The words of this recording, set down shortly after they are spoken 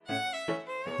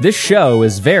This show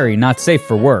is very not safe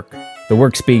for work. The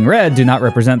works being read do not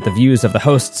represent the views of the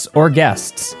hosts or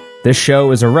guests. This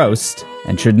show is a roast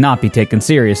and should not be taken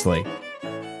seriously.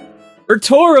 Her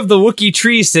tour of the Wookiee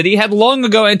Tree City had long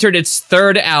ago entered its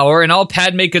third hour, and all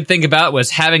Padme could think about was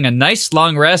having a nice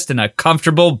long rest in a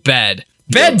comfortable bed.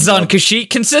 Beds on Kashyyyk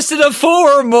consisted of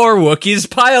 4 or more Wookiees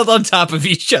piled on top of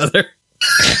each other.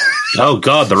 Oh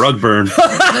god, the rug burn.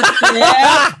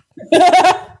 Yeah.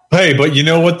 Hey, but you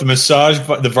know what?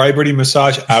 The vibrating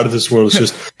massage out of this world is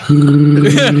just...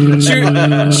 Chewie,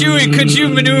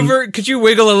 could you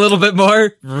wiggle a little bit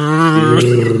more? Who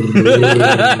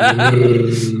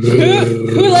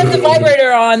left the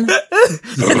vibrator on?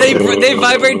 They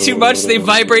vibrate too much, they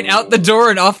vibrate out the door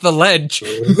and off the ledge.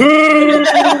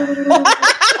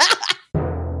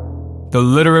 The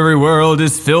literary world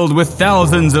is filled with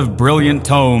thousands of brilliant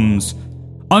tomes,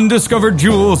 undiscovered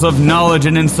jewels of knowledge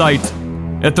and insight,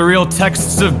 ethereal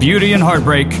texts of beauty and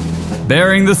heartbreak,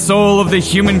 bearing the soul of the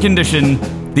human condition.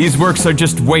 These works are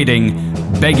just waiting,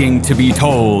 begging to be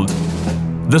told.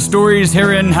 The stories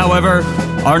herein, however,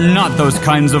 are not those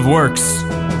kinds of works.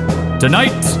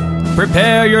 Tonight,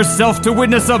 prepare yourself to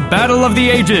witness a battle of the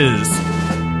ages.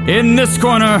 In this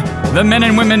corner, the men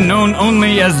and women known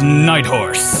only as Night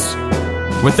Horse.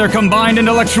 With their combined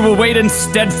intellectual weight and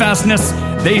steadfastness,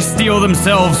 they steel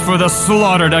themselves for the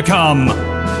slaughter to come.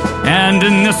 And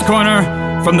in this corner,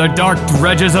 from the dark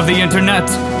dredges of the internet,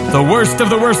 the worst of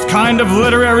the worst kind of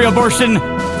literary abortion,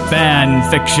 fan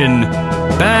fiction.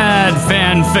 Bad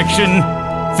fan fiction.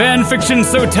 Fan fiction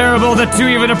so terrible that to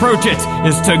even approach it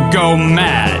is to go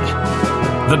mad.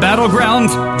 The battleground,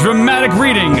 dramatic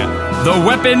reading. The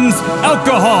weapons,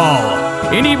 alcohol.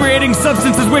 Inebriating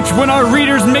substances which, when our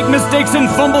readers make mistakes and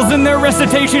fumbles in their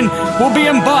recitation, will be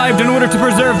imbibed in order to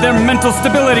preserve their mental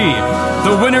stability.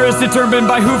 The winner is determined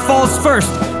by who falls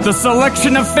first, the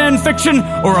selection of fan fiction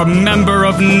or a member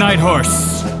of Night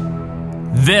Horse.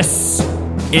 This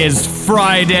is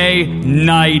Friday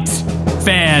Night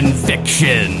Fan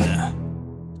Fiction.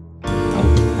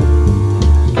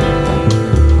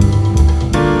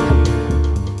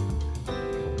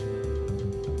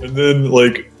 And then,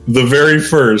 the very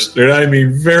first, and I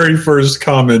mean very first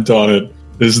comment on it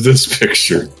is this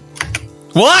picture.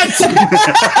 What?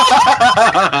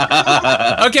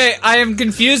 Okay, I am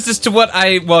confused as to what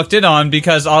I walked in on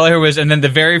because all I heard was, and then the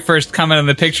very first comment on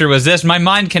the picture was this. My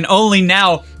mind can only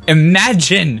now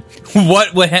imagine what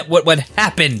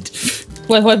happened.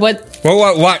 What?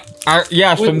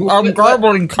 Yes, I'm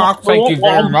garbling cock. Thank you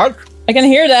very much. I can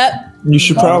hear that. You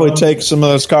should probably take some of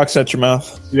those cocks out your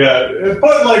mouth. Yeah,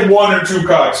 put 1 or 2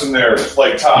 cocks in there,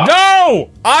 top.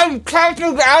 No! I'm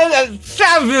counting out at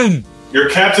 7! You're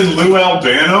Captain Lou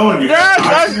Albano, and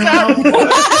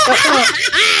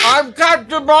I'm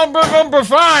Captain Bomber number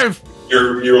 5!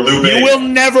 You're Lou Baby. You will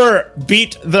never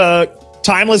beat the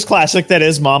timeless classic that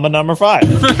is Mamba number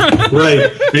 5.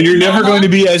 Right. And you're never going to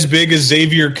be as big as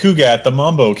Xavier Cugat, the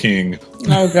Mambo King.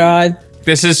 Oh, God.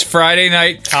 This is Friday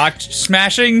night cock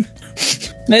smashing?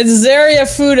 It's Zaria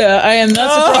Fuda. I am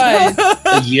not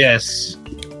surprised. Yes.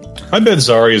 I bet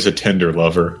Zari is a tender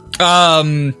lover.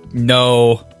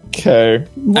 No. Okay.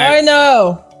 Why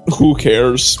no? Who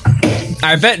cares?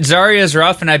 I bet Zarya is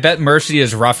rough, and I bet Mercy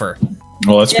is rougher.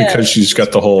 Well, that's because she's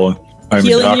got the whole, I'm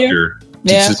Healing a doctor.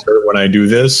 Yeah. Does this hurt when I do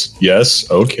this? Yes?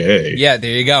 Okay. Yeah, there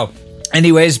you go.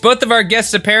 Anyways, both of our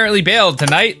guests apparently bailed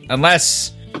tonight,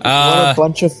 unless... what a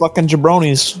bunch of fucking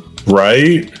jabronis.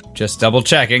 Right? Just double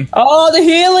checking. Oh, the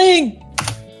healing!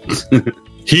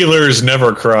 Healers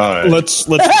never cry. Let's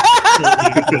Can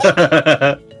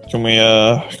we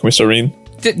start reading?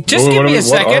 Just give me a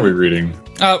second. What are we reading?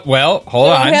 Well, hold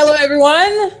on. Hello,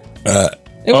 everyone. It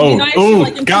would be nice to,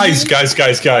 like, guys.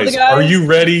 guys. Are you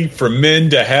ready for men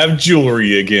to have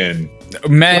jewelry again?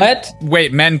 Men, What?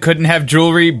 Wait, men couldn't have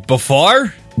jewelry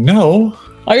before? No.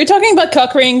 Are you talking about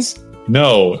cock rings?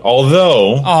 No.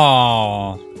 Although,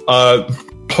 Oh.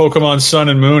 Pokemon Sun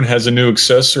and Moon has a new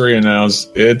accessory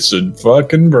announced. It's a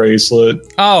fucking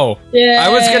bracelet. Oh. Yeah. I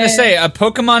was going to say, a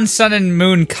Pokemon Sun and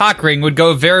Moon cock ring would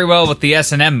go very well with the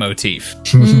S&M motif.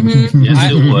 Yes,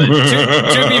 it would.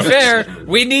 To be fair,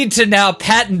 we need to now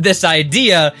patent this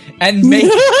idea and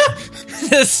make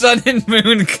the Sun and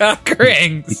Moon cock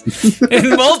rings in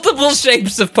multiple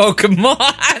shapes of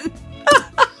Pokemon.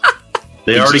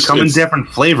 They already come in different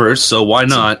flavors, so why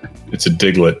not? It's a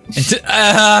Diglett.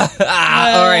 All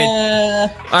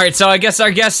right, so I guess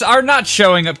our guests are not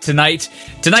showing up tonight.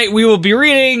 Tonight we will be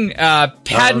reading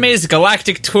Padme's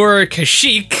Galactic Tour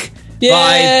Kashyyyk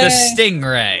by the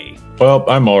Stingray. Well,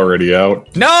 I'm already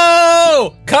out.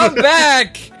 No! Come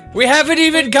back! We haven't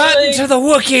even gotten to the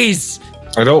Wookiees!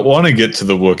 I don't want to get to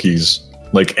the Wookiees.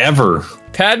 like ever.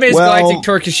 Padme's Galactic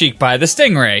Tour Kashyyyk by the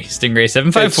Stingray.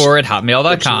 Stingray754 at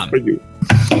hotmail.com.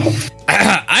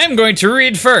 I am going to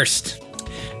read first.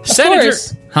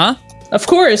 Course. Huh? Of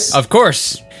course. Of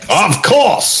course. Of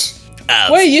course.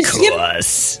 Wait, you skip.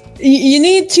 You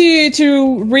need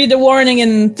to read the warning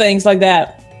and things like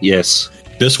that. Yes.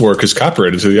 This work is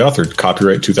copyrighted to the author.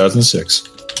 Copyright 2006.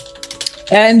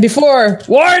 And before,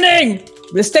 warning!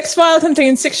 This text file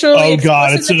contains sexual. Oh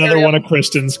god, it's another one of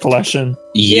Kristen's collection.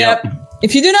 Yep.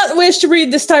 If you do not wish to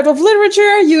read this type of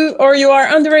literature, you are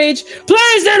underage,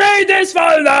 please delete this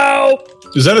file now!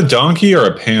 Is that a donkey or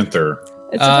a panther?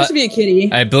 It's supposed to be a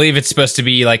kitty. I believe it's supposed to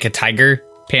be like a tiger,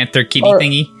 panther, kitty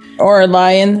thingy. Or a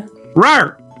lion.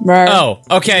 Rawr! Rawr. Oh,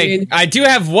 okay. Dude. I do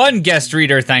have one guest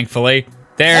reader, thankfully.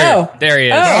 There he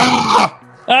is.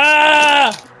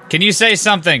 Ah! Can you say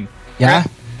something? Yeah?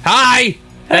 Hi!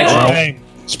 Thanks. Hey,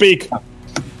 speak.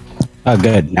 Oh,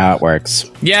 good. Now it works.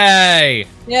 Yay!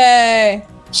 Yay!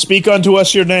 Speak unto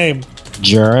us your name.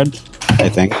 Jared, I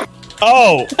think.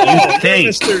 Oh, think.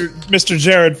 Mr.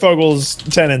 Jared Fogel's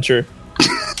 10-incher.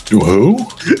 Who?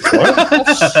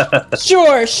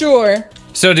 Sure.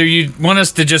 So do you want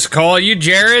us to just call you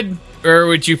Jared? Or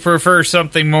would you prefer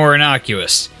something more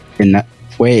innocuous?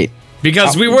 Wait.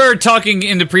 Because we were talking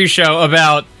in the pre-show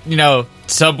about,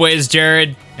 Subway's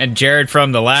Jared and Jared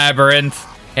from the Labyrinth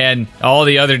and all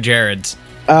the other Jareds.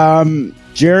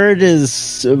 Jared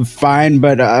is fine,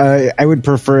 but I would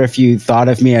prefer if you thought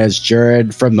of me as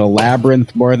Jared from the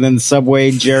Labyrinth more than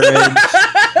Subway Jared.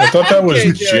 I thought that was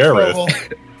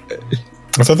Jareth.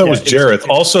 I thought that was Jareth.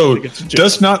 Also,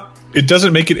 it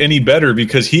doesn't make it any better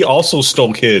because he also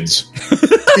stole kids.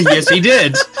 Yes, he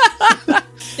did.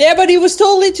 Yeah, but he was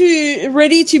totally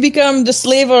ready to become the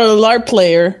slave or a LARP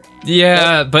player.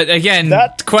 Yeah, but again,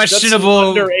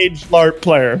 questionable That's an underage LARP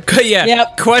player. Yeah,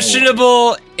 Yep.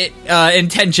 questionable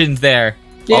intentions there.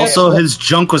 Yeah. Also, his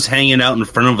junk was hanging out in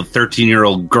front of a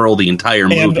 13-year-old girl the entire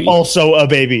movie. And also a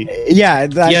baby. Yeah, I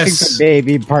think Yes. the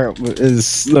baby part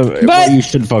is what you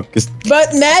should focus.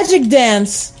 But magic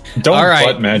dance. Don't All right.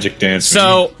 butt magic dance.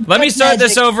 So let me start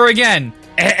this magic. over again.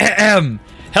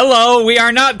 Hello, we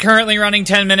are not currently running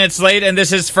 10 minutes late, and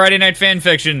this is Friday Night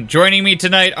Fanfiction. Joining me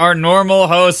tonight are normal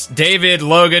hosts David,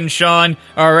 Logan, Sean,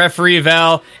 our referee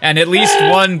Val, and at least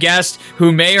one guest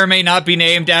who may or may not be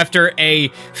named after a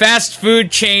fast food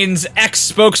chain's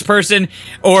ex-spokesperson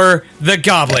or the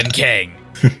Goblin King.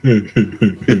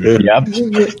 Yep.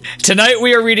 Tonight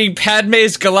we are reading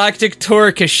Padme's Galactic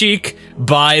Tour Kashyyyk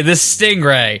by the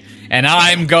Stingray, and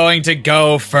I'm going to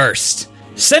go first.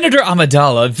 Senator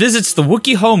Amidala visits the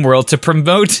Wookiee homeworld to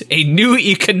promote a new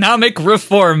economic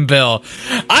reform bill.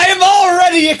 I am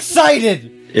already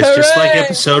excited! It's just like Hooray!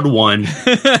 episode 1.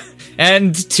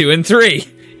 And 2 and 3.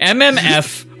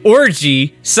 MMF,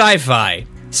 Orgy, Sci-Fi.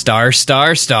 Star.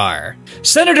 Senator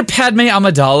Padme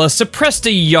Amidala suppressed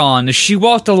a yawn as she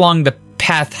walked along the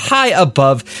path high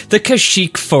above the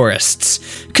Kashyyyk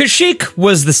forests. Kashyyyk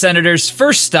was the senator's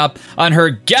first stop on her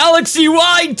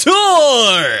galaxy-wide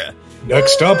tour!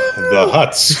 Next up, the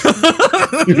Huts.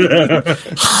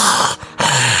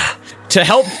 To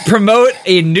help promote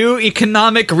a new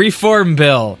economic reform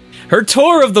bill. Her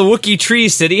tour of the Wookiee Tree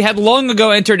City had long ago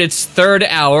entered its third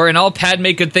hour, and all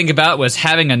Padme could think about was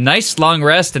having a nice long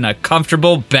rest in a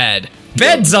comfortable bed.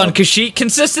 Beds on Kashyyyk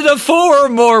consisted of 4 or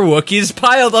more Wookiees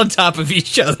piled on top of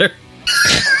each other.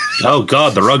 Oh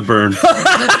god, the rug burn.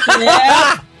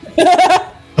 Yeah.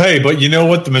 Hey, but you know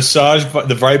what?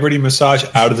 The vibrating massage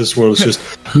out of this world is just...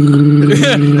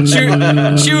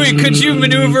 Chewie,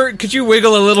 could you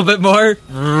wiggle a little bit more? Who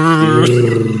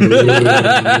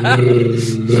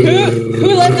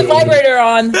let the vibrator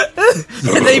on?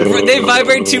 They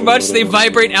vibrate too much, they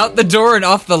vibrate out the door and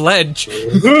off the ledge.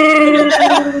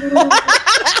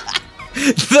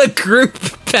 The group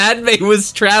Padme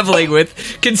was traveling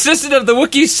with consisted of the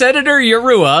Wookiee Senator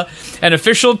Yarua, an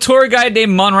official tour guide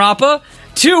named Monrappa,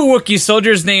 2 Wookiee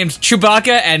soldiers named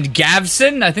Chewbacca and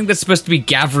Gavson. I think that's supposed to be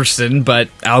Gaverson, but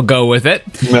I'll go with it.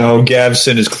 No,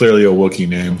 Gavson is clearly a Wookiee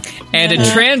name. And a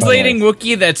translating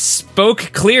Wookiee that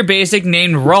spoke clear basic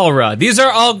named Ralra. These are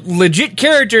all legit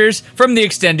characters from the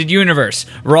extended universe.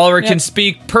 Ralra can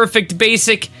speak perfect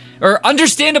basic, or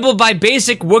understandable by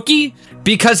basic Wookiee,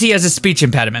 because he has a speech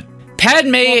impediment.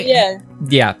 Padme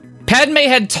Padme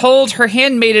had told her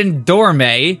handmaiden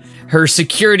Dorme, her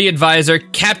security advisor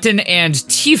Captain and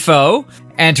Tifo,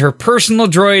 and her personal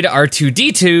droid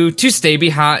R2-D2 to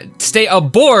stay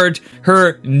aboard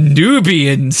her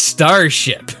Nubian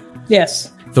starship.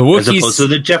 Yes. As The Wookiees, opposed to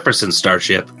the Jefferson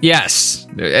starship. yes,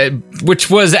 which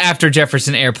was after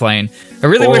Jefferson Airplane. I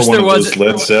really Or wish one there of was those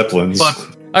Led Zeppelins.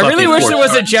 I really wish it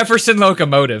was a Jefferson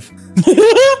locomotive.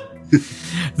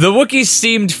 The Wookiees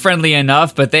seemed friendly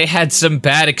enough, but they had some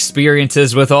bad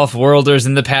experiences with off-worlders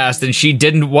in the past, and she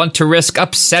didn't want to risk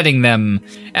upsetting them.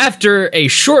 After a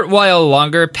short while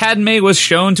longer, Padme was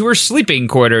shown to her sleeping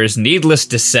quarters. Needless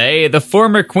to say, the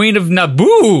former Queen of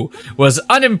Naboo was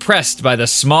unimpressed by the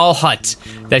small hut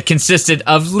that consisted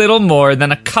of little more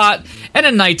than a cot and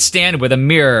a nightstand with a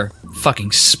mirror.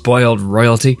 Fucking spoiled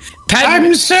royalty.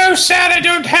 I'm so sad I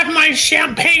don't have my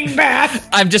champagne bath.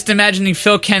 I'm just imagining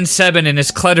Phil Ken Sebin in his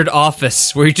cluttered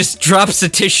office where he just drops a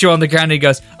tissue on the ground and he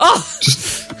goes, oh!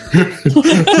 I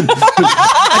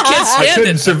can't stand I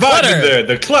couldn't it. survive in there.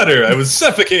 The clutter. I was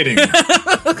suffocating.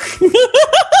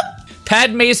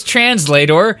 Padme's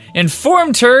translator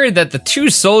informed her that the two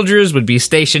soldiers would be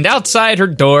stationed outside her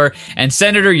door, and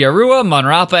Senator Yarua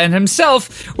Monrapa and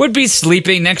himself would be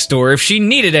sleeping next door if she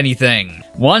needed anything.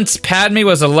 Once Padme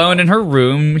was alone in her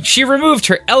room, she removed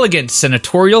her elegant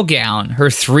senatorial gown, her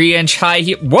 3-inch high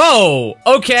heel. Whoa!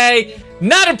 Okay,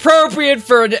 not appropriate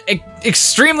for an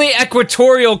extremely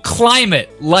equatorial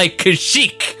climate like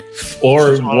Kashyyyk.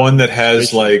 Or one that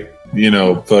has, like, you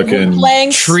know, fucking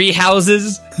tree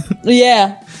houses.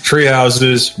 Yeah. Tree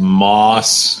houses,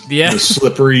 moss, yeah,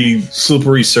 slippery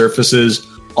surfaces.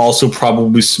 Also,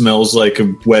 probably smells like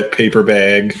a wet paper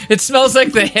bag. It smells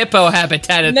like the hippo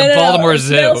habitat at the Baltimore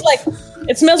Zoo.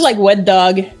 It smells like wet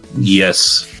dog.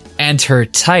 Yes. And her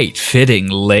tight-fitting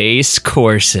lace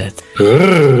corset.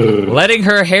 Letting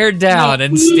her hair down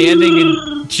and standing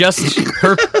in just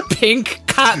her pink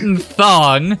cotton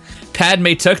thong,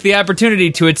 Padme took the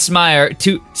opportunity to admire.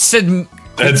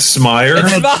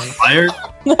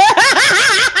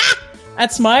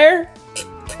 Admire?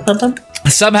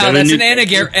 Somehow that's an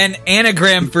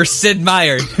anagram for Sid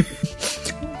Meier.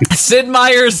 Sid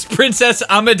Meier's Princess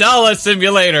Amidala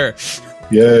Simulator.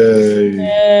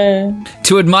 Yay.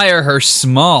 To admire her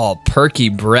small, perky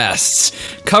breasts,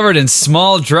 covered in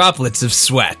small droplets of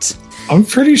sweat. I'm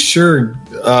pretty sure.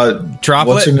 Droplet?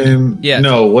 What's her name? Yeah.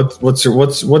 No.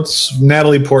 What's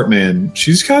Natalie Portman?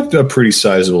 She's got a pretty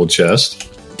sizable chest.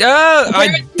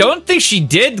 I don't think she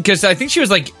did, because I think she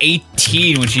was like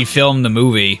 18 when she filmed the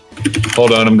movie.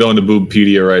 Hold on, I'm going to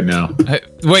Boobpedia right now.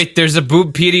 Wait, there's a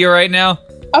Boobpedia right now?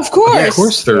 Of course. Yeah, of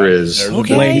course there is.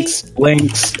 Okay.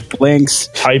 Links.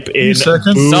 Type in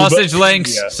sausage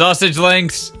links. Yeah. Sausage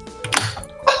links.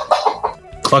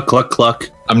 Cluck, cluck, cluck.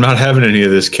 I'm not having any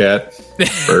of this, cat.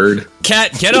 Bird.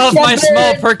 Cat, get off my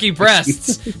small perky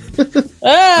breasts.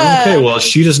 Okay, well,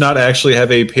 she does not actually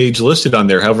have a page listed on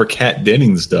there. However, Kat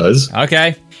Dennings does.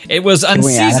 Okay. It was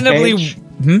unseasonably...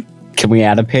 Can we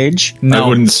add a page? No. I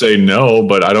wouldn't say no,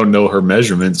 but I don't know her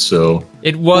measurements, so...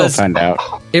 It was... We'll find out.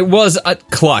 It was a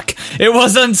cluck. It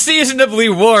was unseasonably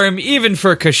warm, even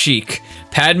for Kashyyyk.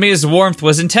 Padme's warmth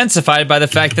was intensified by the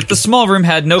fact that the small room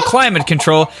had no climate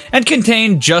control and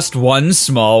contained just one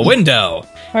small window.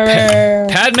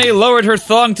 Padme lowered her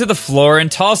thong to the floor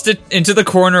and tossed it into the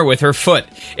corner with her foot.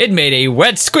 It made a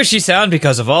wet, squishy sound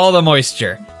because of all the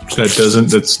moisture.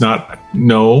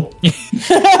 No.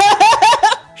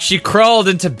 She crawled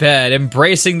into bed,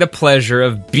 embracing the pleasure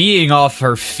of being off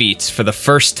her feet for the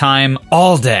first time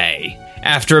all day.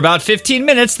 After about 15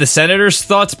 minutes, the senator's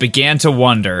thoughts began to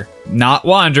wander. Not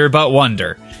wander, but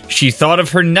wonder. She thought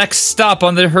of her next stop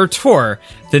on her tour,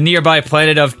 the nearby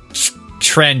planet of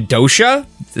Trandosha?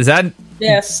 Is that...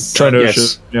 Yes. Trandosha,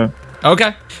 yes. Yeah.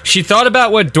 Okay. She thought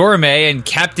about what Dorme and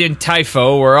Captain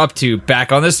Typho were up to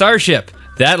back on the starship.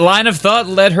 That line of thought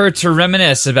led her to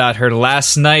reminisce about her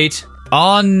last night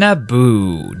on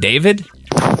Naboo. David?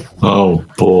 Oh,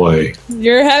 boy.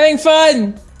 You're having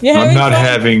fun. I'm not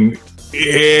having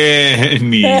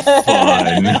any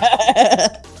fun.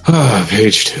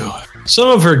 Page 2. Some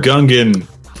of her Gungan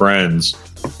friends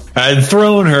had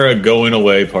thrown her a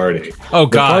going-away party. Oh,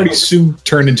 God. The party soon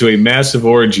turned into a massive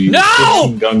orgy. No!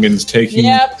 15 Gungans taking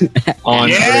on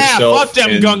herself. Fuck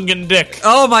them Gungan dick.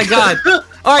 Oh, my God.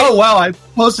 All right. Oh, wow, I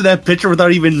posted that picture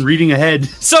without even reading ahead.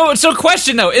 So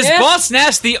question, though. Is Boss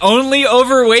Nass the only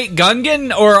overweight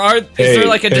Gungan, or is there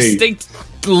like a distinct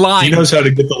line? He knows how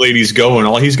to get the ladies going.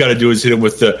 All he's got to do is hit him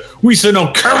with the, we said no.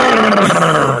 Right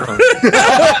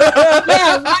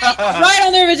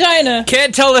on their vagina.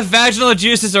 Can't tell if vaginal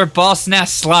juices are Boss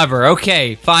Nass slobber.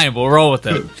 Okay, fine. We'll roll with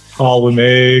it. Call him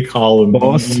A, call him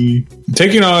B.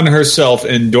 Taking on herself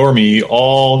and Dormy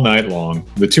all night long.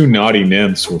 The two naughty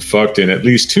nymphs were fucked in at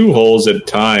least 2 holes at a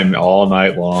time all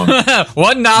night long.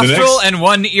 One nostril and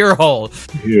one ear hole.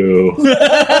 Ew.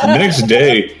 The next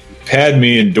day, Padme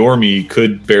and Dormy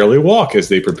could barely walk as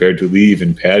they prepared to leave,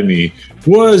 and Padme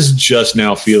was just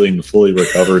now feeling fully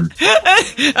recovered.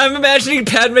 I'm imagining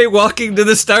Padme walking to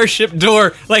the starship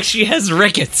door like she has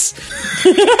rickets.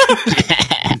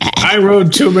 I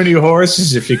rode too many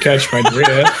horses, if you catch my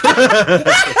drift.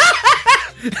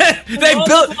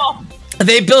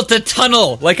 They built a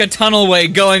tunnel, like a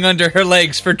tunnelway going under her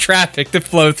legs for traffic to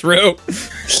flow through.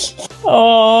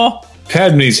 Oh.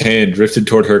 Padme's hand drifted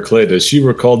toward her clit as she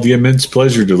recalled the immense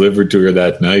pleasure delivered to her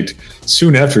that night.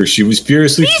 Soon after, she was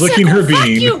furiously flicking her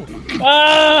bean in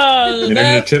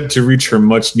an attempt to reach her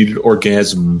much-needed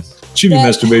orgasm. She knew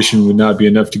masturbation would not be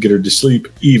enough to get her to sleep,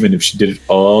 even if she did it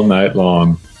all night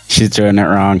long. She's doing it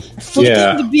wrong. Flicking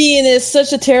the bean is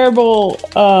such a terrible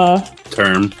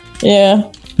term. Yeah.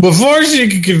 Before she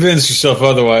could convince herself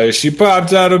otherwise, she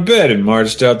popped out of bed and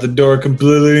marched out the door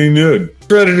completely nude.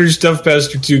 Predator stuffed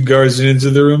past her 2 guards and into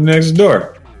the room next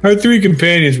door. Her 3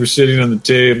 companions were sitting on the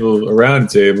table, around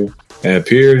the table, and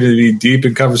appeared to be deep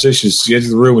in conversation as she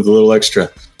entered the room with a little extra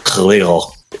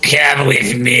Khalil. Come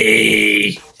with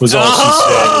me, was all she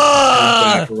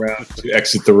said. Back around to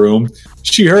exit the room.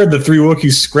 She heard the 3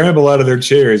 Wookiees scramble out of their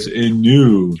chairs and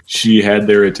knew she had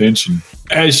their attention.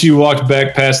 As she walked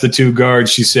back past the 2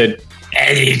 guards, she said,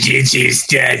 "I need you 2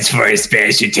 studs for a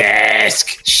special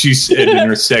task," she said in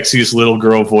her sexiest little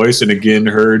girl voice, and again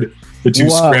heard the 2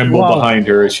 scramble behind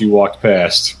her as she walked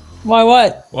past. Why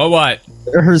what? What?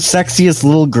 Her sexiest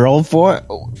little girl voice?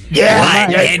 Yeah,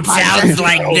 it sounds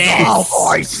like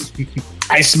this.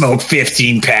 I smoke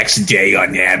 15 packs a day on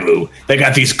Naboo. They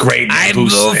got these great Naboo I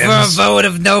move for a Slims. vote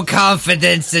of no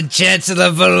confidence in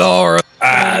Chancellor Valora.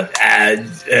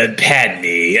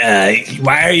 Padme,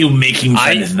 why are you making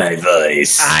fun of my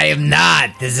voice? I am not.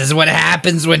 This is what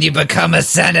happens when you become a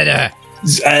senator.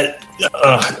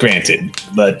 Granted,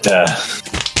 but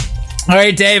All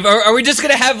right, Dave, are we just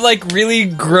going to have, like, really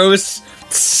gross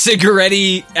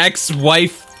cigarette-y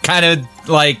ex-wife kind of,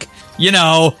 like, you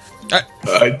know...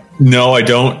 no, I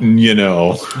don't, you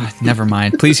know. Never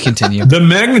mind. Please continue. The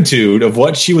magnitude of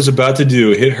what she was about to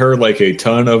do hit her like a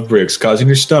ton of bricks, causing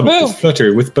her stomach to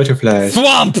flutter with butterflies.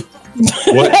 Thwomp!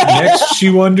 What next, she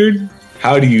wondered?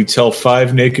 How do you tell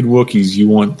 5 naked Wookiees you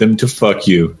want them to fuck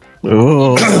you?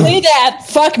 Oh. Say that.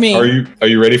 Fuck me. Are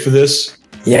you ready for this?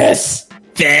 Yes.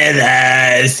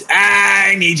 Fellas,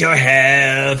 I need your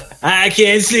help. I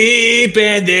can't sleep,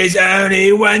 and there's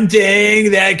only one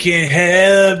thing that can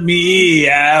help me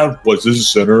out. Was this a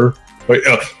sinner? Wait,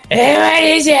 what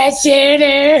is that,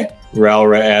 Senator?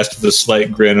 Ralra asked with a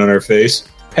slight grin on her face.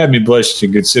 Padme blushed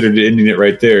and considered ending it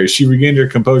right there. She regained her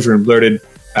composure and blurted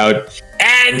out,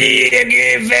 "I need a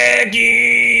good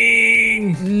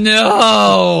fucking."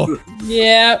 No!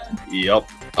 Yep. Yep.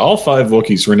 All 5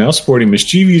 Wookiees were now sporting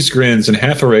mischievous grins and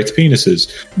half-erect penises.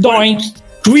 Doink.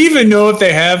 Do we even know if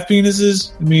they have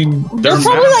penises? I mean, They're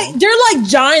like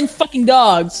giant fucking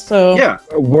dogs. So Yeah.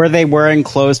 Were they wearing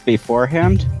clothes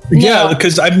beforehand? yeah, No.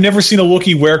 because I've never seen a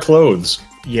Wookiee wear clothes.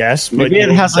 Yes, but Maybe it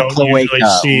you has a don't cloaca. usually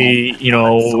see,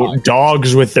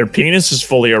 dogs with their penises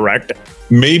fully erect.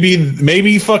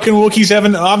 Maybe fucking Wookiees have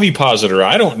an ovipositor.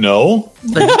 I don't know.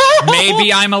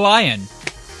 Maybe I'm a lion.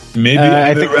 Maybe I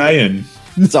I'm think- Ryan.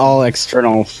 It's all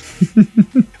external.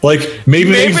 Like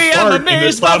maybe Maybe they I'm fart and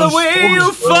amazed the by the cloud way is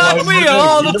you full of fuck me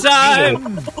all the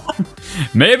time.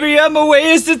 Maybe I'm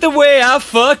amazed at the way I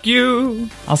fuck you.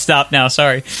 I'll stop now,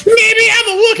 sorry. Maybe I'm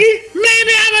a Wookiee.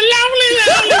 Maybe I'm a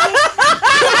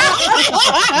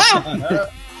lonely.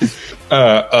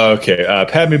 Okay.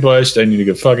 Padme blushed. I need to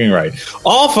get fucking right.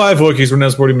 All 5 Wookiees were now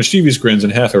sporting mischievous grins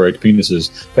and half-erect penises.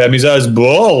 Padme's eyes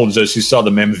bulged as she saw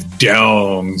the mammoth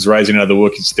dongs rising out of the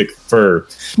Wookiee's thick fur.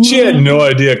 She had no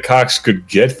idea cocks could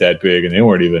get that big, and they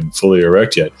weren't even fully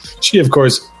erect yet. She, of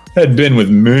course, had been with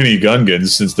many Gungans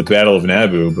since the Battle of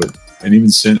Naboo, and even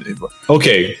since.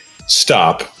 Okay,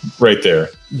 stop right there.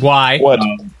 Why? What?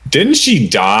 Didn't she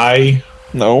die?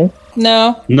 No.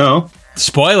 no, No.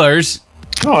 Spoilers.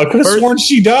 Oh, I could have sworn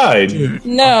she died.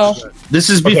 no. This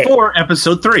is before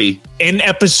episode 3. In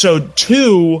episode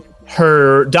 2,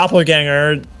 her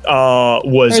doppelganger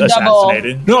was Her double.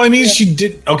 assassinated. No, I mean she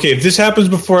did. Okay, if this happens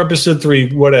before episode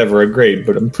 3, whatever, great.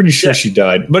 But I'm pretty sure she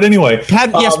died. But anyway,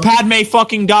 Yes, Padme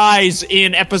fucking dies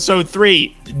in episode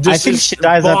 3. I think she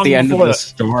dies at the end of the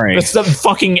story. That's the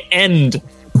fucking end.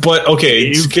 but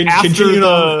okay, After continue on.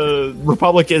 the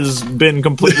Republic has been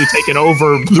completely taken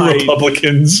over The by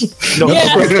Republicans. No,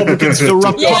 Yeah. the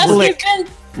Republic. Yes,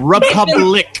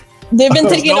 Republic. they've been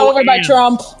taken No over by end.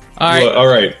 Trump. All right. Well,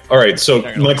 all right. So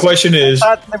my question is,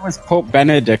 I thought it was Pope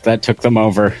Benedict that took them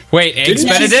over. Wait, Eggs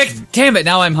Yes. Benedict? Damn it,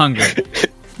 now I'm hungry.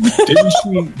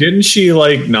 didn't she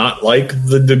like not like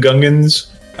the Gungans?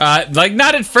 Like,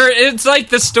 not at first. It's like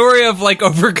the story of, like,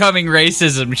 overcoming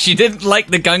racism. She didn't like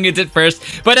the Gungans at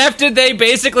first, but after they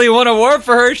basically won a war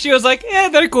for her, she was like, yeah,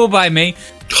 they're cool by me.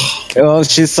 Well,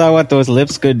 she saw what those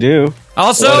lips could do.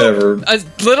 Also, Whatever. a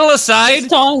little aside,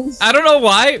 Tongues. I don't know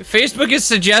why, Facebook is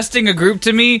suggesting a group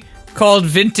to me called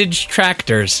Vintage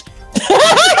Tractors.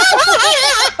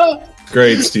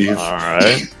 Great, Steve. All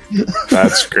right.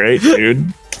 That's great,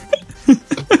 dude.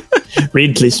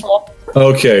 Read, please.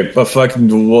 Okay, but fucking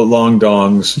long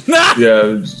dongs.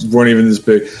 Yeah, weren't even this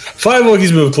big. 5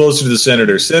 Wookiees moved closer to the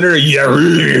senator. Senator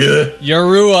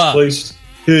Yarua. placed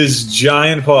his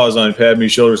giant paws on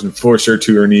Padme's shoulders and forced her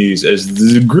to her knees as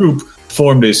the group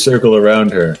formed a circle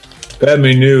around her. Padme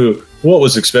knew what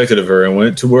was expected of her and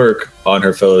went to work on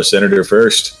her fellow senator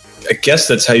first. I guess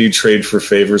that's how you trade for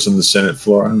favors on the Senate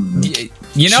floor. I don't know.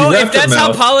 You She know, if wrapped her that's how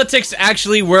mouth- politics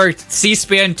actually worked,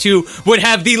 C-SPAN 2 would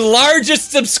have the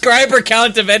largest subscriber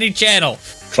count of any channel.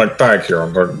 It's like, thank you.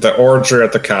 The orgy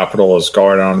at the Capitol is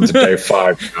going on to day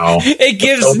 5 now. It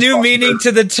gives new meaning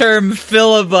to the term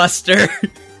filibuster.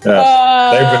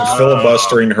 Yeah. They've been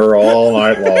filibustering her all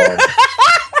night long.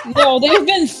 No, they've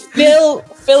been filler.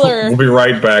 We'll be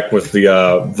right back with the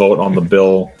vote on the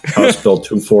bill, House Bill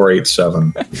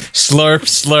 2487. Slurp,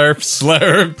 slurp,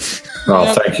 slurp.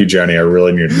 Oh, thank you, Jenny. I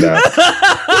really needed that.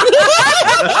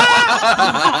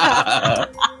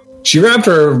 She wrapped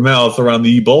her mouth around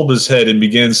the bulbous head and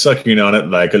began sucking on it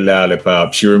like a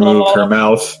lollipop. She removed her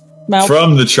mouth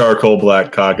from the charcoal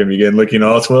black cock and began licking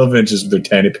all 12 inches with her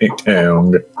tiny pink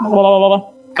tongue.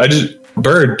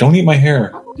 Bird, don't eat my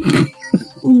hair.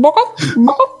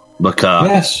 Because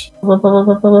Yes.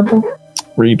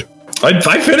 Read.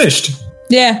 I finished.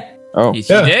 Yeah. Oh. You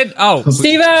Yeah. did? Oh,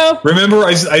 Steve-O. Remember,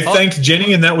 I thanked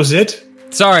Jenny and that was it?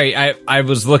 sorry. I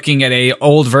was looking at a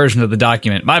old version of the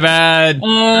document. My bad.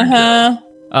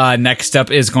 Uh-huh. Next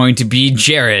up is going to be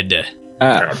Jared.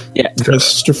 Yeah.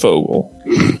 Mr. Fogel.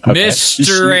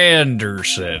 Mr.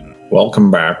 Anderson. Welcome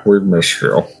back. We've missed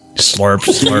you. Slurp,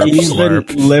 slurp,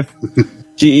 slurp.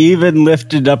 She even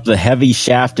lifted up the heavy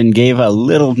shaft and gave a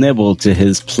little nibble to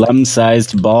his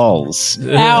plum-sized balls.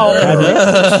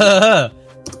 Ow.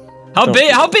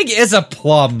 How big is a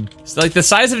plum? It's like the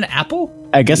size of an apple?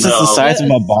 I guess it's the size of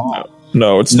a ball.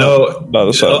 No, it's not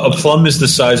the size. A plum is the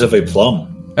size of a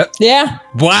plum. Yeah.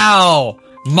 Wow.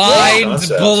 Mind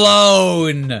Concept.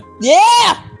 blown.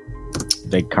 Yeah.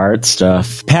 Big card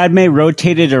stuff. Padme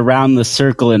rotated around the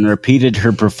circle and repeated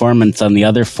her performance on the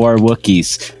other 4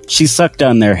 Wookiees. She sucked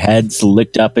on their heads,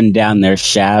 licked up and down their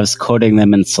shafts, coating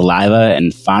them in saliva,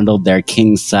 and fondled their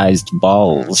king-sized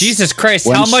balls. Jesus Christ,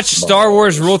 When how she- much Star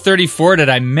Wars Rule 34 did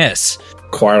I miss?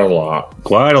 Quite a lot.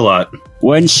 quite a lot.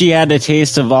 When she had a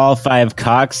taste of all 5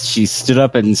 cocks, she stood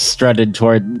up and strutted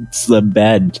towards the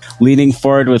bed. Leaning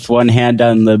forward with one hand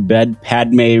on the bed,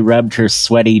 Padme rubbed her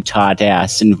sweaty taut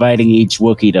ass, inviting each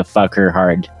Wookiee to fuck her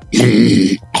hard.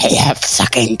 I have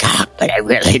sucking cock, but I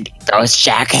really need those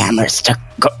jackhammers to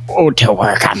go to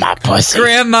work on my pussy.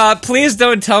 Grandma, please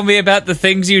don't tell me about the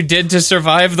things you did to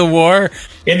survive the war.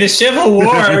 In the Civil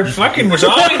War, fucking was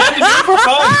all we had to do for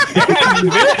fun. We hadn't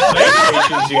invented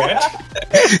PlayStations yet.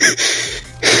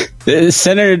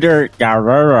 Senator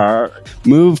Garrera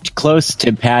moved close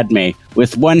to Padme.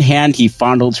 With one hand, he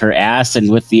fondled her ass, and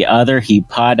with the other, he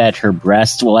pawed at her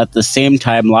breast, while at the same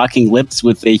time locking lips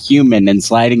with a human and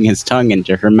sliding his tongue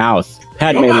into her mouth.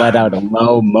 Padme let out a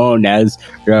low moan as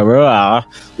Garrera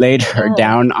laid her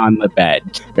down on the bed.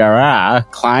 Garrera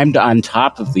climbed on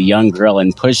top of the young girl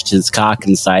and pushed his cock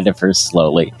inside of her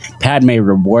slowly. Padme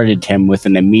rewarded him with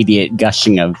an immediate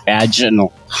gushing of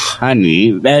vaginal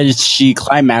honey as she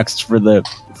climaxed for the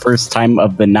first time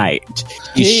of the night.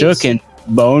 He Jeez. shook and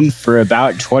moaned for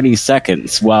about 20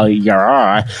 seconds while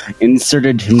Yara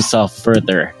inserted himself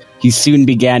further. He soon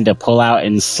began to pull out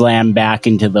and slam back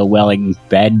into the welling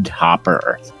bed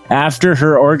hopper. After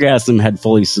her orgasm had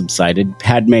fully subsided,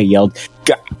 Padme yelled,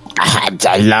 "God,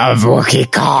 I love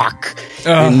Wookiee cock,"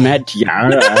 and met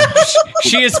Yara.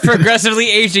 She is progressively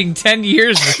aging 10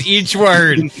 years with each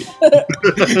word.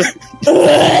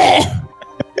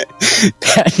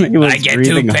 Padme was I get 2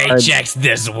 breathing hard. paychecks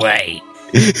this way.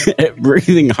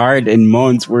 Breathing hard and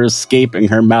moans were escaping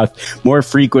her mouth more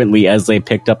frequently as they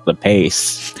picked up the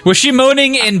pace. Was she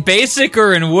moaning in basic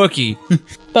or in Wookiee?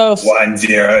 Both.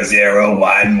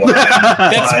 10011.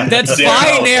 That's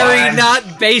binary,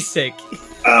 not basic.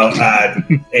 A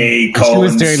She was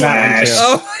colon doing that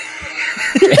slash. one,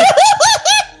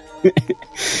 Oh,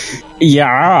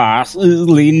 Yara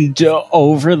leaned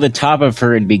over the top of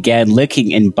her and began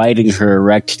licking and biting her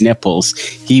erect nipples.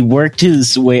 He worked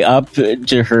his way up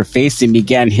to her face and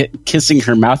began kissing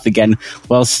her mouth again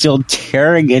while still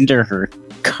tearing into her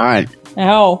cunt.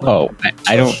 Ow. Oh,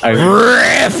 I don't.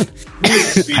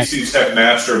 Species have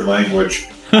mastered language.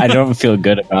 I don't feel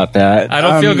good about that. I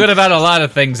don't feel good about a lot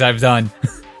of things I've done.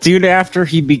 Soon after,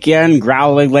 he began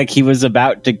growling like he was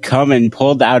about to come and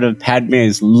pulled out of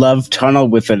Padme's love tunnel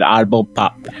with an audible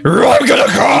pop. I'm gonna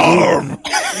come!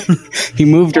 He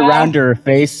moved around to her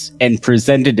face and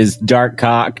presented his dark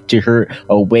cock to her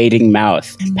awaiting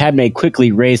mouth. Padme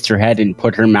quickly raised her head and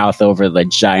put her mouth over the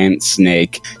giant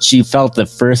snake. She felt the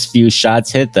first few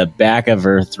shots hit the back of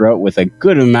her throat with a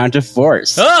good amount of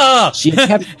force. Ah! She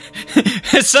kept...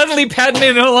 Suddenly,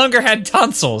 Padme no longer had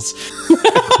tonsils.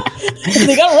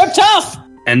 They got ripped off.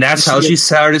 And that's how she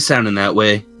started sounding that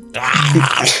way.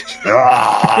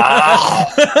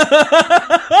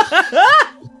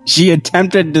 She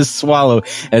attempted to swallow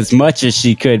as much as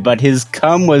she could, but his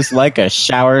cum was like a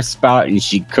shower spout and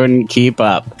she couldn't keep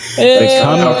up. The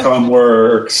How cum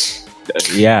works.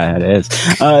 Yeah, it is.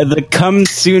 The cum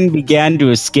soon began to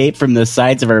escape from the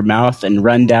sides of her mouth and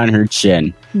run down her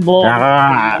chin.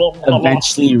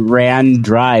 Eventually ran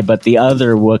dry, but the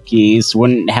other Wookiees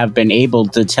wouldn't have been able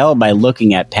to tell by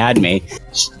looking at Padme.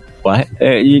 What?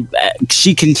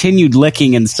 She continued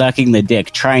licking and sucking the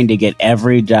dick, trying to get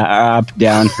every drop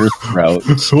down her throat.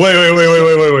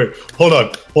 Wait. Hold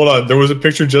on. There was a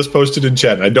picture just posted in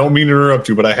chat. I don't mean to interrupt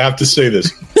you, but I have to say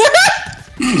this.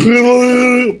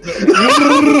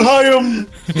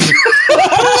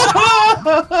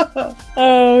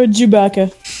 Oh,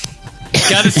 Chewbacca.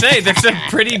 Gotta say, that's a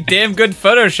pretty damn good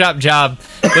Photoshop job.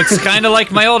 Looks kind of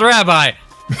like my old rabbi.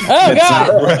 Oh, God.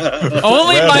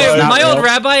 Only Rabbi, my old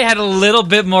rabbi had a little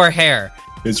bit more hair.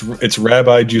 It's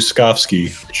Rabbi Juskovsky.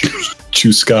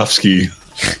 Chuskovsky.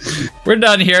 We're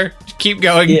done here. Keep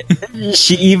going.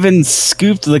 She even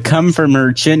scooped the cum from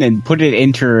her chin and put it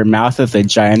into her mouth with a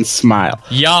giant smile.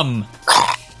 Yum.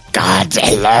 God,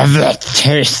 I love the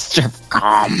taste of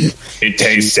cum. It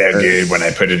tastes so good when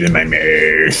I put it in my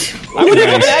mouth. I would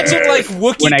imagine like When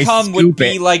Wookiee I cum would scoop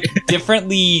be it. like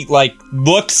differently, like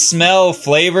look, smell,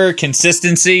 flavor,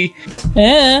 consistency.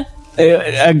 Yeah.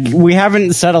 We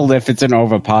haven't settled if it's an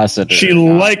ovipositor. She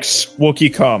likes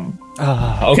Wookiee cum.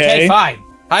 Okay, Okay. fine.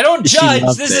 I don't She judge.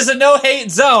 loves This it. is a no-hate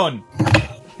zone.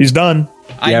 He's done.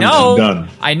 I Yeah, know. I'm done.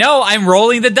 I know. I'm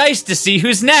rolling the dice to see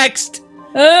who's next.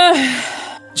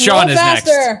 Sean Roll is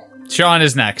faster. next. Sean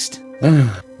is next.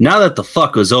 Now that the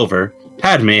fuck was over,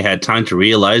 Padme had time to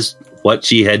realize what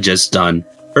she had just done.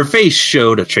 Her face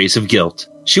showed a trace of guilt.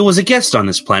 She was a guest on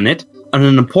this planet on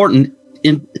an important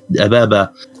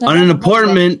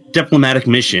diplomatic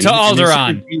mission To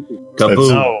Alderaan.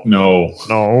 Kaboom.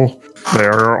 No.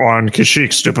 They're on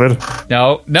Kashyyyk, stupid.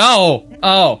 No.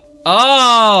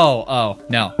 Oh,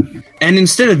 no. And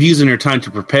instead of using her time to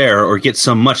prepare or get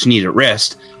some much needed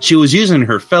rest, she was using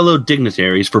her fellow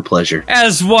dignitaries for pleasure.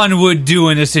 As one would do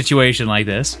in a situation like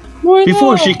this.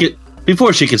 Before she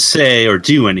could say or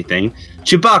do anything,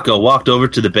 Chewbacca walked over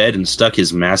to the bed and stuck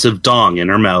his massive dong in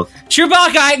her mouth.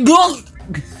 Chewbacca!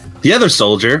 The other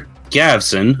soldier,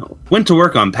 Gavson, went to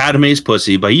work on Padme's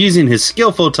pussy by using his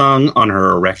skillful tongue on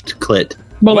her erect clit.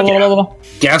 Blah, blah, blah, blah, blah.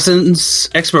 Gavson's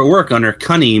expert work on her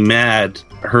cunny made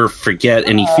her forget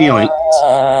any feeling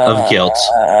of guilt.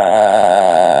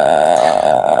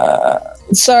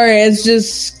 Sorry, it's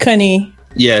just cunny.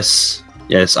 Yes,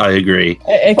 I agree.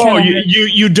 It Oh, kinda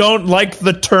you don't like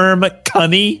the term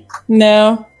cunny?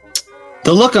 No.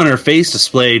 The look on her face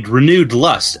displayed renewed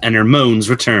lust, and her moans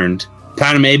returned.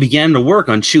 Padme began to work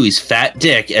on Chewie's fat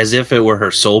dick as if it were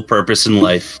her sole purpose in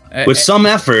life. With some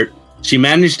effort, she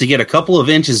managed to get a couple of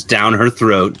inches down her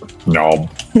throat. No.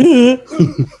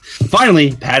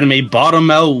 Finally, Padme bottomed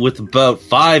out with about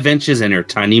 5 inches in her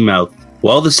tiny mouth.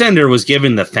 While the sender was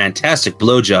given the fantastic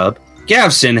blowjob,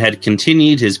 Gavson had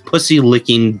continued his pussy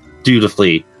licking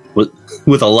dutifully.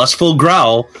 With a lustful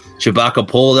growl, Chewbacca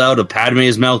pulled out of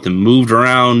Padme's mouth and moved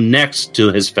around next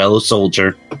to his fellow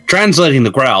soldier. Translating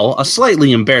the growl, a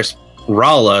slightly embarrassed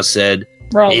Rala said,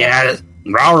 "Yeah,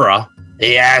 Rara.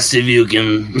 He asked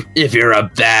if you're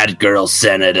a bad girl,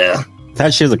 Senator."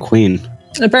 Thought she was a queen.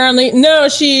 Apparently, no,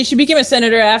 she became a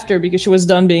senator after because she was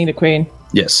done being the queen.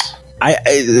 Yes.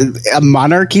 A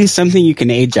monarchy is something you can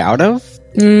age out of?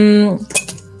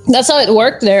 That's how it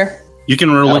worked there. You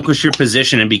can relinquish your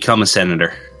position and become a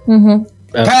senator.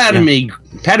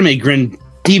 Padme grinned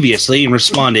deviously and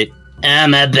responded,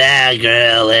 "I'm a bad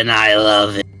girl and I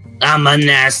love it. I'm a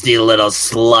nasty little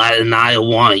slut and I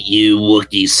want you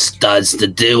Wookiee studs to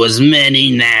do as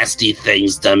many nasty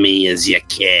things to me as you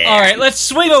can." All right, let's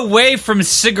swing away from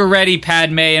cigarette-y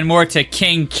Padme and more to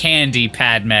King Candy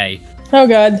Padme. Oh,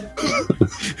 God.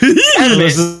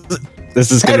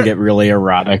 This is going to get really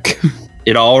erotic.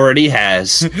 It already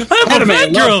has. I'm a Padme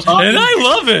fat loves girl, talking. and I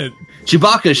love it.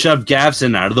 Chewbacca shoved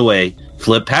Gavson out of the way,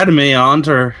 flipped Padme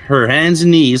onto her hands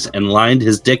and knees, and lined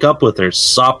his dick up with her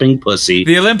sopping pussy.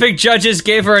 The Olympic judges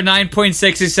gave her a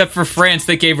 9.6, except for France,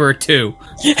 they gave her a 2.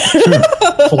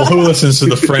 Well, who listens to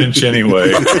the French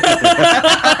anyway?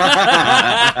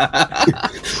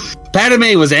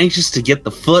 Padme was anxious to get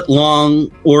the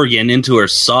foot-long organ into her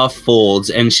soft folds,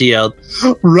 and she yelled,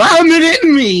 "Ram it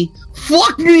in me!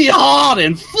 Fuck me hard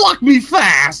and fuck me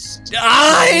fast!"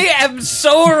 I am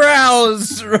so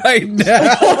aroused right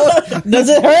now. Does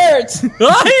it hurt?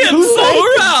 I am so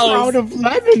aroused. Out of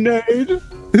lemonade.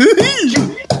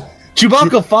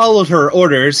 Chewbacca followed her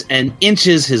orders and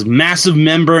inches his massive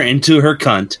member into her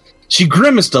cunt. She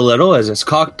grimaced a little as his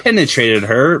cock penetrated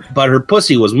her, but her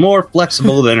pussy was more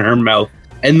flexible than her mouth,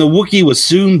 and the Wookiee was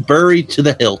soon buried to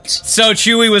the hilt. So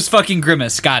Chewie was fucking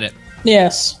Grimace. Got it.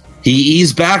 Yes. He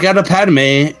eased back out of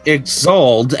Padme,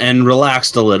 exhaled, and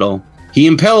relaxed a little. He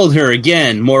impaled her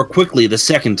again, more quickly the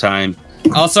second time.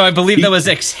 Also, I believe that was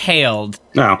exhaled.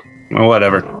 No, well,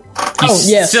 whatever. Oh,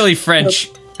 yes. Silly French.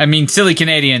 I mean, silly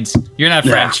Canadians. You're not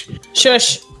French.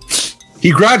 Shush. He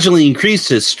gradually increased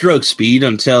his stroke speed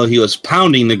until he was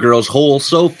pounding the girl's hole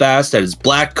so fast that his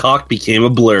black cock became a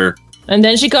blur. And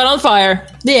then she caught on fire.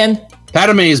 The end.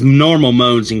 Padme's normal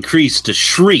moans increased to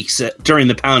shrieks during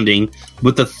the pounding,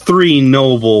 with the 3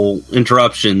 noble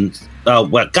interruptions.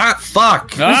 God,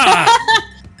 fuck!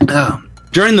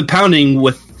 During the pounding,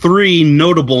 with 3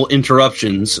 notable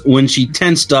interruptions, when she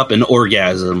tensed up and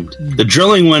orgasmed. The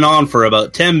drilling went on for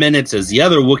about 10 minutes as the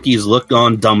other Wookiees looked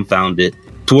on dumbfounded.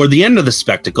 Toward the end of the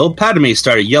spectacle, Padme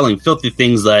started yelling filthy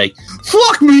things like,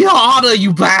 "Fuck me harder,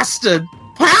 you bastard!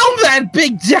 Pound that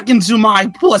big dick into my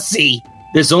pussy!"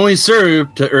 This only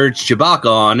served to urge Chewbacca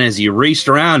on as he raced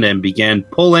around and began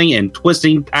pulling and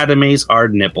twisting Padme's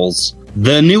hard nipples.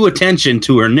 The new attention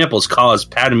to her nipples caused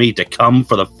Padme to come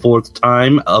for the 4th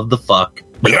time of the fuck.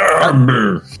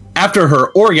 After her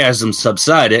orgasm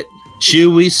subsided,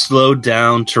 Chewie slowed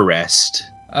down to rest.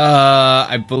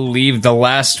 I believe the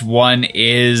last one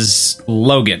is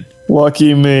Logan.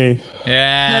 Lucky me.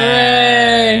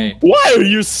 Yay. Why are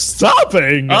you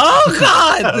stopping? Oh,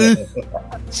 God!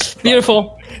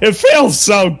 Beautiful. It feels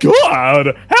so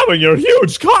good having your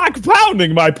huge cock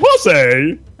pounding my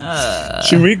pussy.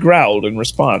 Chewie growled in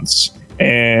response,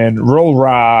 and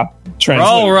Roll-Ra translated.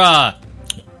 Roll-Ra.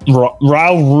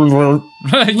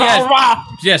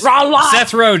 Yes.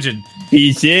 Seth Rogen.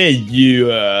 He said you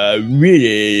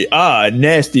really are a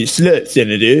nasty slut,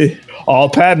 Senator. All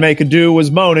Padme could do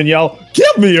was moan and yell,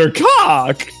 "Give me your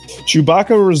cock!"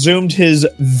 Chewbacca resumed his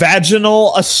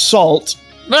vaginal assault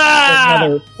for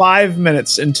another 5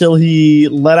 minutes until he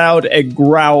let out a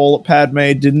growl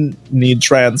Padme didn't need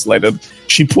translated.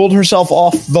 She pulled herself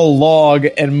off the log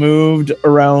and moved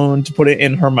around to put it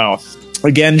in her mouth.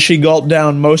 Again, she gulped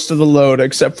down most of the load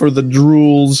except for the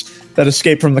drools that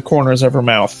escaped from the corners of her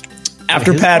mouth.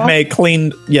 After Padme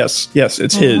cleaned... Yes,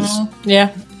 it's his.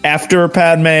 Yeah. After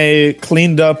Padme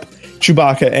cleaned up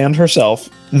Chewbacca and herself,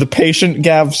 the patient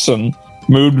Gavson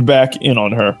moved back in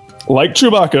on her. Like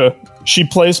Chewbacca, he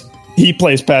placed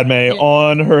Padme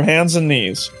on her hands and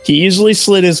knees. He easily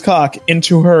slid his cock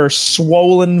into her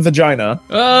swollen vagina,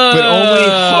 but only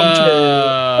humped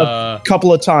her a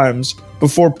couple of times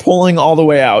before pulling all the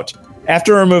way out.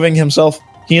 After removing himself,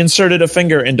 he inserted a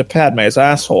finger into Padme's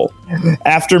asshole.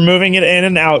 After moving it in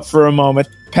and out for a moment,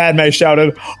 Padme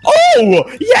shouted, "Oh,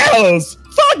 yes!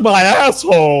 Fuck my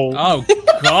asshole!" Oh,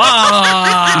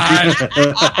 God!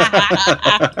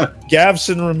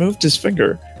 Gavson removed his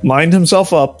finger, lined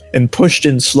himself up, and pushed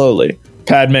in slowly.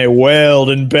 Padme wailed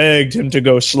and begged him to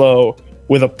go slow.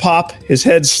 With a pop, his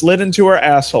head slid into her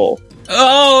asshole.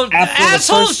 Oh, After the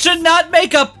assholes first- should not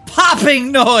make a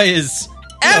popping noise!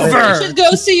 You Ever! should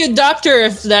go see a doctor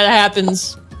if that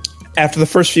happens. After the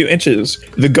first few inches,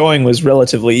 the going was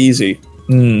relatively easy.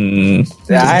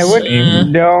 I would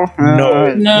No.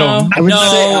 I would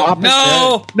say opposite.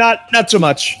 No! Not so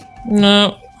much.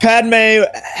 No. Padme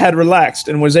had relaxed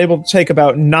and was able to take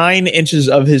about 9 inches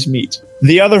of his meat.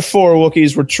 The other 4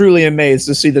 Wookiees were truly amazed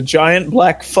to see the giant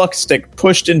black fuckstick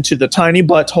pushed into the tiny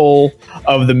butthole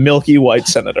of the milky white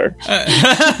senator.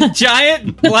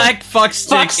 Giant black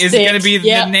fuckstick is Fuckstick, going to be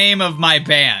yep. the name of my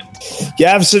band.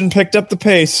 Gavson picked up the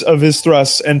pace of his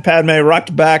thrusts, and Padme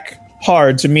rocked back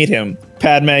hard to meet him.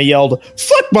 Padme yelled,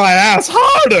 "Fuck my ass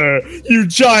harder, you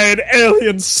giant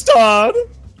alien stud!"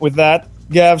 With that,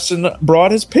 Gavson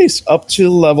brought his pace up to the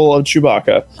level of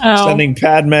Chewbacca, Ow. sending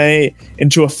Padme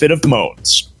into a fit of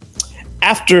moans.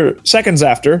 Seconds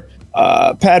after,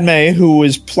 Padme, who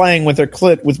was playing with her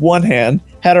clit with one hand,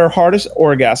 had her hardest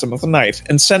orgasm with a knife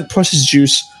and sent Puss's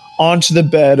juice onto the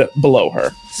bed below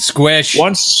her. Squish.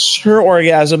 Once her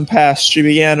orgasm passed, she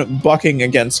began bucking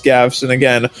against Gavson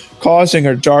again, causing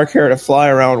her dark hair to fly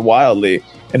around wildly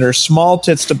and her small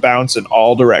tits to bounce in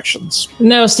all directions.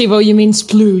 No, Steve-O, you mean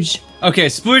splooge. Okay,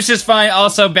 sploosh is fine.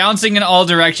 Also, bouncing in all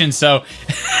directions, so...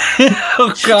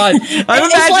 oh, God. I'm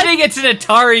imagining it's an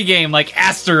Atari game, like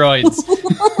Asteroids.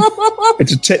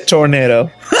 It's a tit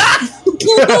tornado.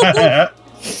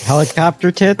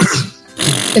 Helicopter tits?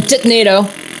 A titnado.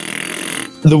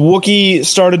 The Wookiee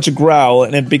started to growl,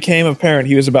 and it became apparent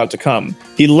he was about to come.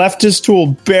 He left his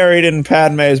tool buried in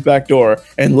Padme's back door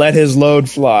and let his load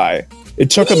fly. It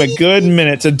took him a good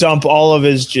minute to dump all of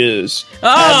his jizz.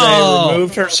 Padme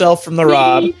removed herself from the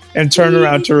rod and turned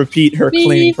around to repeat her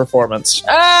cleaning performance.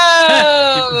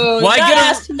 Oh, Why get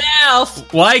last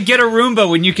mouth. Why get a Roomba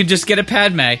when you can just get a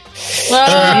Padme? She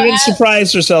even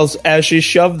surprised herself as she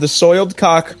shoved the soiled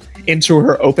cock into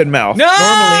her open mouth. No!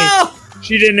 Normally,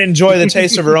 she didn't enjoy the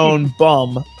taste of her own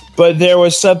bum, but there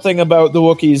was something about the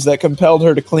Wookiees that compelled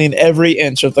her to clean every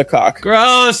inch of the cock.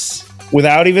 Gross!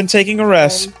 Without even taking a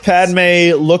rest,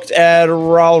 Padme looked at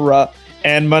Ralra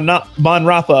and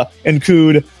Monrapa and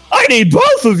cooed, "I need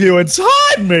both of you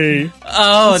inside me!"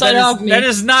 Oh, Inside of me. that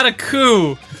is not a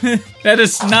coup. That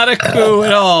is not a coup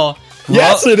at all.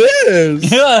 Yes, it is!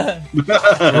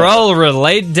 Ralra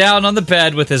laid down on the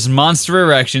bed with his monster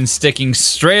erection sticking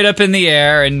straight up in the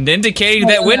air and indicating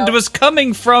that wind was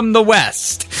coming from the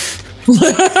west.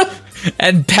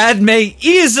 And Padme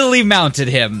easily mounted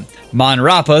him.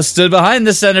 Monrapa stood behind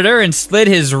the senator and slid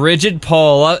his rigid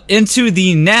pole into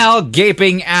the now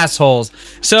gaping assholes.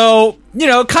 So,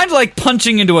 kind of like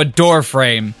punching into a door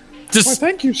frame. Just Why,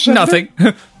 thank you, Senator. nothing.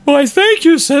 Why, thank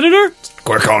you, Senator.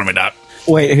 Quit calling me that.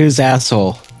 Wait, whose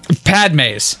asshole?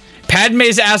 Padme's.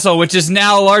 Padme's asshole, which is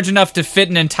now large enough to fit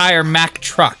an entire Mack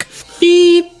truck.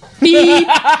 Beep, beep,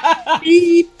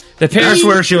 beep. That's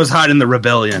where she was hiding the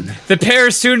rebellion. The pair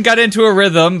soon got into a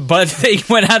rhythm, but they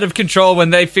went out of control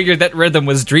when they figured that rhythm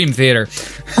was Dream Theater.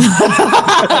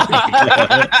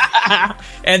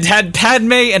 And had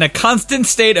Padme in a constant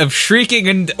state of shrieking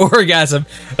and orgasm.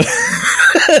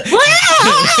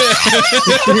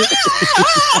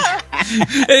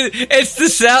 It's the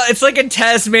sound. It's like a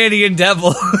Tasmanian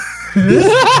devil.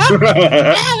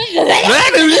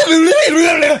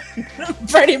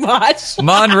 Pretty much.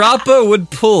 Monrapa would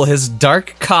pull his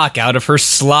dark cock out of her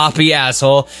sloppy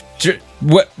asshole.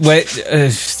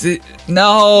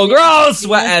 No, gross!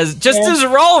 As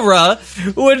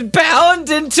Ralra would pound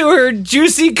into her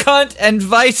juicy cunt and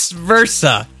vice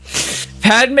versa.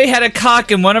 Padme had a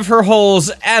cock in one of her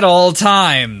holes at all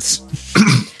times.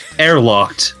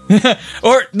 Airlocked.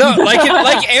 Or, no,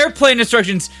 like airplane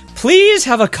instructions. Please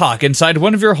have a cock inside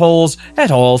one of your holes at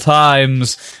all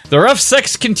times. The rough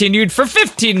sex continued for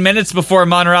 15 minutes before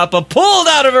Monrapa pulled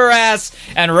out of her ass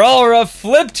and Ralra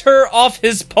flipped her off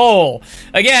his pole.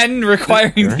 Again,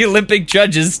 requiring the Olympic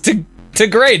judges to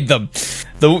grade them.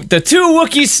 The two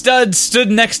Wookiee studs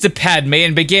stood next to Padme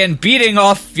and began beating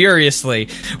off furiously,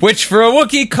 which for a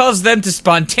Wookiee caused them to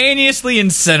spontaneously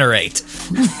incinerate.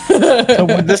 So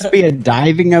would this be a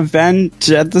diving event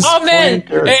at this man.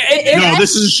 point? Or- No,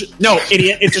 this is... No,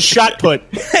 idiot. It's a shot put.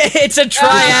 It's a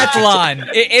triathlon.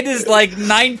 It is like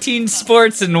 19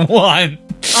 sports in one.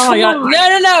 Oh my god.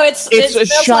 No. It's a smells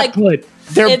shot like, put.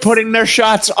 They're it's- putting their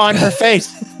shots on her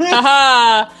face.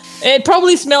 Haha. It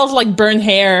probably smells like burnt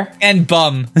hair And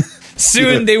bum.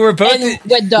 Soon they were both... and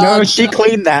wet dog. No, she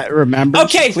cleaned that, remember?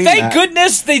 Okay, She cleaned thank that.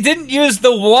 goodness they didn't use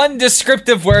the one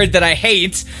descriptive word that I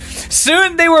hate.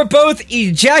 Soon they were both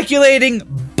ejaculating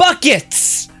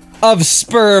buckets of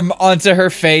sperm onto her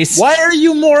face. Why are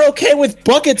you more okay with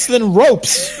buckets than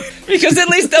ropes? Because at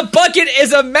least a bucket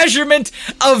is a measurement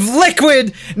of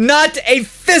liquid, not a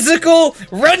physical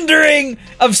rendering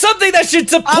of something that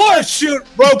should I'm gonna support. shoot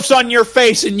ropes on your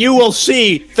face and you will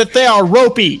see that they are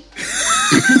ropey.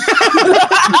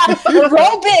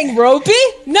 Ropey?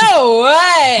 No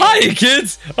way. Hi,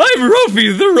 kids. I'm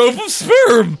Ropey, the rope of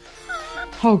sperm.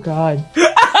 Oh god.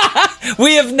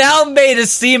 We have now made a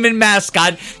semen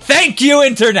mascot. Thank you,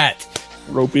 Internet.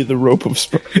 Ropey the rope of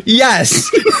sperm. Yes.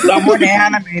 Someone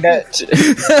animate it.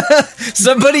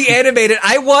 Somebody animate it.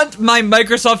 I want my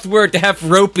Microsoft Word to have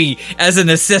Ropey as an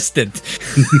assistant.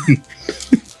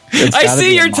 It's I gotta see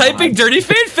be a you're mod. typing dirty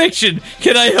fan fiction.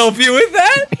 Can I help you with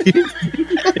that?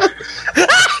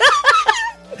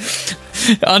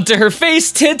 Onto her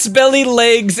face, tits, belly,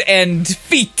 legs, and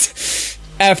feet.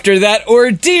 After that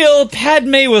ordeal,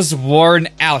 Padme was worn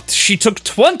out. She took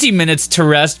 20 minutes to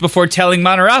rest before telling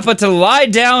Monrapa to lie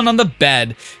down on the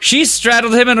bed. She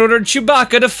straddled him and ordered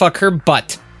Chewbacca to fuck her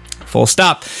butt. Full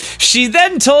stop. She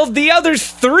then told the other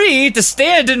 3 to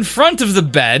stand in front of the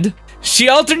bed. She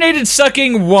alternated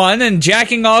sucking one and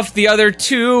jacking off the other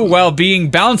 2 while being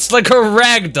bounced like a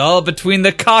rag doll between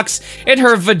the cocks in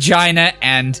her vagina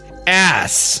and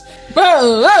ass. And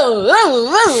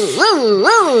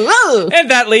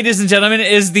that, ladies and gentlemen,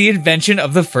 is the invention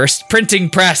of the first printing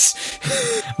press.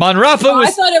 Monrapa was...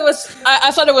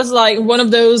 I thought it was like one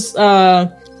of those 2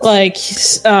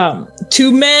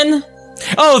 men.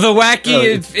 Oh, the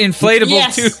wacky inflatable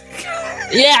Yes. 2.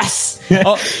 Yes.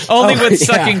 Only with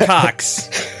sucking cocks.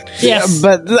 Yes.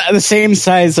 But the same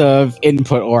size of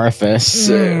input orifice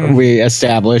we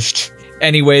established.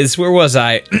 Anyways, where was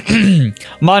I?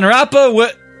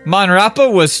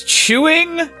 Monrapa was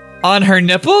chewing on her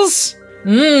nipples,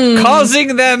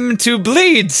 causing them to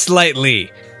bleed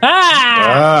slightly.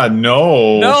 No.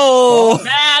 No!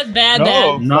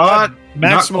 Bad.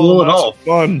 Not cool at all.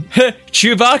 Fun.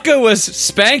 Chewbacca was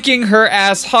spanking her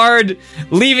ass hard,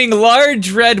 leaving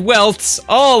large red welts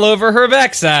all over her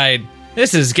backside.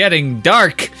 This is getting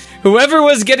dark. Whoever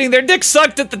was getting their dick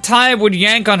sucked at the time would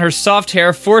yank on her soft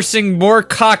hair, forcing more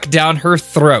cock down her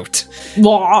throat.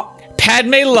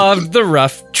 Padme loved the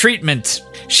rough treatment.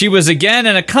 She was again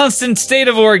in a constant state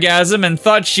of orgasm and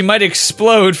thought she might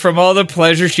explode from all the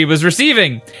pleasure she was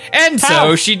receiving. And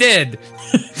so she did.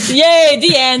 Yay,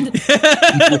 the end.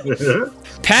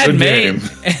 Padme...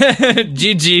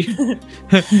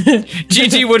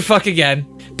 Gigi would fuck again.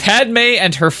 Padme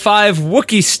and her 5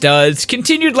 Wookiee studs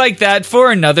continued like that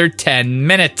for another 10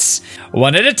 minutes.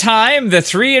 One at a time, the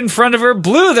 3 in front of her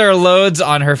blew their loads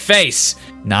on her face.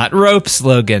 Not ropes,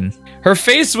 Logan. Her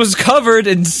face was covered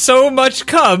in so much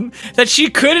cum that she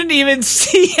couldn't even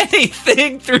see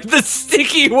anything through the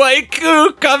sticky white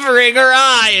goo covering her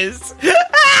eyes.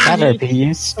 That'd be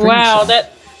useful. Wow,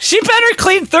 that. She better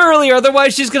clean thoroughly,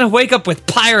 otherwise she's gonna wake up with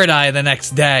pirate eye the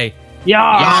next day.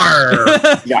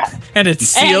 Yeah. And it's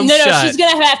sealed No, shut.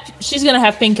 she's gonna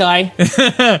have pink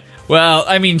eye. Well,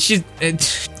 I mean,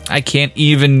 I can't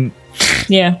even...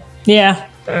 Yeah.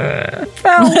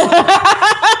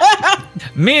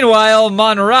 Meanwhile,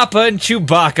 Monrapa and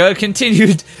Chewbacca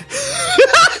continued...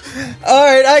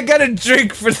 Alright, I got a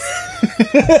drink for...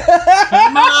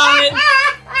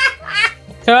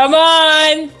 Come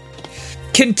on.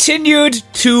 Continued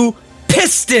to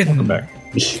piston Come back.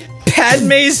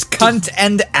 Padme's cunt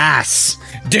and ass.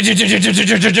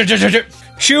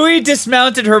 Chewie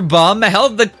dismounted her bum,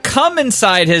 held the cum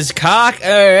inside his cock,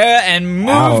 and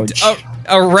moved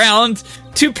around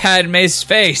to Padme's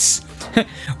face.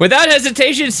 Without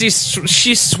hesitation,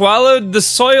 she swallowed the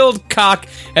soiled cock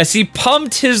as he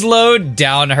pumped his load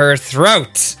down her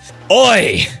throat.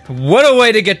 Oi! What a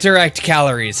way to get direct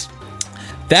calories.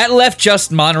 That left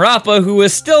just Monrapa, who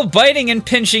was still biting and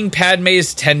pinching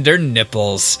Padme's tender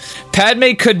nipples.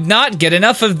 Padme could not get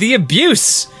enough of the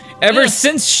abuse. Ever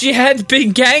since she had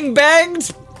been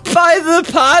gangbanged by the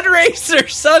pod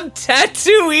racers on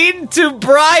Tatooine to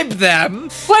bribe them.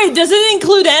 Wait, does it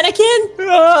include Anakin?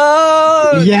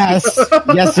 Yes, it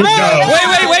does.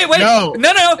 Wait. No.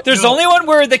 There's only one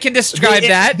word that can describe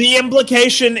that. The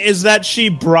implication is that she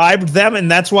bribed them,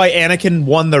 and that's why Anakin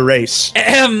won the race.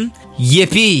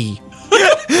 Yippee.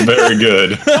 Very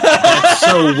good. That's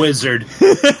so wizard.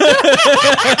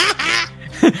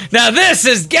 Now this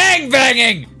is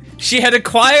gangbanging! She had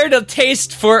acquired a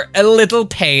taste for a little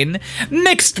pain,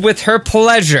 mixed with her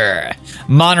pleasure.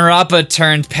 Monrapa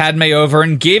turned Padme over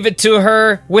and gave it to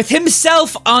her with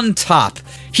himself on top.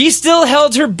 He still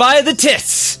held her by the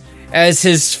tits, as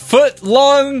his foot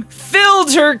long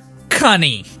filled her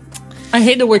cunny. I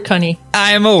hate the word cunny.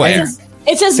 I'm aware.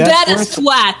 It's as bad as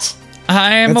twat.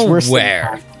 I'm That's worse than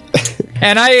aware.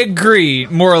 And I agree,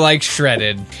 more like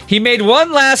shredded. He made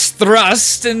one last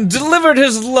thrust and delivered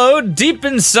his load deep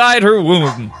inside her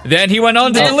womb. Then he went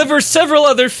on to deliver several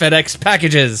other FedEx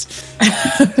packages.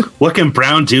 What can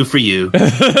Brown do for you?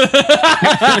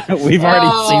 We've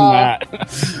already seen that.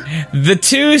 The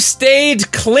two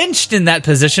stayed clinched in that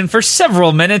position for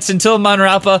several minutes until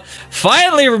Monrapa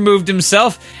finally removed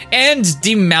himself and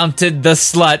demounted the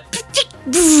slut.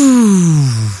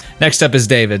 Next up is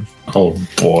David. Oh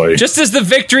boy. Just as the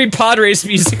victory pod race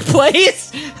music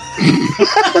plays.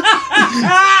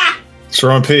 So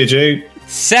we're on page 8.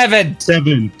 7.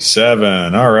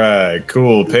 7. All right,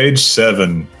 cool. Page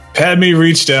 7. Padme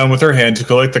reached down with her hand to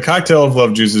collect the cocktail of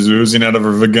love juices oozing out of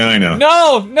her vagina.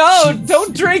 No,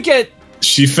 don't drink it.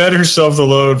 She fed herself the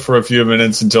load for a few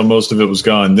minutes until most of it was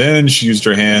gone. Then she used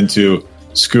her hand to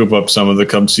scoop up some of the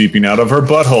cum seeping out of her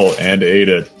butthole and ate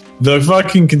it. The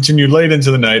fucking continued late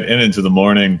into the night and into the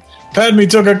morning. Padme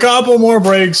took a couple more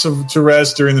breaks to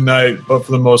rest during the night, but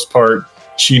for the most part,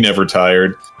 she never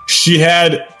tired. She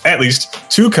had at least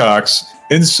 2 cocks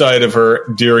inside of her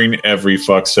during every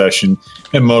fuck session,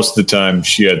 and most of the time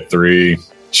she had 3.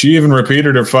 She even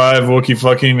repeated her 5 Wookiee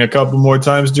fucking a couple more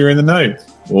times during the night.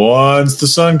 Once the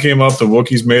sun came up, the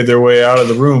Wookiees made their way out of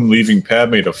the room, leaving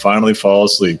Padme to finally fall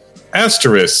asleep.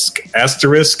 Asterisk.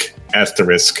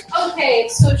 Okay,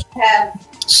 so she had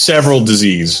Several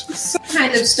disease. some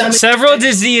kind of stomach. Several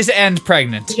disease and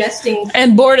pregnant. Digesting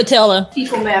And Bordetella.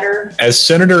 fecal matter. As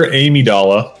Senator Amy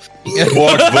Dalla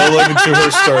walked bowling into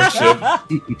her starship,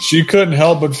 she couldn't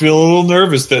help but feel a little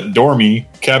nervous that Dormy,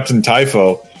 Captain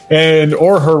Typho,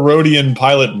 or her Rhodian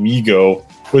pilot Migo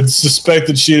would suspect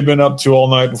that she had been up to all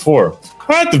night before.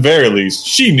 At the very least,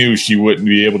 she knew she wouldn't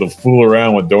be able to fool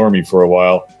around with Dormy for a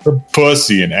while. Her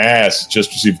pussy and ass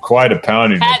just received quite a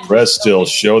pounding. Her breast still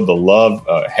showed the love,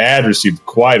 had received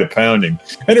quite a pounding,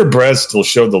 and her breast still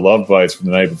showed the love bites from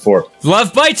the night before.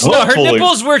 Love bites? No, her Hopefully-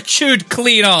 nipples were chewed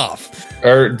clean off.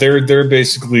 They're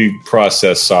basically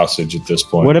processed sausage at this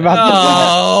point. What about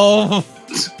Oh.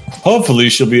 Hopefully,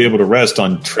 she'll be able to rest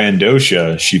on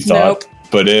Trandosha, she thought. Nope.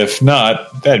 But if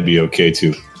not, that'd be okay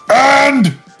too.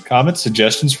 And comments,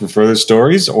 suggestions for further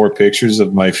stories, or pictures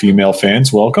of my female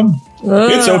fans, welcome.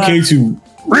 It's okay to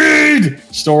read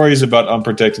stories about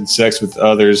unprotected sex with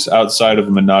others outside of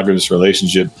a monogamous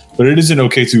relationship, but it isn't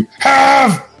okay to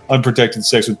have unprotected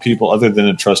sex with people other than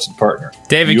a trusted partner.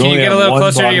 David, can you only get a have little one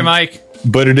closer to body- your mic?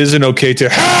 But it isn't okay to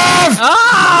have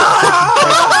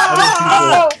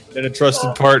other people than a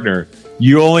trusted partner.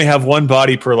 You only have one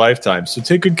body per lifetime, so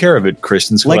take good care of it.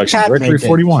 Kristen's Like collection, Padme Directory did.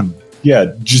 41.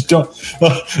 Yeah, just don't.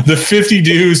 The 50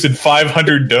 do's and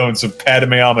 500 don'ts of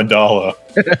Padme Amidala.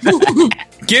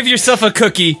 Give yourself a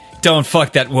cookie. Don't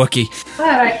fuck that Wookiee. God,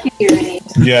 I can't hear any.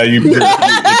 Yeah,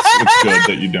 it's good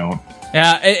that you don't.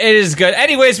 Yeah, it is good.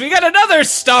 Anyways, we got another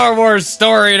Star Wars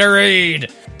story to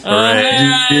read.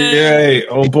 Yay!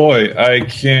 Oh boy, I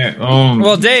can't.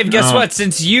 Well, Dave, guess no. what?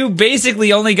 Since you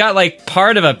basically only got like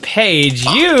part of a page,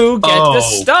 you get the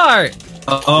start.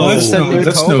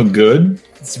 That's no good.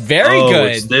 It's very Oh,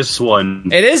 good. it's this one.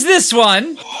 It is this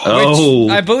one, Oh.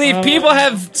 which I believe people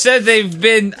have said they've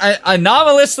been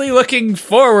anomalously looking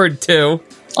forward to.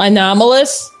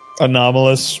 Anomalous.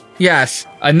 Anomalous. Yes,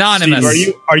 anonymous.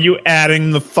 Steve, are you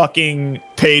adding the fucking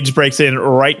page breaks in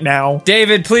right now?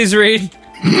 David, please read.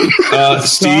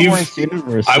 Steve,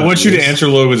 I want you to answer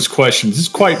Logan's question. This is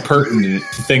quite pertinent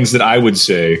to things that I would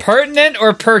say. Pertinent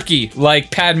or perky,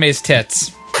 like Padme's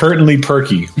tits? Pertinently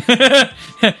perky.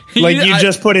 You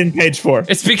just put in page 4.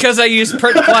 It's because I used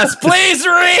Pert Plus. Please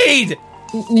read!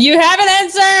 You haven't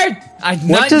answered. I'm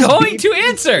not going to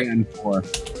answer.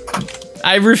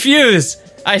 I refuse.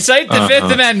 I cite the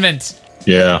Fifth Amendment.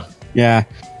 Yeah. Yeah.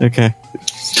 Okay.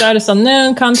 Status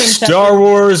unknown. Content. Star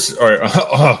Wars. All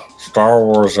right. Star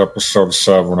Wars Episode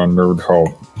 7: A New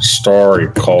Hope. Story: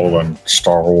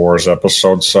 Star Wars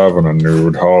Episode 7: A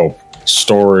New Hope.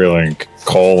 Story link: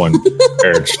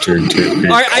 HTTP.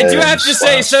 All right, I do have to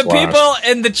say, some people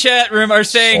in the chat room are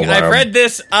saying, Hold I've on. read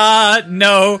this.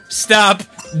 No, stop,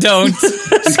 don't.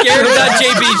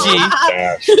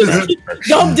 Scared.jbg.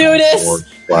 Don't do this.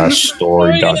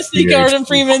 Story. Are you gonna sneak Gordon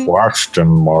Freeman? Question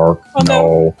mark. Oh,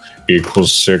 no.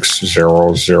 Equals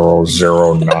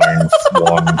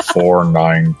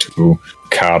 600091492.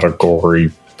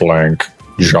 Category blank.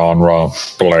 Genre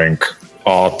blank.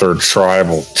 Author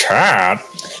tribal cat.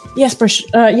 Yes,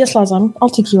 yes, Lazam. I'll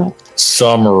take you out.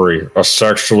 Summary: a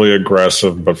sexually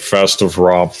aggressive but festive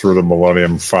romp through the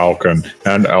Millennium Falcon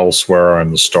and elsewhere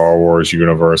in the Star Wars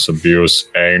universe. Abuse,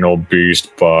 anal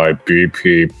beast by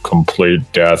BP, complete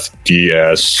death,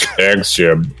 DS,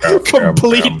 exib,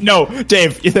 Complete. No,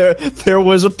 Dave. There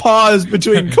was a pause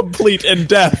between complete and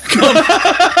death.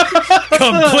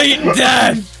 Complete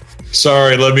death.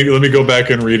 Sorry, let me go back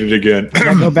and read it again.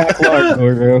 Go back, Lord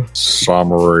Guru.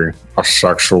 Summary: a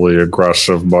sexually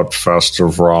aggressive but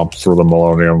festive romp through the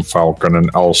Millennium Falcon and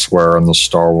elsewhere in the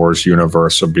Star Wars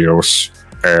universe. Abuse,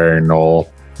 anal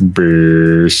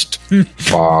beast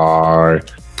by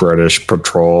British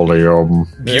Petroleum.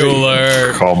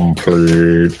 Bueller.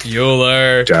 Complete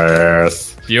Bueller.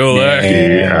 death. Bueller.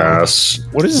 DS.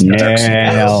 What is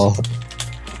Nail.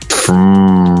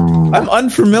 I'm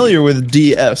unfamiliar with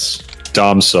DS.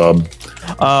 Dom sub.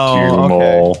 Oh, okay.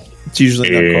 Humal. It's usually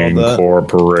not called that.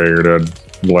 Incorporated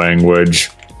language.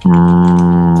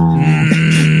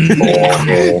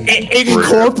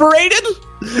 Incorporated?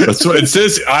 That's what it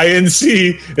says.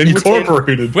 INC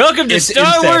Incorporated. Welcome to It's Star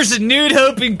incest. Wars and Nude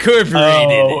Hope Incorporated.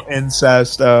 Oh,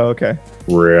 incest. Oh, okay.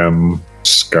 Rim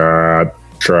Scott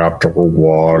Chapter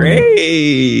 1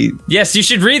 Great. Yes, you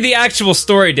should read the actual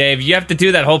story, Dave. You have to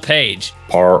do that whole page.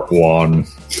 Part 1.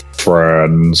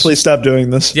 friends. Please stop doing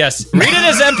this. Yes, read it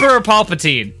as Emperor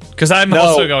Palpatine, because I'm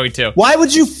also going to. Why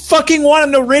would you fucking want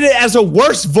him to read it as a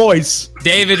worse voice?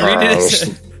 David, read it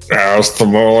as... As the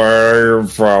Millennium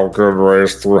Falcon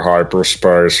raced through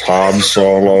hyperspace, Han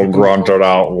Solo grunted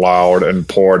out loud and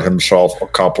poured himself a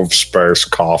cup of space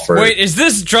coffee. Wait, is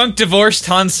this drunk, divorced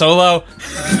Han Solo?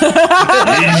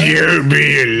 You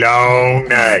be alone,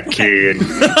 that kid.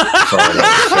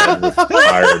 Frodo said with a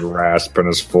tired rasp in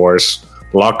his voice.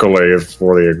 Luckily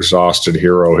for the exhausted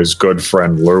hero, his good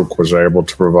friend Luke was able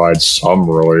to provide some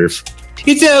relief.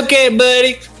 It's okay,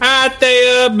 buddy. I'll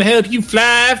stay up and help you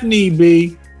fly if need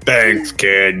be. Thanks,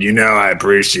 kid. You know I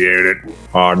appreciate it.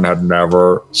 Han had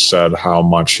never said how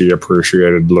much he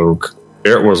appreciated Luke.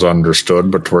 It was understood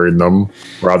between them.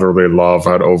 Brotherly love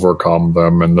had overcome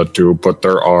them, and the two put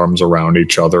their arms around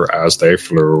each other as they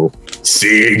flew.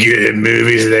 See you good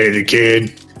movies later, kid.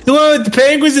 The one with the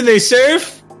penguins and they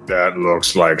surf? That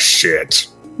looks like shit.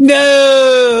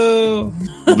 No!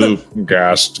 Luke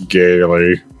gasped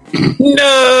gaily.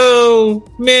 No!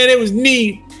 Man, it was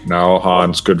neat. Now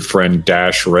Han's good friend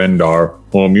Dash Rendar,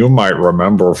 whom you might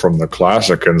remember from the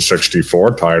classic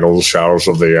N64 titles Shadows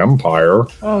of the Empire,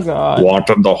 Oh, God.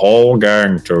 wanted the whole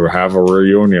gang to have a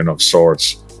reunion of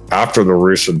sorts. After the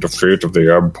recent defeat of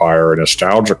the Empire, a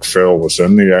nostalgic feel was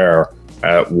in the air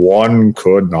that one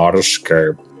could not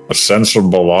escape. A sense of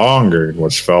belonging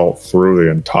was felt through the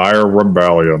entire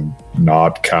rebellion,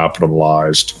 not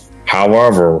capitalized.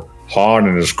 However, Han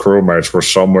and his crewmates were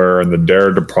somewhere in the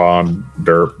Derpidon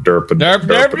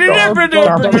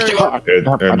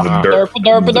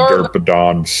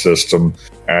system,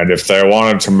 and if they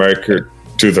wanted to make it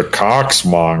to the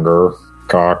Coxmonger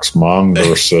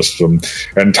system,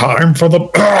 in time for the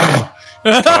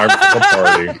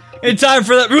party. In time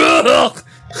for that...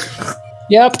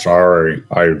 Yep. Sorry,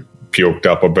 I puked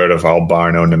up a bit of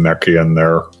albino Namekian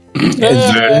there.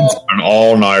 An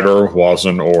all-nighter was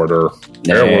in order.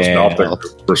 There was nothing.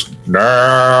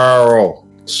 No!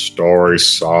 Story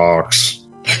sucks.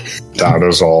 That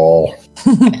is all.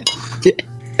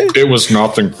 It was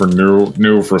nothing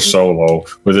new for Solo,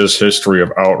 with his history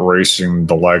of outracing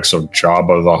the likes of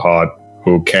Jabba the Hutt,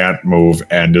 who can't move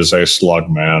and is a slug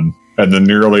man. And then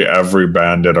nearly every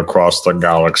bandit across the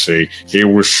galaxy, he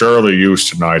was surely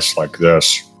used to nights like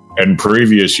this. In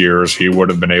previous years, he would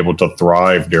have been able to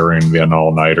thrive during an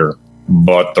all-nighter.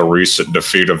 But the recent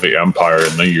defeat of the Empire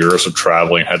and the years of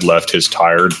traveling had left his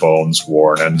tired bones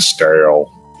worn and stale.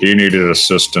 He needed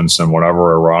assistance, and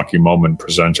whenever a rocky moment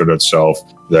presented itself,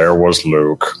 there was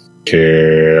Luke.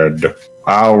 Kid.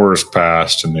 Hours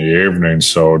passed in the evening,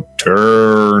 so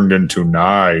turned into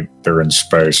night. They're in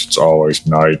space, it's always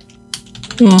night.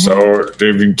 Mm-hmm. So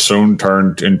evening soon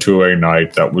turned into a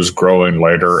night that was growing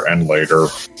later and later.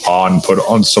 Han put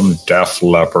on some Def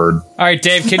Leppard. All right,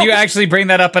 Dave, can you actually bring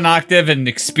that up an octave and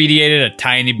expedite it a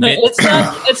tiny bit?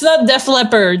 It's not Def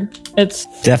Leppard. It's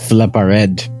Def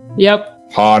Leppard. Yep.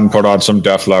 Han put on some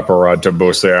Def Leppard to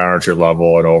boost the energy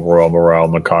level and overall morale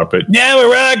in the cockpit. Now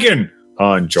we're rocking.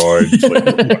 Han enjoyed.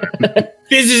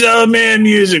 This is old man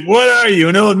music. What are you,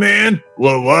 an old man?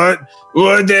 Well, what?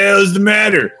 What the hell is the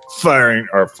matter?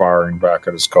 Firing back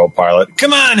at his co-pilot.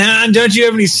 Come on, Han. Don't you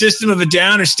have any System of a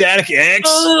Down or Static X?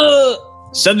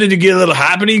 Something to get a little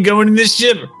hoppity going in this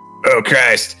ship? Oh,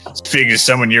 Christ. Figures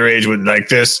someone your age wouldn't like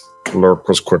this. Lurk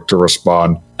was quick to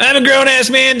respond. I'm a grown-ass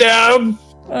man, dog.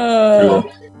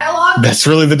 Dialogue? That's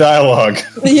really the dialogue.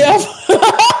 Yep.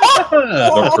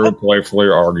 The crew playfully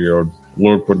argued.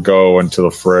 Luke would go into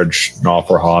the fridge and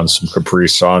offer Han some Capri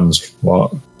Suns.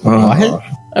 What?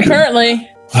 Apparently.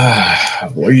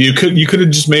 Well, you could have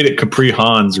just made it Capri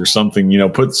Hans or something,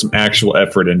 put some actual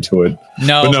effort into it.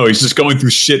 No. But no, he's just going through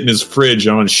shit in his fridge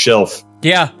on his shelf.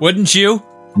 Yeah, wouldn't you?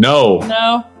 No.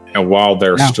 And while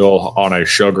they're still on a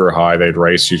sugar high, they'd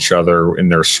race each other in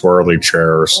their swirly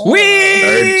chairs.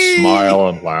 They'd smile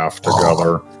and laugh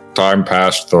together. Time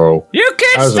passed, though. You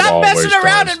can't stop messing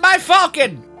around in my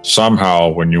Falcon! Somehow,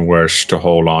 when you wish to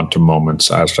hold on to moments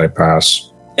as they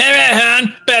pass. All right,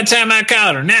 Han. By the time I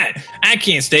call it a night, I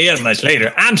can't stay up much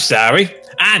later. I'm sorry.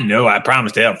 I know I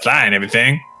promised to help fly and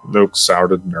everything. Luke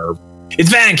sounded nervous.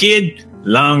 It's fine, kid.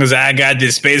 Long as I got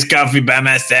this space coffee by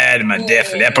my side and my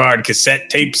Def Leppard cassette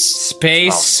tapes.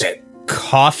 Space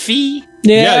coffee?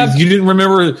 Yeah, you didn't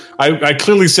remember. I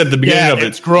clearly said at the beginning of it.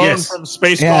 It's grown from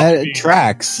space coffee. Yeah, it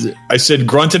tracks. I said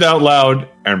grunted out loud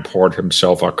and poured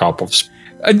himself a cup of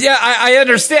Yeah, I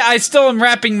understand. I still am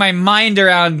wrapping my mind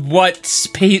around what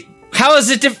space... How is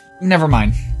it Never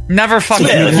mind. Never fucking...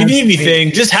 Well, if you need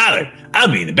anything, just holler.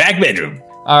 I'll be in the back bedroom.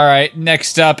 All right,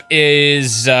 next up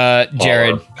is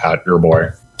Jared. Pat, your boy.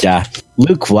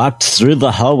 Luke walked through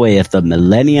the hallway of the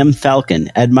Millennium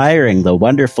Falcon, admiring the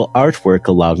wonderful artwork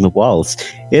along the walls.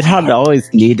 It had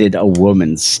always needed a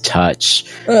woman's touch.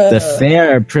 The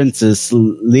fair Princess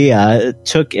Leia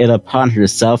took it upon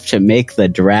herself to make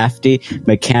the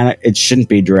it shouldn't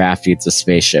be drafty, it's a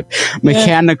spaceship,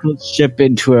 mechanical ship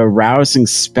into a rousing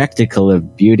spectacle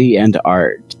of beauty and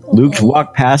art. Luke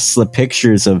walked past the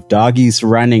pictures of doggies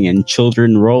running and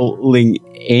children rolling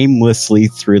aimlessly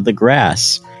through the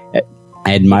grass,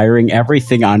 admiring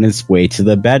everything on his way to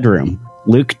the bedroom.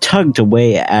 Luke tugged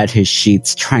away at his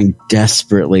sheets, trying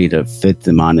desperately to fit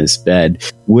them on his bed.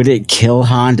 Would it kill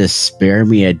Han to spare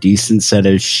me a decent set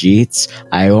of sheets?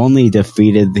 I only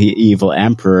defeated the evil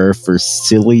Emperor for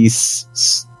silly's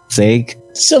sake.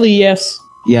 Silly, yes.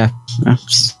 Yeah.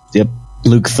 Yep.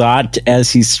 Luke thought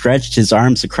as he stretched his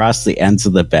arms across the ends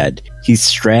of the bed. He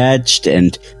stretched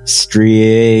and stretched,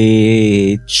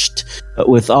 but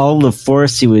with all the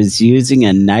force he was using,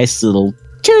 a nice little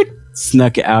toot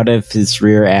snuck out of his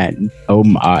rear end. Oh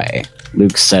my,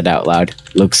 Luke said out loud.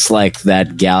 Looks like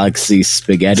that galaxy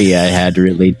spaghetti I had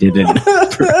really didn't.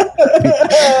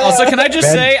 Also, can I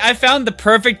just say, I found the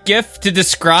perfect GIF to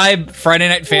describe Friday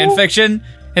Night Fanfiction,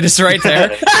 and it's right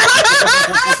there.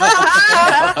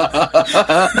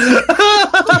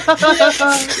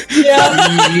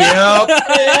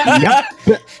 Yep.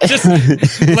 Just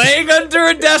laying under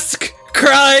a desk,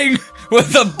 crying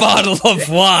with a bottle of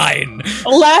wine.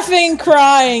 Laughing,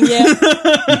 crying, yeah.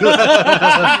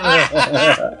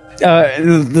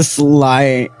 This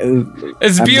lie.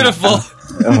 It's beautiful.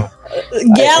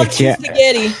 Galaxy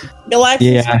spaghetti.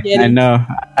 Galactic spaghetti.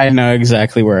 I know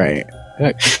exactly where I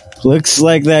am. Looks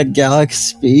like that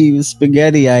galaxy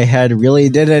spaghetti I had really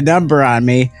did a number on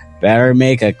me. Better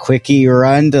make a quickie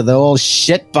run to the old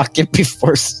shit bucket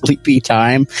before sleepy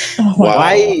time. Oh, wow.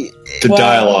 The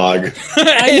dialogue.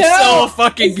 It's so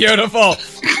fucking beautiful.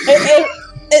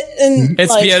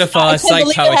 It's beautiful. It's like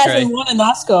poetry. It hasn't won an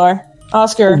Oscar.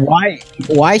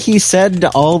 Why he said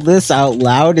all this out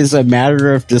loud is a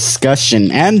matter of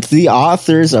discussion and the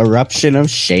author's eruption of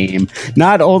shame.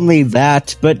 Not only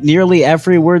that, but nearly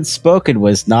every word spoken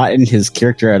was not in his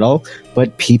character at all,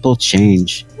 but people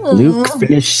change. Luke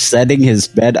finished setting his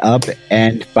bed up,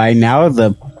 and by now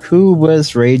the poo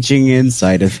was raging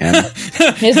inside of him.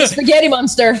 He's a spaghetti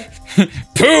monster.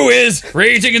 Poo is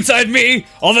raging inside me.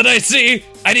 All that I see,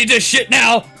 I need to shit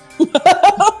now.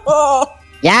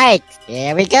 Yikes!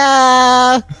 Here we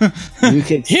go!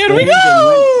 Here we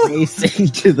go! And went racing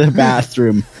to the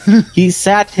bathroom. He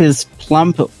sat his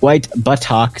plump white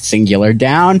buttock singular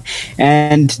down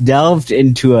and delved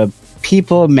into a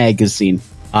People magazine.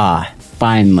 Ah,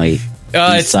 finally.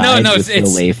 It's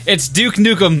Duke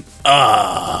Nukem.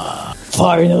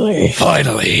 Finally.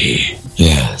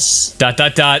 Yes. ...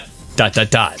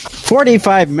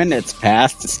 45 minutes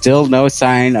passed, still no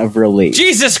sign of relief.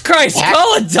 Jesus Christ,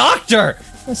 call a doctor!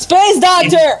 Space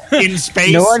doctor! In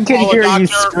space? No one can hear you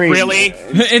scream. Really?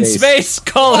 In space,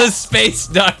 call a space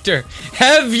doctor.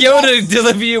 Have Yoda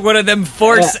deliver you one of them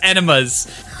force enemas.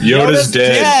 Yoda's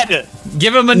dead.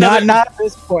 Give him another... Not at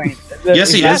this point.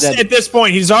 Yes, he is. At this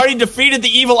point, he's already defeated the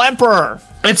evil Emperor.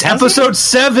 It's episode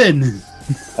 7.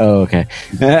 Oh, okay.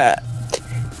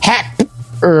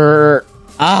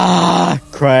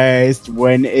 Christ,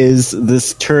 when is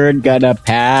this turn gonna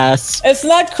pass? It's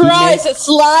not Christ, it's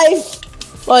life.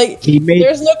 Like,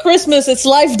 there's no Christmas, it's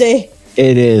Life Day.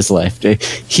 It is Life Day.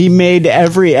 He made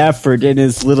every effort in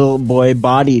his little boy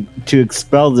body to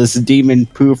expel this demon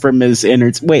poo from his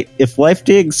innards. Wait, if Life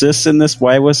Day exists in this,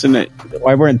 why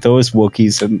weren't those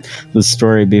Wookiees in the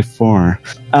story before?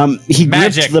 He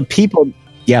gripped the People...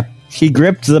 Yep. He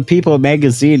gripped the People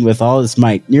magazine with all his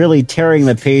might, nearly tearing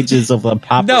the pages of the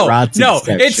paparazzi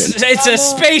section. It's a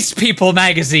Space People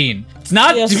magazine. It's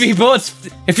not people. It's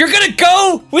if you're gonna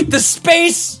go with the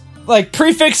space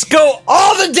prefix, go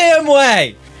all the damn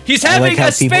way. He's having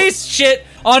a space shit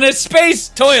on a space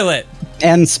toilet.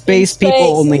 And Space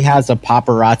People only has a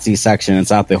paparazzi section.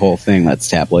 It's not the whole thing. That's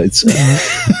tabloids.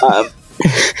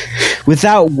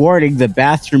 Without warning, the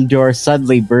bathroom door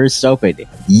suddenly burst open.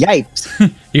 Yipes!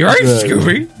 You're right,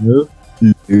 Scooby.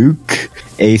 Luke,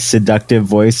 a seductive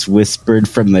voice whispered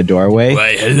from the doorway.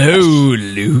 Why, hello,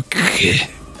 Luke.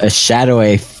 A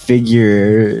shadowy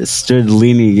figure stood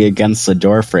leaning against the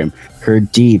doorframe. Her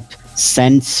deep,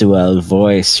 sensual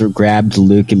voice grabbed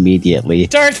Luke immediately.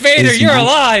 Darth Vader, you're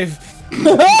alive!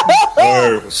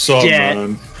 Oh,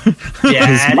 son.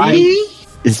 Daddy?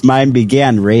 His mind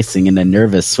began racing and a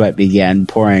nervous sweat began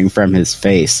pouring from his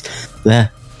face.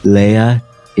 Leia,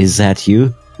 is that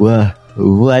you?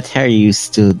 What are you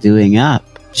still doing up?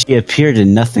 She appeared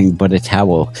in nothing but a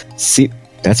towel.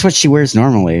 That's what she wears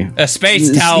normally. A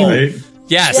space towel. Right?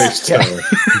 Yes.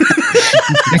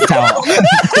 Space tower.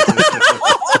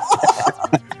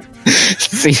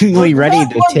 Seemingly ready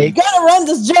to take. You gotta run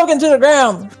this joke into the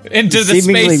ground. Into the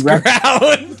Seemingly space rep-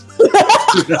 ground.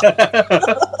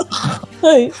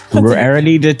 Hey,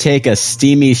 Ready to take a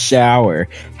steamy shower.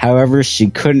 However, she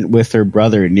couldn't with her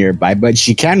brother nearby, but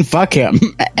she can fuck him.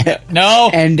 No.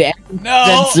 And any No.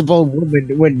 sensible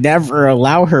woman would never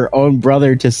allow her own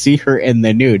brother to see her in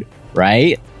the nude,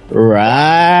 right?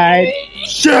 Right.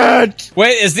 Shit.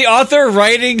 Wait, is the author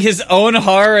writing his own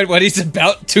horror at what he's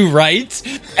about to write?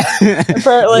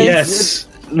 apparently, Yes.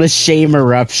 The shame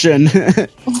eruption.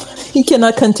 he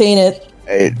cannot contain it.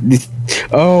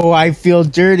 Oh, I feel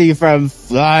dirty from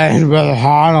flying with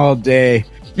Han all day.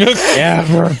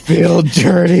 Ever feel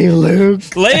dirty, Luke?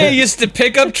 Leia used to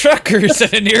pick up truckers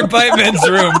at a nearby men's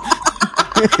room.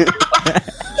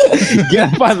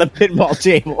 Get up on the pinball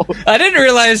table. I didn't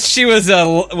realize she was a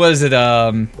Lot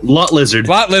lizard.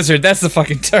 lot lizard. That's the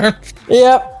fucking term.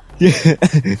 Yep.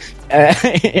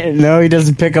 No, he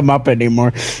doesn't pick him up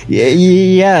anymore.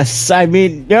 Yes, I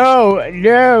mean, no,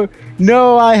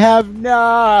 I have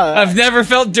not. I've never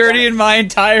felt dirty in my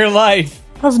entire life.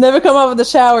 I've never come out of the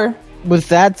shower. With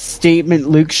that statement,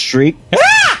 Luke shrieked.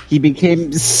 He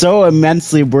became so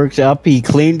immensely worked up, he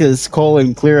cleaned his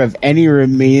colon clear of any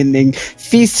remaining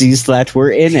feces that were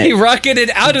in He it.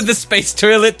 rocketed out of the space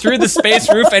toilet, through the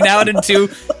space roof, and out into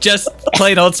just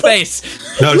plain old space.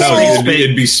 No,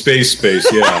 it'd be space,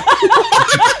 yeah.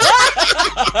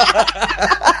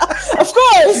 Of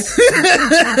course.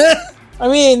 I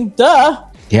mean, duh.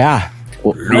 Yeah.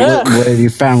 What have you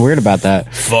found weird about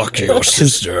that? Fuck your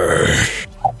sister.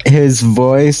 His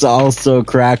voice also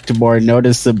cracked more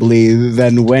noticeably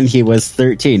than when he was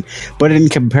 13. But in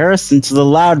comparison to the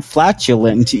loud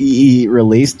flatulent he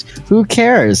released, who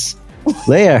cares?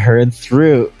 Leia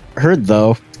heard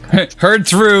though, Heard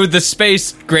through the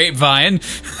space grapevine.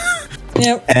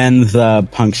 Yep. and the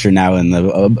puncture now in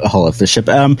the hull of the ship,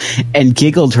 and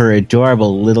giggled her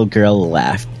adorable little girl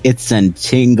laugh. It sent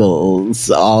tingles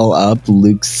all up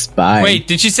Luke's spine. Wait,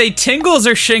 did you say tingles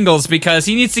or shingles? Because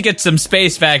he needs to get some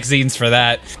space vaccines for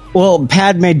that. Well,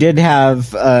 Padme did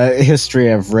have a history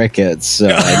of rickets, so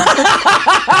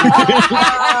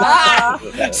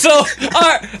So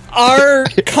our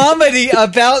comedy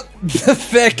about the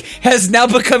fic has now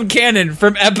become canon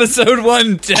from episode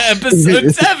 1 to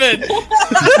episode 7.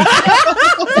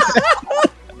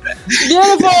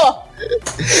 Beautiful.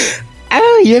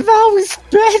 oh, you've always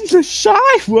been the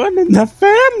shy one in the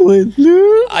family,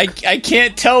 Luke. I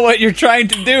can't tell what you're trying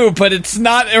to do, but it's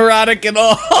not erotic at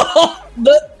all.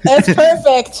 That's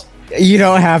perfect. You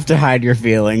don't have to hide your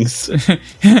feelings.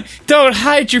 Don't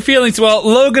hide your feelings. Well,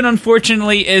 Logan,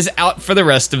 unfortunately, is out for the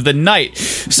rest of the night.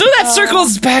 So that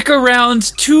circles back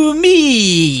around to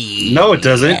me. No, it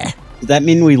doesn't. Does that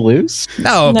mean we lose?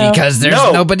 No, No. because there's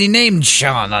No. nobody named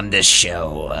Sean on this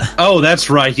show. Oh, that's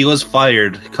right. He was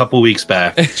fired a couple weeks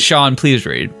back. Sean, please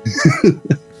read.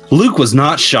 Luke was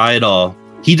not shy at all.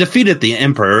 He defeated the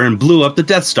Emperor and blew up the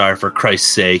Death Star for Christ's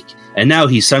sake. And now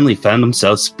he suddenly found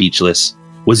himself speechless.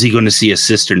 Was he going to see his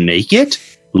sister naked?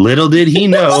 Little did he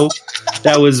know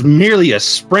that was merely a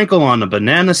sprinkle on a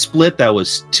banana split that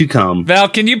was to come. Val,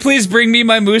 can you please bring me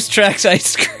my Moose Tracks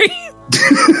ice cream?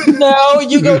 No,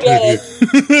 you go get it.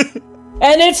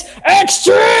 And it's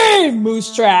extreme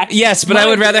moose track. Yes, but I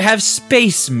would rather have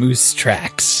Space Moose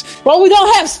Tracks. Well, we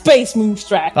don't have space moose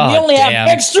track. We Oh, only damn. have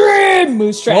extreme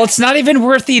moose track. Well, it's not even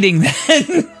worth eating then.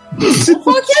 Fuck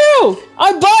you!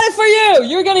 I bought it for you.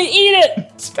 You're gonna eat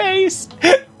it. Space.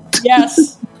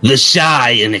 Yes. The shy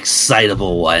and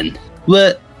excitable one.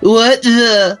 What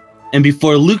the? And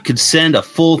before Luke could send a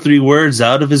full 3 words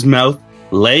out of his mouth,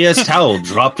 Leia's towel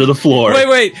dropped to the floor.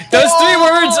 Wait. Those 3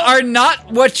 words are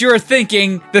not what you're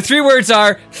thinking. The 3 words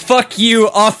are, fuck you,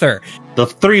 author. The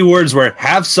 3 words were,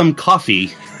 have some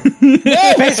coffee. No,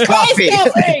 Space coffee.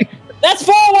 That's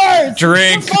 4 words.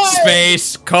 Drink, You're fired.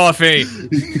 space, coffee.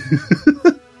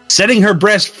 Setting her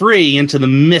breast free into the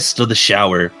mist of the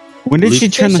shower. When did Luke- she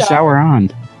turn the Fish shower on?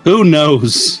 Who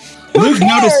knows? Luke noticed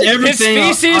cares? His everything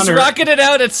feces on her. rocketed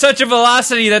out at such a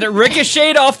velocity that it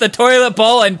ricocheted off the toilet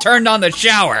bowl and turned on the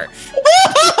shower.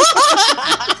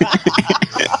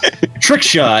 Trick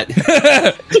shot.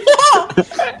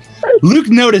 Luke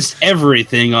noticed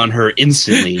everything on her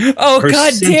instantly. Oh, Her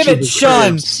god damn sensual it, Sean.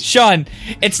 curves. Sean,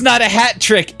 it's not a hat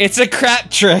trick. It's a crap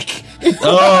trick.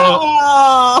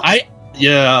 Oh,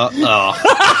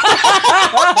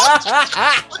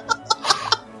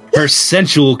 her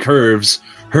sensual curves,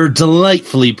 her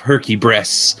delightfully perky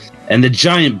breasts, and the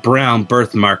giant brown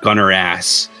birthmark on her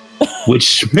ass,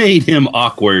 which made him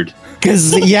awkward.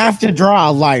 Because you have to draw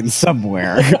a line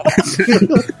somewhere.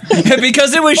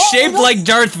 Because it was shaped like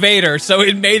Darth Vader, so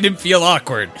it made him feel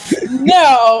awkward.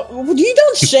 No, you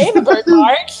don't shave a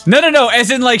birthmark. No, as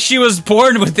in like she was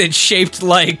born with it shaped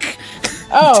like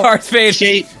Oh, Darth Vader.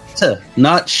 Shaped,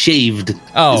 not shaved.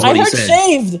 Oh. is I what he heard said.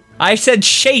 shaved. I said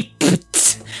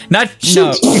shaped. Not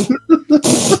no.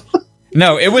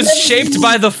 No, it was shaped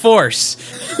by the Force.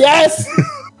 Yes.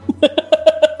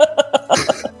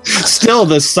 Still,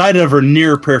 the sight of her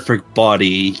near perfect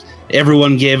body,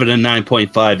 everyone gave it a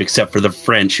 9.5 except for the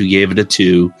French, who gave it a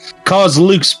 2, caused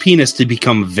Luke's penis to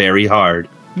become very hard.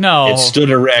 No. It stood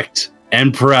erect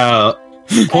and proud,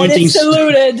 And pointing it's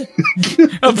saluted.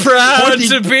 I'm proud Pointing-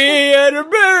 to be an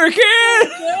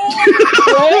American.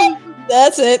 Well,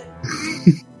 that's it.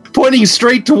 pointing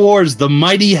straight towards the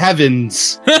mighty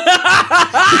heavens.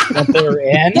 That they're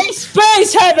in. The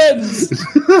space heavens.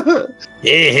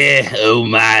 Oh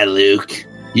my, Luke.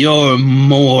 You're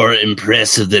more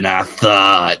impressive than I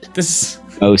thought. This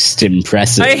Most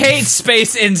impressive. I hate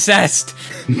space incest.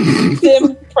 Stim.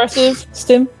 Impressive.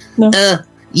 Stim. No.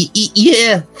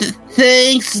 Yeah.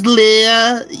 Thanks,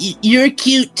 Leia. You're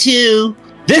cute too.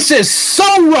 This is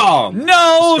so wrong.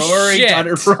 No Story shit. got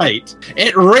it right.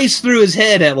 It raced through his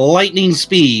head at lightning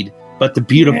speed, but the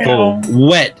beautiful,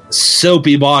 wet,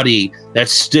 soapy body that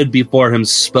stood before him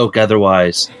spoke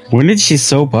otherwise. When did she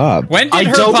soap up? When did I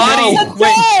her don't body? know.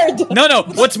 Wait, no.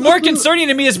 What's more concerning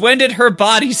to me is when did her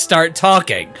body start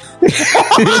talking?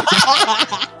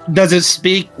 Does it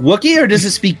speak Wookiee or does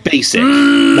it speak basic?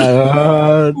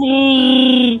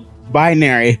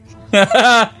 Binary.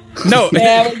 No.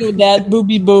 Yeah, we'll do that.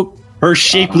 Boopy boop. Her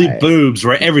shapely boobs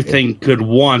were everything could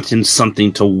want and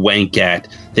something to wank at.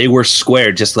 They were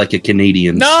square just like a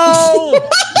Canadian's. No.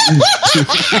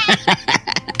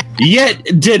 Yet,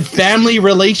 did family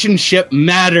relationship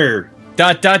matter?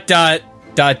 Dot.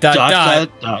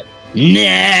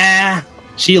 Nah.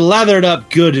 She lathered up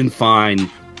good and fine.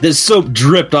 The soap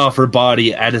dripped off her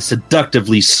body at a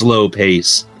seductively slow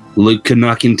pace. Luke could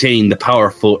not contain the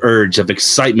powerful urge of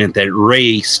excitement that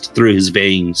raced through his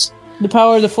veins. The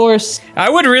power of the Force. I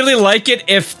would really like it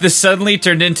if this suddenly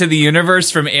turned into the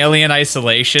universe from Alien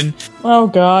Isolation. Oh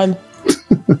God.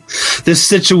 The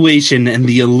situation and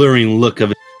the alluring look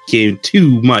of it became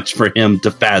too much for him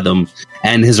to fathom,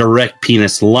 and his erect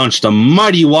penis launched a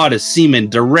mighty wad of semen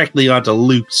directly onto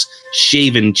Luke's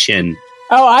shaven chin.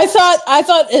 Oh, I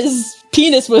thought his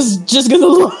penis was just gonna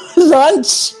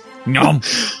launch. Nom.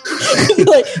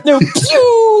 Like no,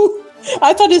 pew!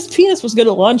 I thought his penis was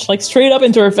gonna launch like straight up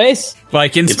into her face.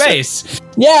 Like in space.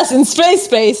 Yes, in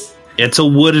space. It's a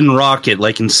wooden rocket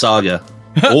like in Saga.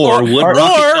 Or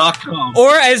woodrocket.com.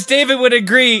 Or, as David would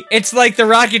agree, it's like the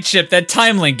rocket ship that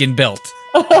Time Lincoln built.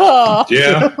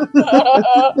 Yeah.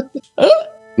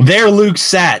 There Luke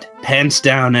sat, pants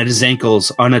down at his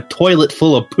ankles, on a toilet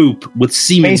full of poop with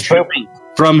semen dripping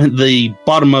from the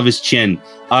bottom of his chin,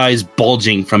 eyes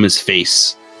bulging from his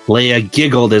face. Leia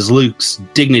giggled as Luke's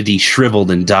dignity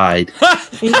shriveled and died.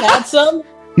 He had some.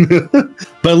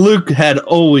 But Luke had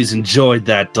always enjoyed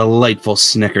that delightful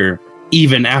snicker,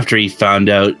 even after he found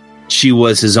out she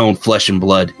was his own flesh and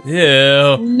blood. Ew.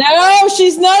 No,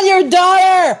 she's not your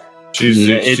daughter.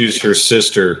 She's her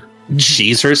sister.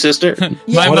 She's her sister?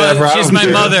 My Whatever, mother. I She's don't my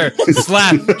care. mother.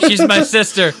 Slap. She's my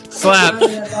sister. Slap.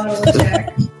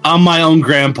 I'm my own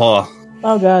grandpa.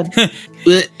 Oh God.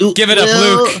 Give it up,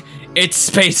 Luke. It's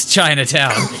Space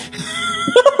Chinatown.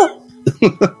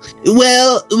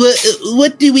 Well,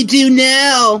 what do we do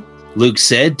now? Luke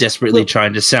said, desperately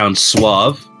trying to sound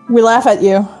suave. We laugh at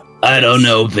you. I don't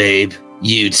know, babe.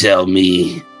 You tell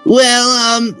me.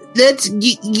 Well, let's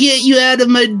get you out of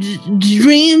my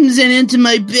dreams and into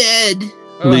my bed.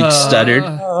 Luke stuttered.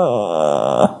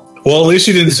 Well, at least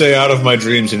you didn't say out of my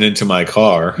dreams and into my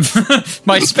car.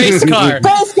 My space car.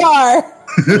 Space car.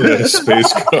 Yeah,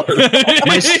 space car.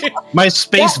 My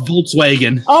space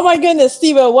Volkswagen. Oh my goodness,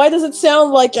 Steve-O, why does it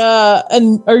sound like a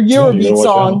Eurobeat watch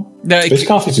song? No, Space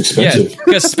coffee's expensive. Yeah,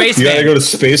 because Space You gotta Man. go to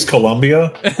Space Columbia.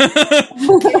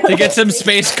 To get some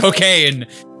space cocaine.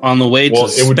 On the way Well,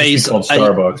 to it would space. just be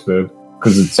called Starbucks, babe.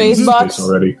 Because it's in Space box. space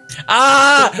already.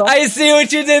 Ah, I see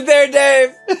what you did there,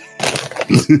 Dave.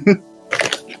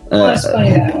 That's funny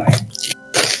that way.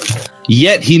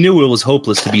 Yet he knew it was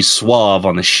hopeless to be suave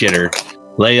on the shitter.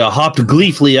 Leia hopped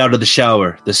gleefully out of the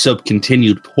shower. The soap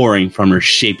continued pouring from her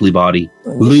shapely body.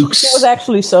 It was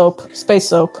actually soap. Space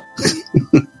soap.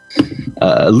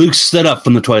 Luke stood up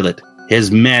from the toilet,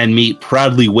 his man meat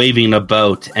proudly waving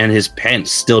about and his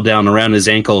pants still down around his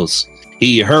ankles.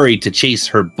 He hurried to chase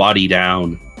her body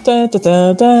down. Da, da,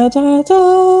 da, da, da,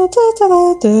 da,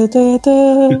 da, da, da,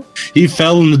 da. He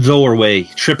fell in the doorway,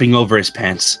 tripping over his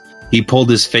pants. He pulled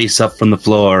his face up from the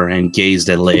floor and gazed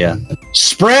at Leia.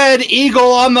 Spread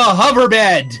eagle on the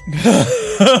hoverbed!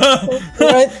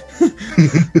 What?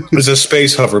 It's a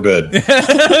space hoverbed.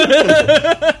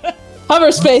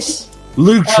 Hover space.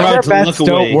 Luke tried to look Hoverbeds don't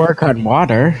away. work on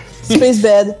water. Space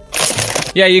bed.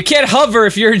 Yeah, you can't hover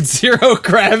if you're in zero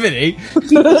gravity.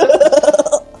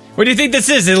 What do you think this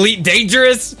is, Elite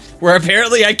Dangerous? Where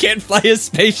apparently I can't fly a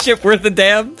spaceship worth a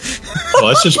damn? Well,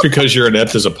 that's just because you're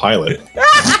inept as a pilot.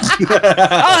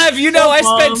 I'll have you know, I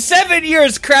spent 7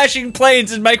 years crashing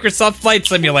planes in Microsoft Flight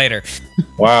Simulator.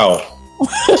 Wow.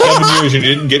 7 years you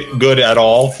didn't get good at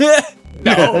all?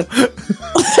 No.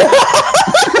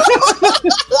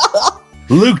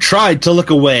 Luke tried to look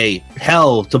away,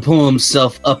 hell to pull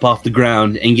himself up off the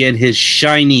ground and get his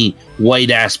shiny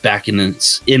white ass back in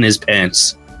his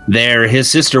pants. There, his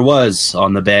sister was,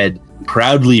 on the bed,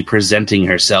 proudly presenting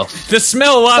herself. The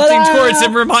smell wafting towards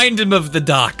him remind him of the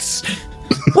docks.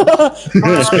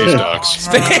 Space docks.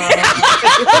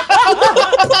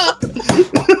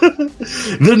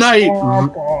 The night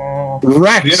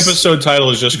Rex. The episode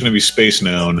title is just going to be Space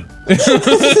Noun.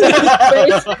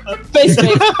 Space.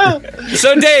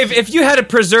 So, Dave, if you had a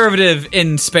preservative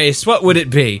in space, what would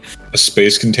it be? A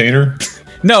space container?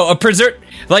 No, a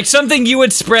like something you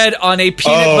would spread on a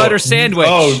peanut butter sandwich.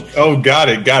 Oh, got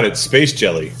it. Space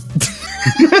jelly.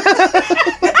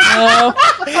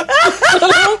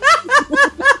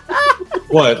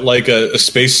 What, like a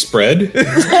space spread?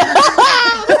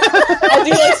 I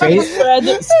do like space spread.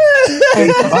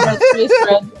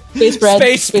 Space spread.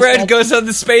 Space spread goes on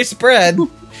the space bread.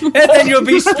 And then you'll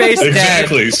be space dad.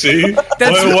 Exactly, see?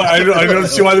 I don't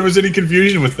see why there was any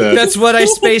confusion with that. That's what I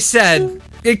space said.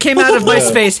 It came out of my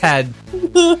space head.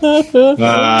 Continue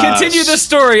the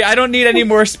story. I don't need any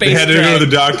more space. They had to go to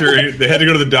the doctor. They had to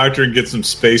go to the doctor and get some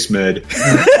space med.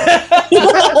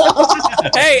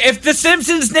 Hey, if the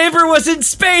Simpsons neighbor was in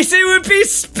space, it would be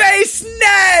Space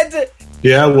Ned.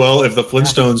 Yeah, well, if the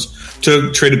Flintstones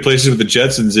traded places with the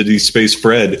Jetsons, it'd be Space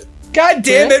Fred. God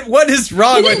damn it! What is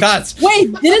wrong with us?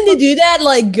 Wait, didn't they do that?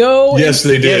 Like go? Yes,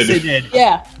 they did. Yes, they did.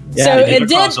 Yeah. Yeah, So they it a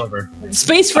did. crossover.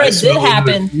 Space Fred did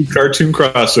happen. Cartoon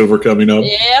crossover coming up.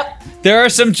 Yep. There are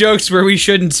some jokes where we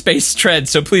shouldn't space tread,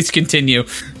 so please continue.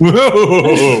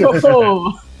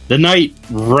 Whoa! The night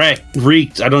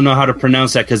reeked, I don't know how to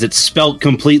pronounce that because it's spelt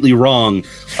completely wrong,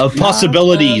 of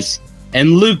possibilities.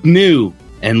 And Luke knew,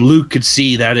 and Luke could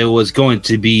see that it was going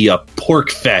to be a pork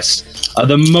fest of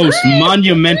the most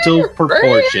monumental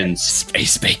proportions.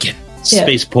 Space bacon.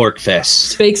 Space pork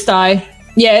fest. Space thigh.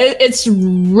 Yeah, it's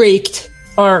raked.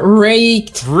 Or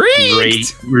raked.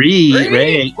 Raked.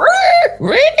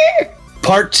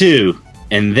 Part 2.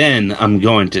 And then I'm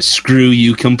going to screw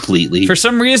you completely. For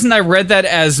some reason, I read that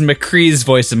as McCree's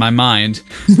voice in my mind.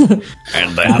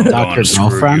 And then I'm going to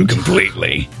screw you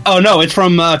completely. Oh, no, it's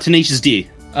from Tenacious D.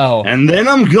 Oh. And then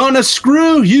I'm gonna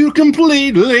screw you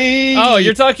completely. Oh,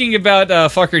 you're talking about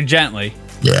Fucker Gently.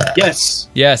 Yeah. Yes.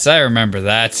 Yes, I remember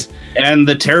that. And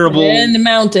the terrible In the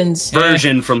mountains.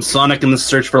 version from Sonic and the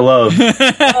Search for Love.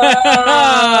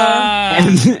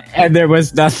 and there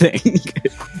was nothing.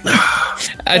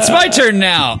 It's my turn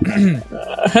now.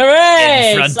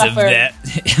 Hooray! In front Suffer. of that.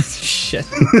 Shit.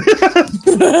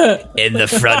 In the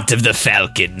front of the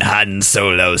Falcon, Han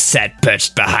Solo sat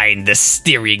perched behind the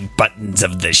steering buttons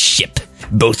of the ship.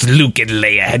 Both Luke and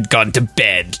Leia had gone to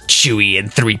bed. Chewie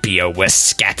and 3PO were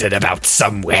scattered about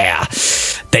somewhere.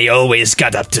 They always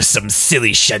got up to some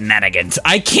silly shenanigans.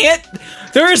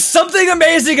 There is something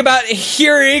amazing about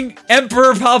hearing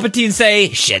Emperor Palpatine say,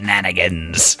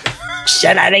 shenanigans.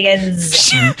 Shenanigans.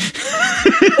 Do it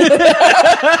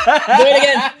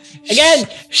again. Again.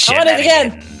 I want it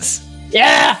again.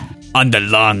 Yeah. On the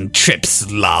long trips,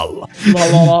 lol.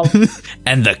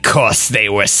 And the course they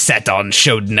were set on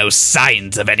showed no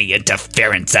signs of any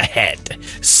interference ahead.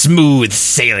 Smooth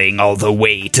sailing all the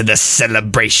way to the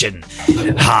celebration.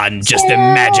 Han just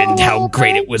imagined how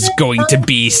great it was going to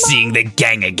be seeing the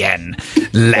gang again.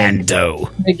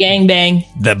 Lando. The gangbang.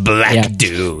 The black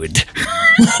dude.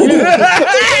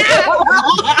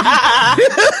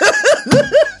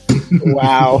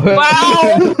 Wow.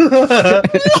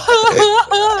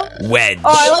 Wedge. Oh,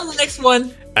 I love the next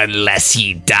one. Unless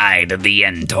he died in the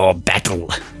Endor battle.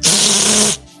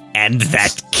 And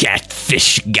that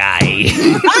catfish guy. He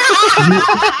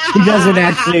doesn't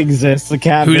actually exist. The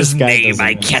catfish Whose guy name doesn't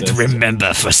I can't exist.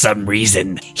 remember for some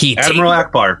reason. Admiral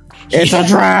Akbar. It's a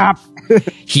trap.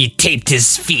 He taped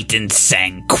his feet and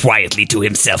sang quietly to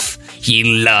himself. He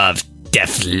loved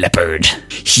Def Leppard.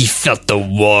 He felt the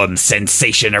warm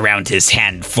sensation around his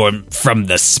hand from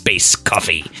the space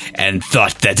coffee and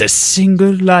thought that a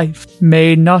single life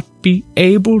may not be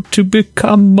able to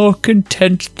become more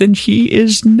content than he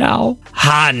is now.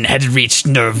 Han had reached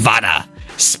nirvana.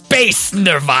 Space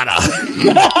nirvana.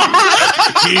 He's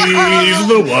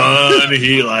the one.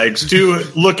 He likes to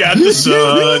look at the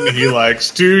sun. He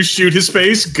likes to shoot his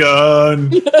space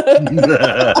gun.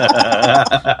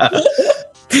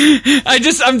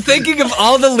 I'm thinking of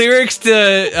all the lyrics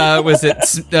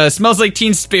to, Smells Like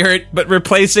Teen Spirit, but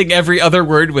replacing every other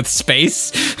word with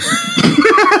space.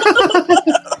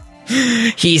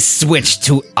 He switched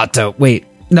to auto. Wait.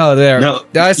 No,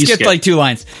 I skipped like 2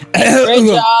 lines. Great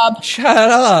job. Shut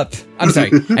up. I'm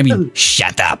sorry. I mean,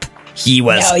 shut up. He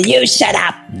was. No, you shut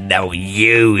up. No,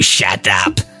 you shut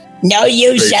up. No,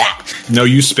 you shut up. No,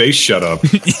 you space shut up.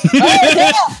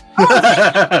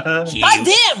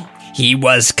 Damn. He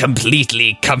was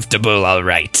completely comfortable, all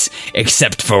right,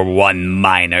 except for one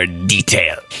minor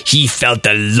detail. He felt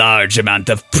a large amount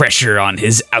of pressure on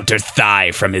his outer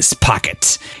thigh from his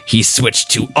pocket. He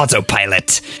switched to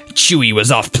autopilot. Chewie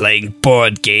was off playing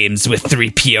board games with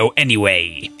 3PO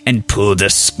anyway, and pulled a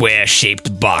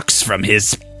square-shaped box from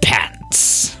his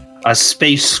pants. A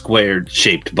space squared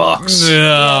shaped box.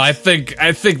 I think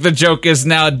the joke is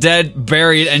now dead,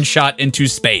 buried, and shot into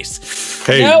space.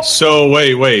 Hey, Nope. So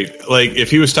wait. Like,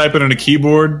 if he was typing on a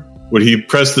keyboard, would he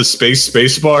press the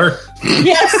space bar?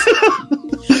 Yes.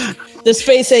 The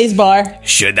space ace bar.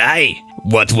 Should I?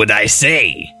 What would I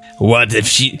say? What if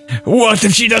she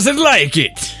doesn't like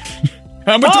it?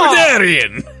 I'm a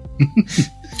Twittarian.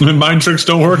 Mind tricks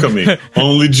don't work on me.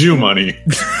 Only Jew money.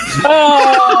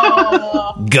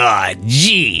 God,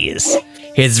 jeez.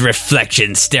 His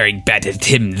reflection staring back at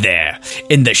him there,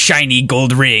 in the shiny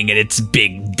gold ring and its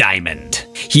big diamond.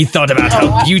 He thought about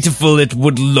how beautiful it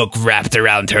would look wrapped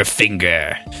around her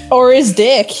finger. Or his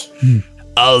dick.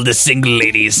 All the single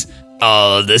ladies.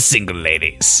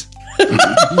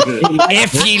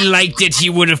 If he liked it, he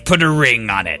would have put a ring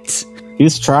on it.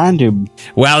 He's trying to.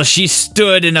 While she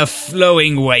stood in a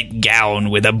flowing white gown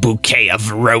with a bouquet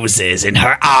of roses in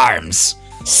her arms.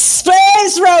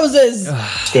 Space roses.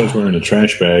 This guy's wearing a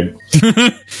trash bag.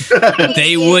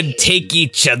 They would take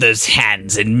each other's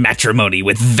hands in matrimony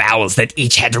with vows that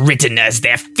each had written as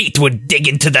their feet would dig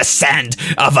into the sand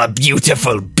of a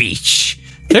beautiful beach.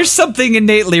 There's something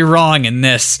innately wrong in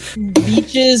this.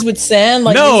 Beaches with sand,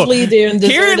 like No, usually they're in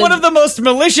deserted. hearing one of the most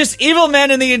malicious evil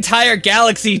men in the entire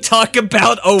galaxy talk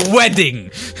about a wedding.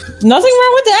 Nothing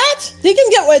wrong with that. They can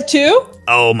get wet too.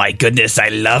 Oh my goodness, I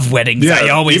love weddings. I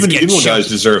always even get evil choked. guys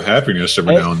deserve happiness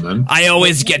every now and then. I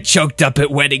always get choked up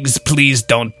at weddings. Please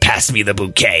don't pass me the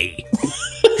bouquet.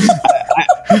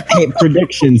 Hey,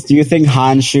 predictions. Do you think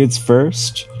Han shoots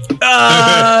first?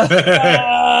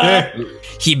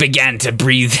 He began to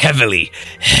breathe heavily.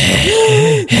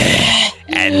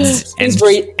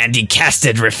 and he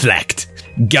casted Reflect.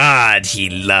 God, he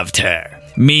loved her.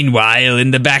 Meanwhile,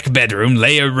 in the back bedroom,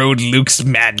 Leia rode Luke's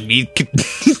mad meat.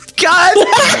 God!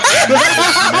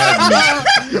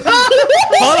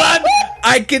 Hold on!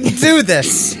 I can do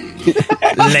this!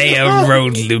 Leia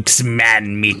rode Luke's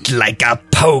man meat like a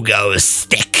pogo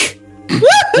stick.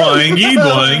 Boingy,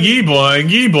 boingy,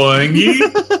 boingy, boingy.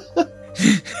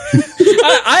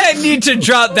 I need to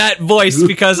drop that voice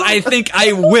because I think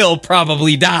I will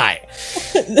probably die.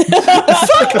 Fuck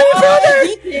me, brother!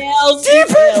 Details, Deeper,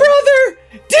 details. brother!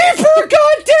 Deeper,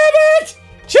 goddammit!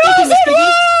 Chosen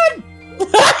one!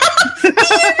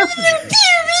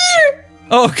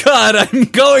 Oh god, I'm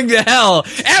going to hell.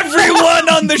 Everyone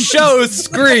on the show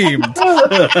screamed.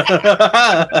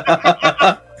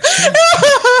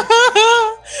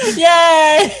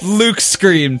 Yay! Luke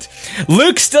screamed.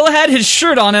 Luke still had his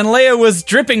shirt on and Leia was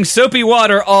dripping soapy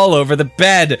water all over the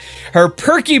bed. Her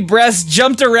perky breasts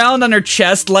jumped around on her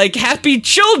chest like happy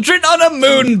children on a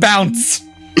moon bounce.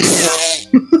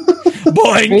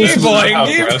 Boingy, How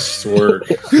boingy. breasts work.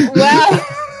 Wow.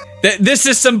 This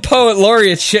is some poet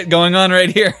laureate shit going on right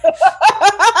here.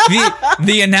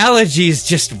 The analogies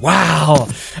just wow.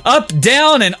 Up,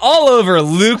 down, and all over.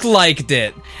 Luke liked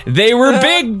it. They were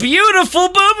big, beautiful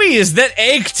boobies that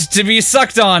ached to be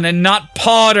sucked on and not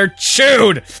pawed or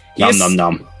chewed. Nom nom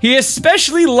nom. He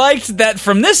especially liked that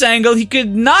from this angle he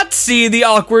could not see the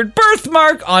awkward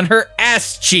birthmark on her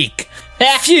ass cheek.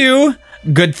 Phew.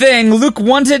 Good thing Luke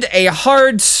wanted a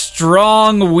hard,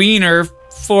 strong wiener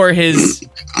for his...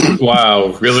 Wow,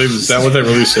 really? Is that what that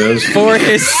really says? For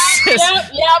his...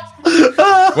 Yep.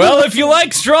 Well, if you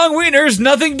like strong wieners,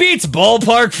 nothing beats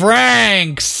Ballpark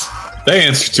Franks. They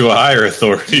answer to a higher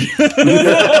authority.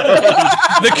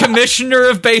 The commissioner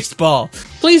of baseball.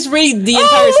 Please read the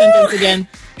entire sentence again.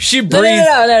 She No, breathed.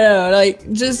 no.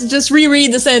 Like, just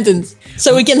reread the sentence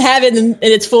so we can have it in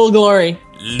its full glory.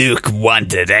 Luke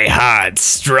wanted a hard,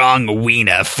 strong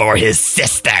wiener for his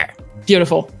sister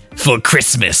Beautiful. for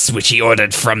Christmas, which he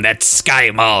ordered from that Sky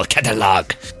Mall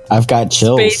catalog. I've got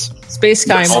chills. Space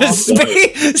Sky Mall.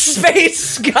 Space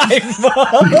Sky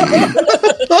Mall.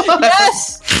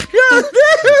 Yes!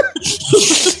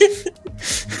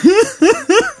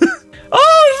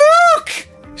 Oh, Luke!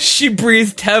 She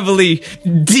breathed heavily,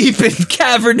 deep and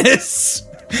cavernous.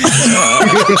 Is what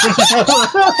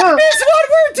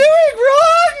we're doing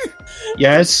wrong?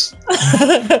 Yes.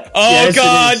 Oh, Yes, it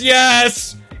God, is.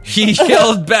 yes! He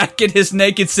yelled back at his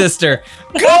naked sister.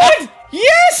 God!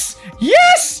 Yes!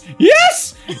 Yes!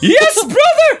 Yes! Yes,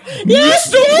 brother! Yes,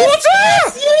 the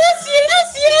water!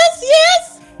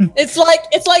 Yes! It's like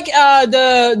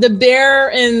the bear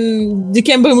in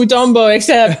Dikembe Mutombo,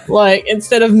 except like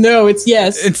instead of no, it's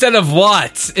yes. Instead of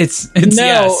what? It's no.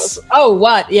 yes. Oh,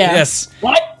 what? Yeah. Yes.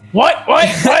 What?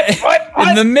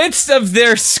 In the midst of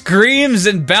their screams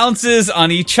and bounces on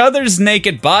each other's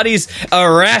naked bodies, a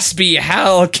raspy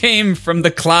howl came from the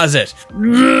closet.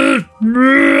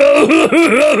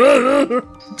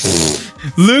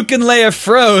 Luke and Leia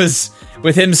froze,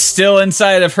 with him still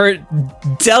inside of her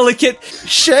delicate,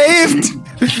 shaved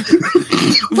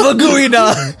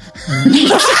vagina.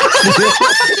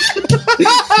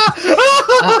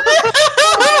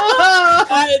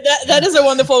 That is a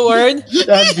wonderful word.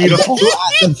 That's beautiful.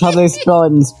 That's how they spell it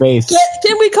in space.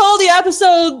 Can we call the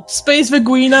episode Space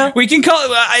Vagina? We can call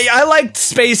it. I like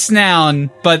Space Noun,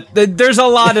 but there's a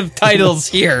lot of titles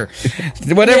here.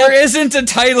 Whatever isn't a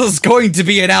title is going to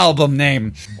be an album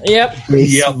name. Yep.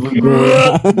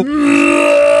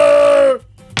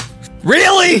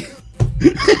 Really?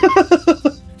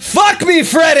 Fuck me,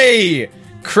 Freddy!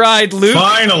 Cried Luke.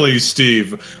 Finally,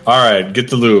 Steve. All right, get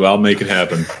the lube. I'll make it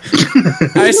happen.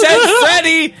 I said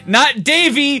Freddy, not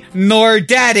Davy, nor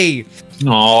Daddy.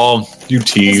 Oh, you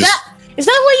tease. Is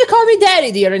that why you called me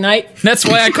Daddy the other night? That's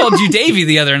why I called you Davy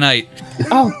the other night.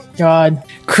 Oh God!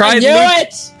 Cried I knew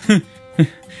Luke. it.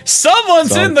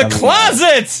 Someone's in the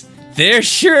closet! There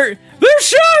sure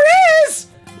is!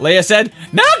 Leia said,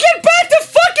 now get back to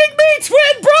fucking me,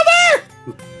 twin brother!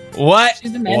 What?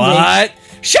 She's the man What?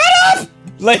 Shut up!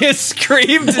 Leia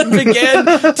screamed and began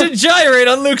to gyrate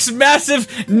on Luke's massive,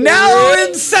 now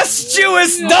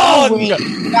incestuous dog!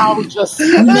 Now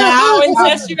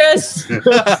incestuous.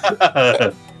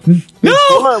 No!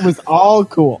 Before it was all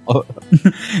cool.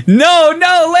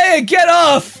 No, Leia, get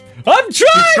off! I'm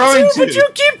trying to, but you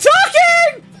keep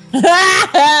talking!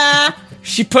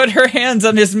 She put her hands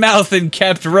on his mouth and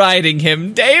kept riding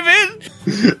him. David!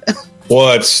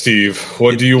 What, Steve?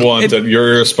 What do you want that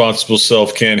your irresponsible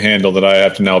self can't handle that I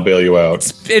have to now bail you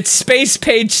out? It's space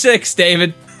page 6,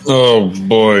 David. Oh,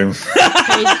 boy.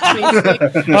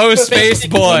 Oh, Space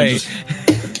Boy.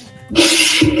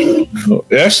 Actually,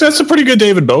 that's a pretty good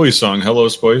David Bowie song. Hello,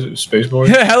 Space Boy.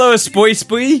 Hello, Spoice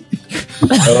Boy.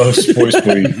 Hello, Space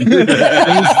Boy.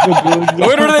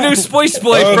 Where do they do Spoice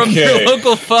Boy from Okay. your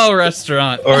local pho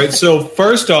restaurant? All right, so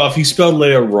first off, he spelled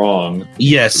Leia wrong.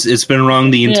 Yes, it's been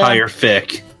wrong the entire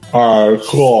fic. All right,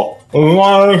 cool.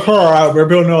 All right,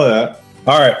 people know that.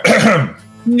 All right.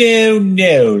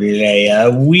 No,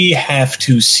 Leia. We have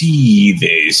to see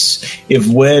this. If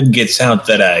word gets out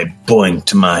that I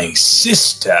boinked my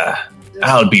sister,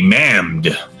 I'll be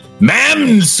mammed.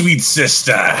 Mammed, sweet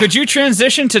sister. Could you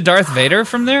transition to Darth Vader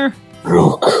from there?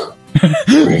 Luke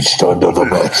reached under the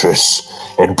mattress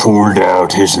and pulled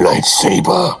out his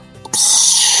lightsaber.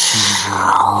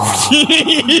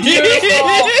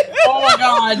 Oh my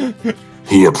God!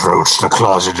 He approached the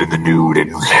closet in the nude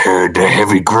and heard a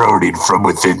heavy groaning from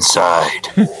within inside.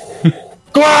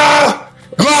 Gwa!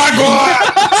 Gwa!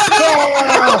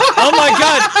 Oh my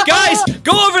God. Guys,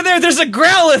 go over there. There's a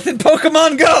Growlithe in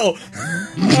Pokemon Go.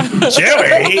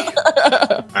 Joey?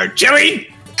 Joey?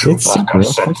 Chewbacca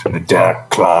sat in the dark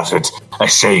closet,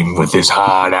 ashamed with his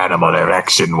hard animal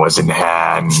erection was in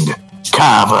hand,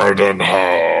 covered in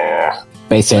hair.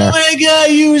 Base hair. my God,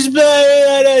 you was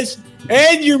playing on us.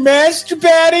 And you're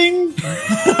masturbating?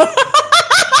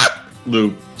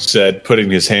 Luke said, putting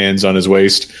his hands on his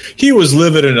waist. He was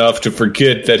livid enough to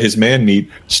forget that his man meat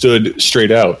stood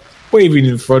straight out, waving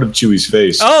in front of Chewie's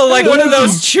face. Oh, like one of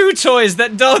those chew toys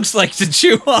that dogs like to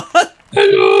chew on.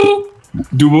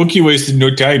 The Wookiee wasted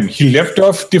no time. He leapt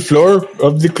off the floor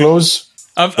of the clothes.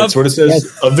 That's what it says.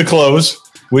 Yes. Of the clothes.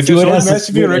 With his own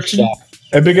massive erection.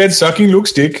 And began sucking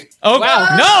Luke's dick. Oh,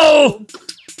 no!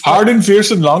 Hard and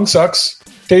fierce and long sucks.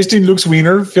 tasting Luke's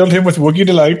wiener filled him with Wookiee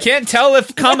delight. Can't tell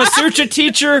if Kama Sutra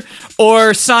teacher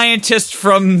or scientist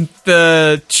from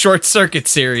the Short Circuit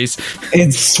series.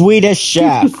 It's Swedish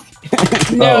Chef.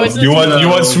 No, it's You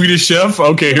want Swedish Chef?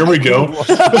 Okay, here we go.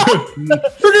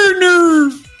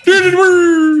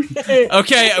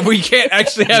 Okay, we can't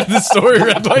actually have the story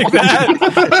read like that.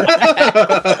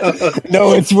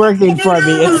 No, it's working for me.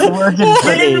 It's working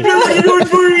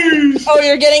for me. Oh,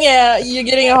 you're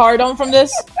getting a hard on from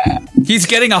this? He's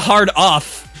getting a hard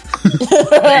off.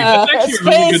 That's actually a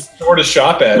really good store to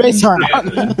shop at. Space hard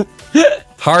on.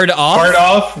 Hard off? Hard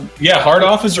Off. Yeah, Hard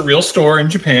Off is a real store in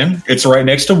Japan. It's right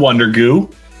next to Wonder Goo.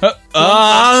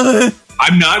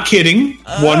 I'm not kidding.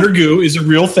 Wonder Goo is a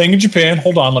real thing in Japan.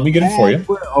 Hold on, let me get it for you.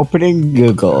 We're opening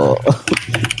Google.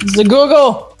 It's the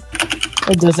Google.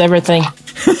 It does everything.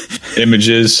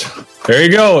 Images. There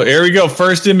you go. Here we go.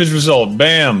 First image result.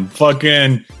 Bam.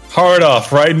 Fucking Hard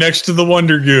Off right next to the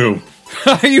Wonder Goo.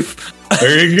 Are you?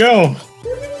 There you go.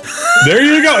 There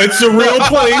you go. It's a real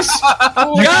place.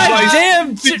 God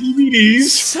damn! DVDs.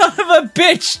 Son of a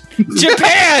bitch!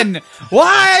 Japan!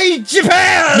 Why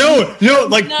Japan? No,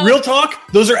 real talk.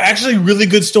 Those are actually really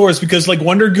good stores because like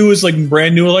Wonder Goo is like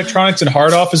brand new electronics and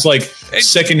Hard Off is like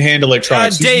secondhand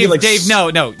electronics. Dave,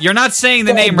 no, you're not saying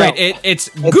the name right. It's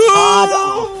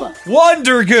Goo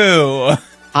Wonder Goo.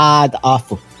 Hard Off.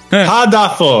 Hard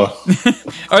Off.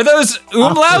 Are those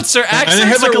umlauts or accents? And they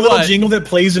have like or a little what? jingle that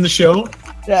plays in the show.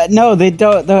 No, they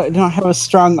don't. They don't have a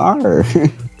strong R.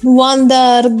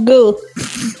 Wonder Goo.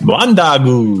 Wonder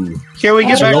Goo. Can we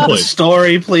get Real back to the place.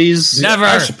 story, please? Never.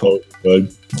 I suppose,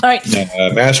 bud. All right.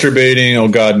 Masturbating. Oh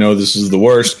God, no! This is the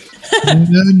worst.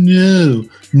 No.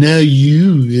 Now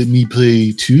you let me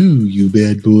play too, you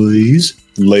bad boys.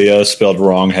 Leia, spelled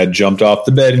wrong, had jumped off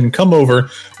the bed and come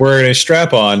over wearing a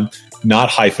strap-on, not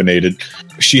hyphenated.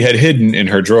 She had hidden in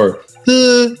her drawer.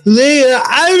 Leia,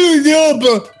 I don't know,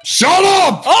 but Shut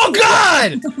up! Oh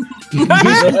God!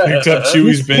 Picked up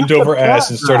Chewie's bent over ass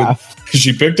and started.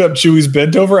 She picked up Chewie's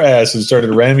bent over ass and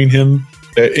started ramming him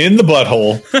in the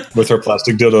butthole with her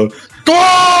plastic dildo.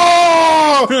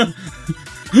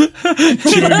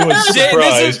 Chewie was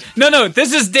surprised.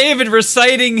 This is David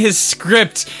reciting his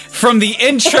script from the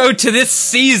intro to this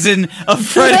season of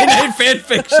Friday Night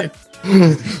Fanfiction.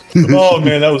 Oh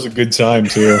man, that was a good time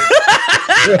too.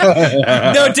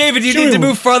 No, David, you need to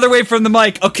move farther away from the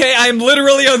mic. Okay, I am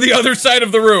literally on the other side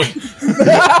of the room.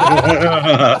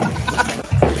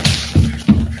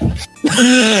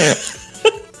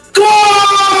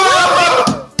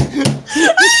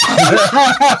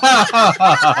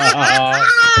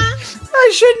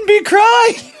 I shouldn't be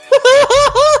crying.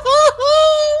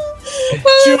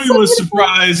 Chewie was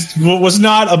surprised, but was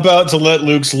not about to let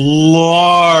Luke's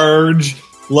large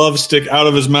love stick out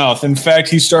of his mouth. In fact,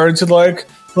 he started to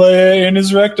play in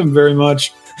his rectum very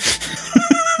much.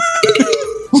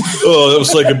 Oh, that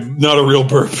was like not a real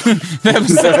burp.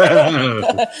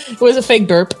 It was a fake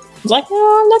burp. I was like,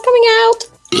 no, I'm not coming out.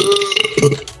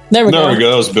 There we go. There we go.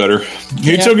 That was better.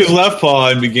 He took his left paw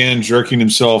and began jerking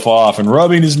himself off and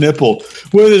rubbing his nipple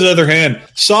with his other hand.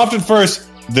 Soft at first,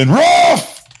 then rough!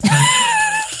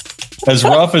 As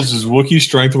rough as his Wookiee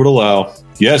strength would allow.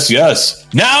 Yes, yes.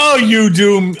 Now you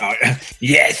do...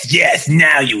 Yes,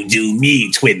 now you do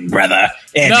me, twin brother.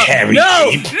 And No, Harry.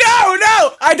 no!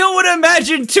 I don't want to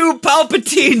imagine two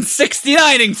Palpatines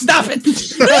 69ing. Stop it!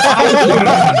 You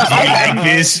like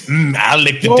this? I'll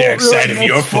lick the dark side of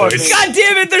your force. God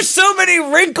damn it, there's so many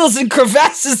wrinkles and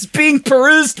crevasses being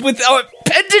perused with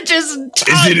appendages and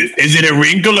tongues. Is it a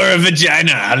wrinkle or a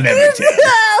vagina? I'll never tell.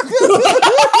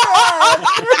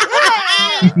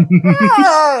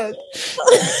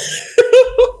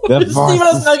 Steven's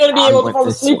not going to be able to fall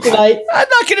asleep tonight. I'm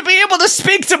not going to be able to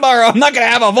speak tomorrow. I'm not going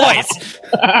to have a voice.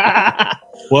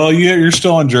 Well, you're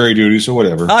still on jury duty, so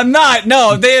whatever. I'm not.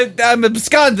 No, I'm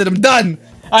absconded. I'm done.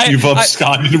 You've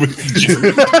absconded with the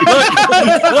jury.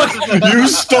 You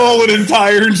stole an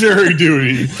entire jury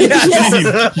duty.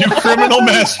 Yes. You criminal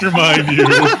mastermind, you.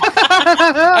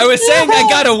 I was saying I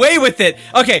got away with it.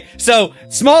 Okay, so,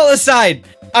 small aside.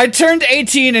 I turned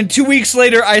 18 and 2 weeks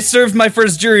later I served my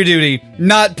first jury duty,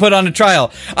 not put on a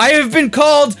trial. I have been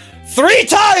called 3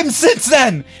 times since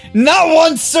then! Not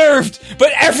once served,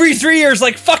 but every 3 years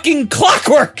like fucking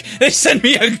clockwork! They send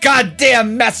me a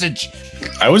goddamn message!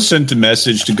 I was sent a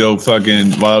message to go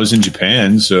fucking while I was in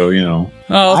Japan, so, you know.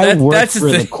 Oh, I work that's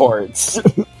for the courts.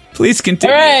 Please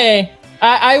continue. Hooray!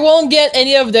 I won't get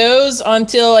any of those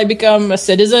until I become a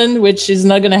citizen, which is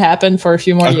not going to happen for a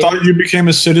few more I years. thought you became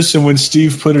a citizen when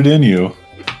Steve put it in you.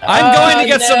 I'm going to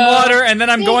get some no. water, and then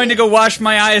I'm going to go wash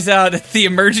my eyes out at the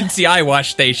emergency eye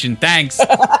wash station. Thanks.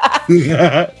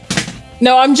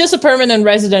 No, I'm just a permanent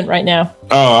resident right now.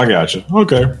 Oh, I gotcha.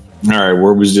 Okay. All right,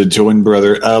 where was the twin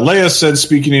brother? Leia said,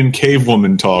 speaking in cave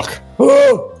woman talk.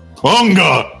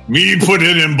 Hunga! Me put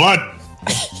it in butt!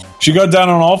 She got down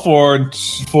on all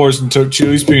fours and took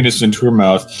Chewie's penis into her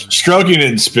mouth, stroking it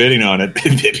and spitting on it,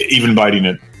 even biting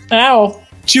it. Ow.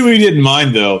 Chewie didn't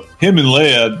mind, though. Him and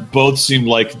Leia both seemed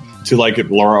to like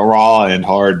it raw and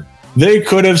hard. They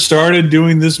could have started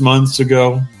doing this months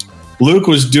ago. Luke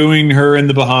was doing her in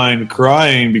the behind,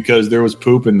 crying because there was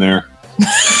poop in there. I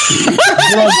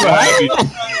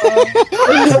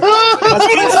need to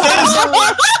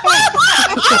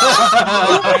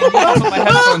put my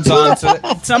headphones on. So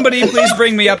somebody please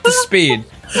bring me up to speed.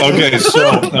 Okay,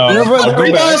 so read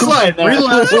the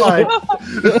last slide.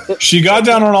 She got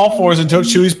down on all fours and took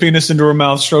Chewie's penis into her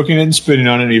mouth, stroking it and spitting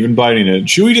on it, and even biting it.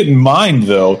 Chewie didn't mind,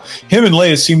 though. Him and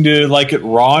Leia seemed to like it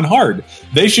raw and hard.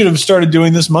 They should have started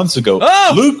doing this months ago.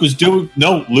 Oh! Luke was doing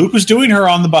her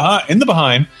in the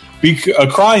behind,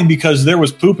 crying because there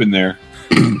was poop in there.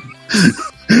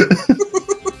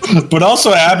 But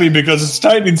also happy because its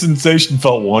tightening sensation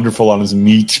felt wonderful on his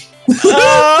meat.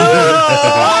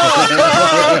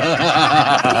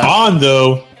 Han,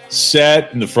 though,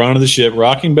 sat in the front of the ship,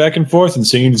 rocking back and forth and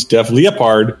singing his deaf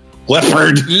leopard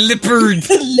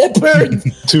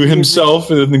to himself,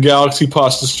 and then the Galaxy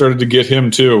Pasta started to get him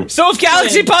too. So if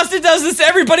Galaxy Pasta does this to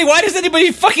everybody, why does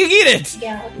anybody fucking eat it?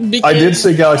 Because I did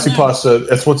say Galaxy Pasta.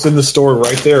 That's what's in the store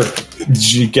right there.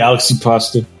 Galaxy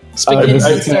Pasta.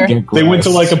 They went to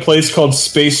like a place called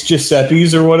Space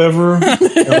Giuseppe's or whatever. Hey,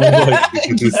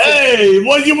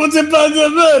 what you want to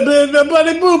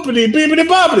boopity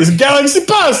Galaxy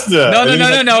Pasta?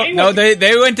 No.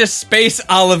 They went to Space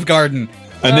Olive Garden.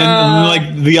 And then,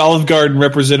 like, the Olive Garden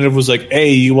representative was like,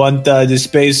 "Hey, you want the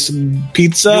space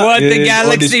pizza? You want the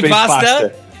Galaxy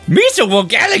Pasta? Me too, well,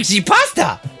 Galaxy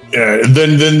Pasta."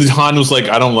 Then Han was like,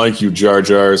 "I don't like you, Jar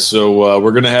Jar, so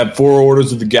we're gonna have 4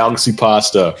 orders of the Galaxy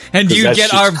Pasta, and you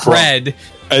get our bread."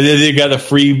 And then they got a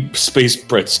free space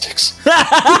breadsticks.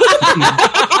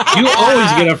 You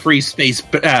always get a free space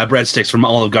breadsticks from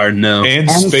Olive Garden, though, and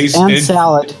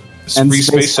salad. Free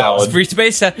space salad. Free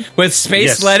space salad with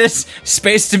space lettuce,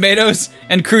 space tomatoes,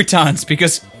 and croutons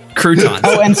because croutons.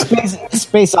 Oh, and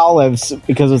space olives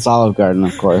because it's Olive Garden,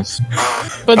 of course.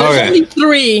 But there's only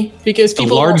 3 because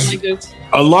people don't like it.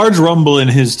 A large rumble in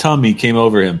his tummy came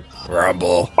over him.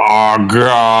 Rumble. Oh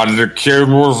God, the kid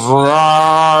was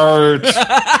right.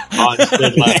 Han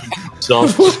said, laughing to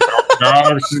himself.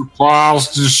 Galaxy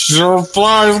Pasta sure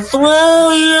flies through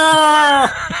you.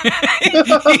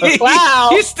 Wow,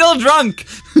 he's still drunk.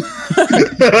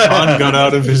 Han got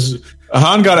out of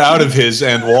his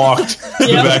and walked to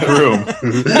the back room,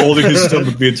 holding his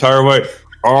stomach the entire way.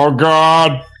 Oh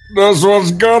God, this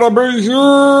one's gonna be huge.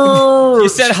 You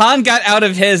said Han got out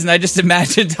of his, and I just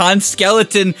imagined Han's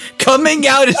skeleton coming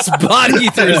out his body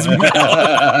through his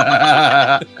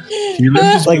mouth.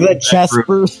 Like that chest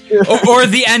burster. or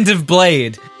the end of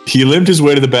Blade. He limped his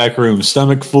way to the back room,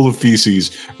 stomach full of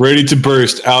feces, ready to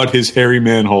burst out his hairy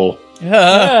manhole.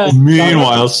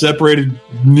 Meanwhile, separated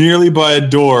nearly by a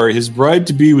door, his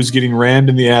bride-to-be was getting rammed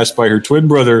in the ass by her twin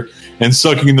brother and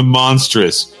sucking the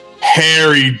monstrous,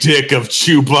 hairy dick of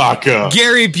Chewbacca.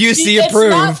 Gary Busey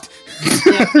approved.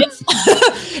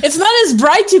 It's not his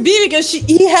bride-to-be because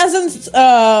he hasn't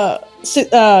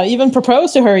even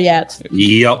proposed to her yet.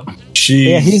 Yep.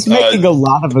 He's making a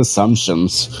lot of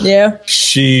assumptions. Yeah.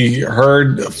 She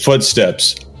heard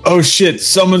footsteps. Oh shit,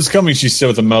 someone's coming, she said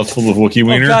with a mouthful of Wookiee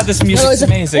wiener. Oh god, this music's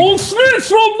amazing. Oh shit,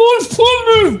 someone's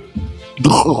coming!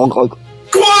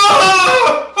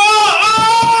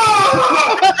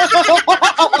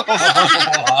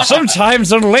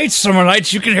 Sometimes on late summer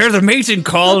nights, you can hear the mating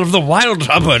call of the wild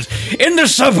hubbard in the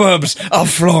suburbs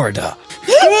of Florida.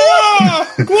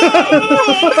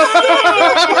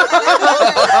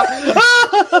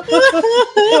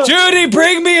 Judy,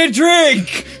 bring me a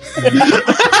drink.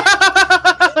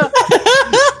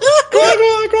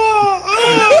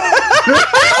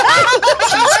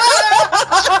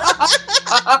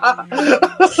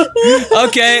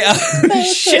 Okay,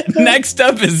 shit. Next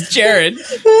up is Jared.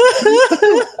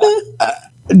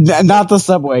 Not the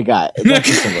subway guy. Not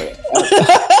the subway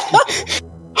guy.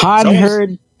 Han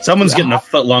heard. Someone's getting a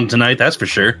foot long tonight, that's for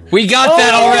sure. We got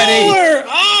that already.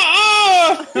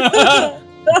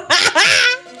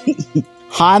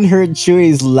 Han heard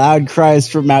Chewie's loud cries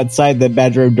from outside the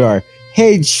bedroom door.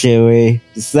 Hey, Chewie,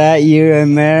 is that you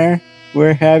in there?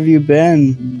 Where have you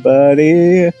been,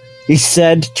 buddy? he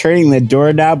said, turning the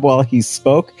doorknob while he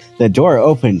spoke. The door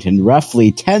opened and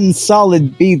roughly 10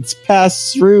 solid beats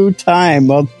passed through time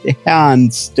while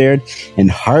Han stared in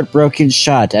heartbroken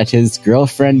shot at his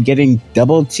girlfriend getting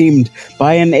double-teamed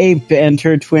by an ape and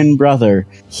her twin brother.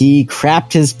 He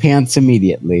crapped his pants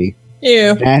immediately.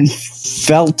 Ew. And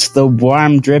felt the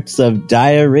warm drips of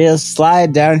diarrhea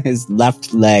slide down his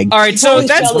left leg. All right, so Holy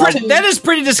that skeleton. is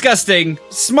pretty disgusting.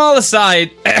 Small aside,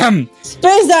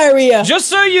 Space diarrhea. just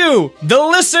so the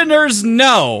listeners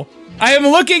know, I am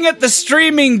looking at the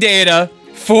streaming data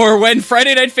for when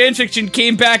Friday Night Fanfiction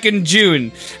came back in June.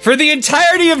 For the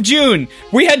entirety of June,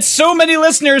 we had so many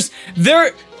listeners.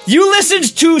 You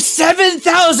listened to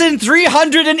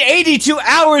 7,382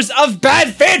 hours of bad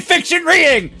fanfiction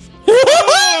reading.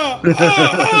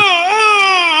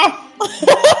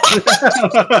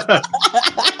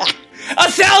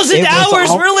 1,000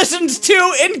 hours were listened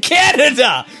to in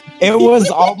Canada. It was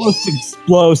almost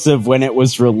explosive when it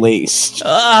was released.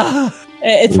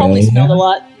 It probably smelled a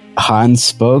lot. Han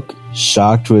spoke,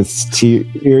 shocked with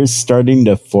tears starting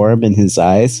to form in his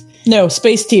eyes. No,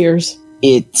 space tears.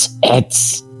 It's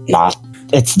not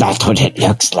what it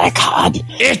looks like, Han.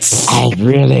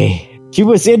 She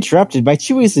was interrupted by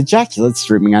Chewie's ejaculate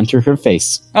streaming onto her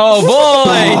face. Oh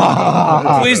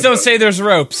boy! Please don't say there's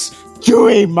ropes.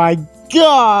 Chewie, my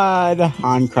God!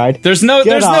 Han cried. There's no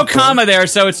comma there,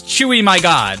 so it's Chewie, my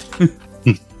God.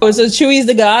 Oh, so Chewie's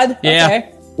the god? Yeah.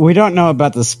 Okay. We don't know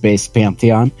about the space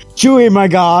pantheon. Chewie, my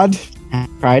God! Han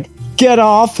cried. Get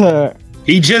off her!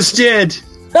 He just did.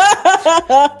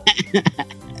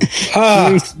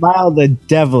 Chewie smiled a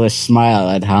devilish smile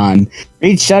at Han,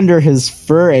 reached under his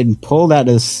fur and pulled out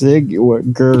a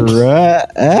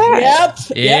cigarette. Yep.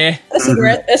 Yeah. Yep. A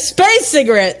cigarette. A space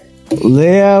cigarette.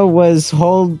 Leia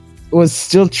was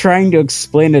still trying to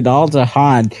explain it all to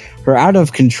Han. Her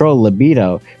out-of-control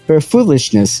libido, her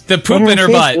foolishness. The poop in her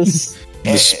butt. The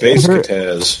space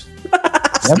Kataz.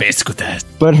 Space Kataz.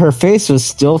 But her face was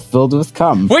still filled with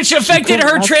cum. Which affected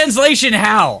her translation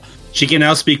how? She can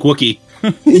now speak Wookiee.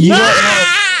 You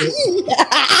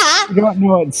don't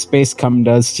know what space cum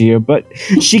does to you, but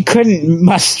she couldn't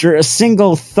muster a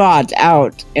single thought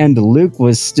out, and Luke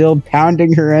was still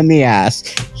pounding her in the ass.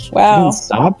 Wow.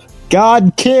 Stop.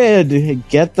 God, kid,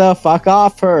 get the fuck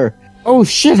off her. Oh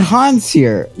shit, Han's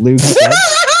here, Luke said.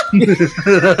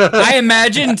 I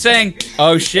imagine saying,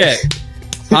 oh shit,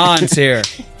 Han's here.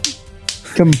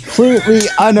 Completely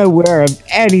unaware of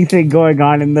anything going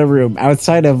on in the room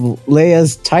outside of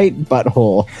Leia's tight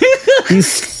butthole. He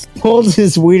pulled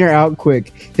his wiener out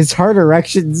quick. His hard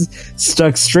erections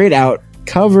stuck straight out,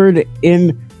 covered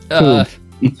in poop.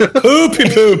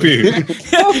 Poopy.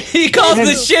 He calls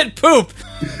the shit poop.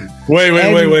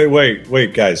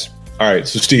 Wait, guys. All right,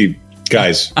 so Steve,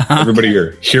 guys, everybody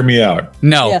here, hear me out.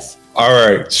 No. Yes. All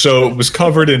right, so it was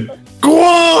covered in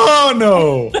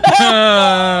guano.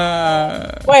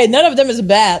 Wait, none of them is a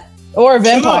bat or a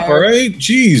vampire. Shut up, all right?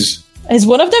 Jeez. Is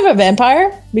one of them a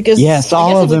vampire? Because Yes, I all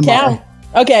guess of it would them count.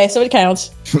 Okay, so it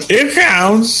counts. It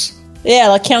counts. Yeah,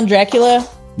 like Count Dracula.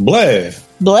 Blah.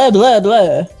 Blah blah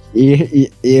blah.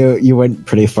 You went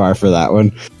pretty far for that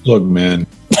one. Look, man.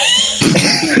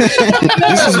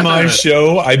 This is my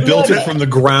show. I built it from the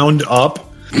ground up.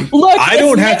 Look, I it's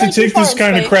don't have to never too take this far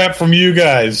kind of away. crap from you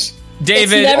guys.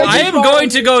 David, It's never too I am far going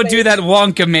to away go from do that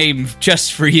Wonka meme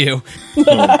just for you.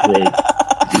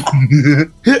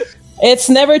 It's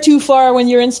never too far when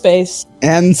you're in space.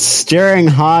 And staring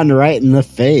Han right in the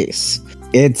face.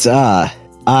 It's, Well,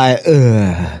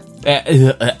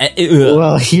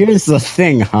 here's the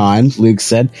thing, Han, Luke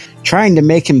said, trying to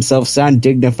make himself sound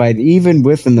dignified even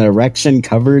with an erection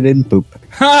covered in poop.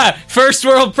 Ha! First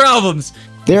world problems.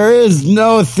 There is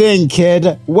no thing,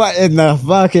 kid. What in the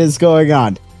fuck is going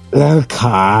on? Luke,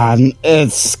 Han,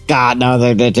 it's got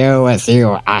nothing to do with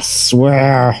you, I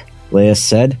swear, Leia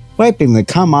said, wiping the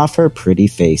cum off her pretty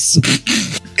face.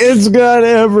 It's got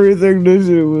everything to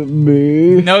do with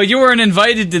me. No, you weren't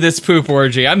invited to this poop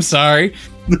orgy. I'm sorry.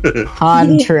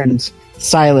 Han turned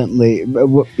silently.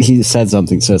 He said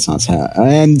something, so it's not sad.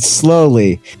 And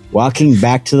slowly walking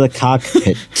back to the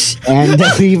cockpit and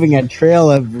leaving a trail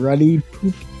of ruddy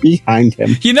poop behind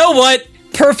him. You know what?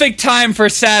 Perfect time for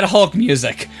sad Hulk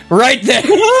music. Right there.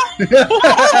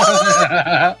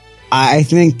 I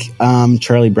think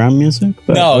Charlie Brown music.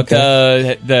 But No,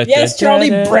 okay. the Yes, Charlie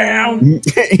Brown.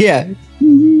 Yeah.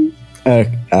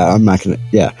 I'm not gonna.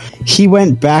 Yeah. He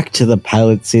went back to the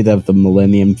pilot seat of the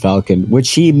Millennium Falcon, which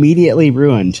he immediately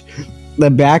ruined. The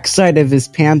backside of his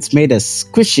pants made a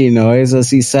squishy noise as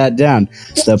he sat down.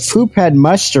 The poop had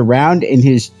mushed around in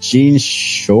his jean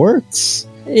shorts.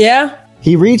 Yeah.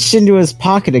 He reached into his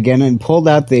pocket again and pulled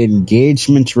out the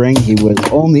engagement ring he was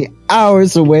only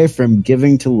hours away from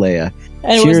giving to Leia.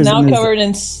 And it was now covered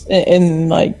in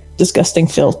like disgusting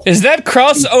filth. Is that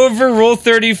crossover Rule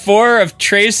 34 of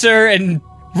Tracer and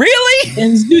really?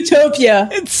 In Zootopia.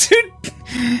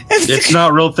 It's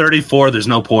not Rule 34. There's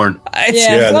no porn.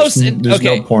 It's close. There's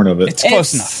no porn of it. It's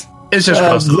close enough. It's just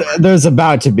crossover. There's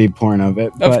about to be porn of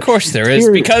it. Of course there is,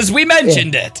 because we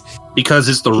mentioned it. Because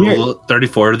it's the Rule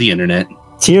 34 of the internet.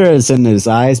 Tears in his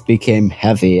eyes became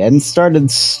heavy and started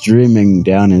streaming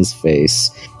down his face.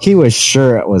 He was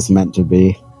sure it was meant to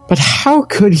be. But how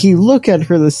could he look at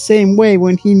her the same way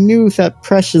when he knew that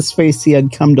precious face he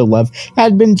had come to love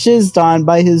had been jizzed on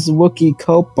by his Wookiee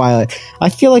co-pilot? I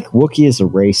feel like Wookiee is a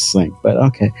race thing, but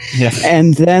okay. Yeah.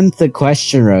 And then the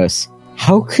question rose,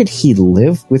 how could he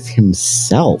live with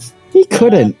himself? He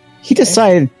couldn't. He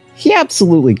decided he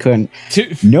absolutely couldn't.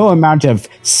 No amount of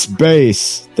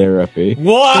space therapy.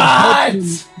 What?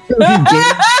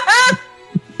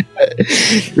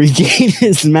 Regain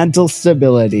his mental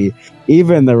stability.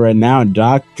 Even the renowned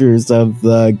doctors of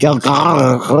the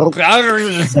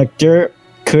sector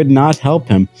could not help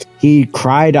him. He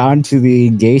cried onto the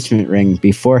engagement ring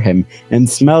before him and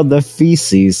smelled the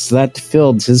feces that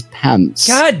filled his pants.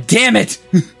 God damn it!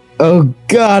 Oh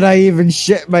God, I even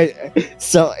shit my...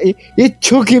 So, it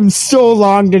took him so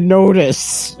long to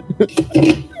notice.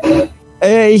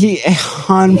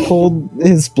 Han pulled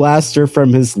his blaster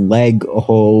from his leg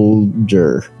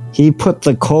holder. He put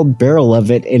the cold barrel of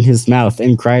it in his mouth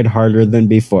and cried harder than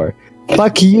before.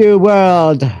 Fuck you,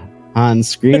 world! Han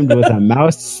screamed with a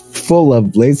mouth full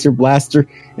of laser blaster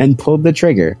and pulled the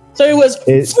trigger. So it was...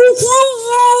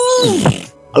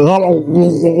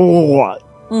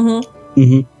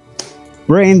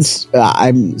 Brains,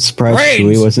 I'm surprised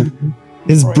Chewie wasn't.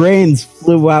 His brains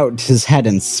flew out his head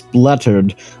and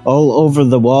spluttered all over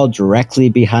the wall directly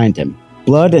behind him.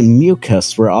 Blood and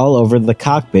mucus were all over the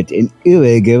cockpit and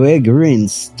green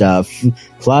stuff.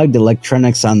 Clogged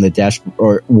electronics on the dashboard.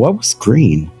 Or what was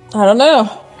green? I don't know.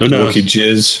 Who knows?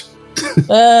 Wookiee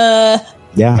jizz.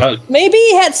 Yeah. Maybe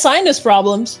he had sinus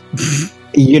problems.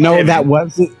 You know, that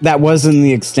was in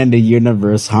the extended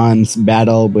universe, Han's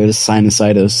battle with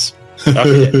sinusitis.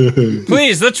 Okay.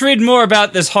 Please, let's read more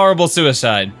about this horrible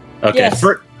suicide. Okay, Yes.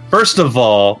 First of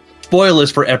all,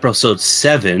 spoilers for episode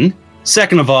 7.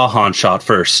 Second of all, Han shot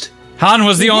first. Han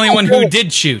was the only one who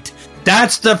did shoot.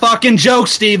 That's the fucking joke,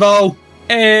 Steve-O!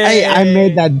 Hey. I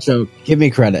made that joke. Give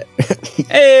me credit.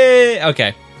 Hey.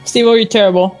 Okay. Steve, you're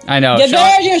terrible. I know. Get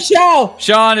there, your show!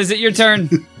 Sean, is it your turn?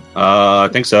 I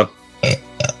think so.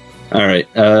 Alright,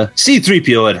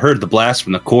 C-3PO had heard the blast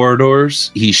from the corridors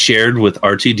he shared with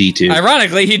R2-D2.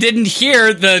 Ironically, he didn't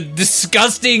hear the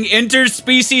disgusting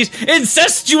interspecies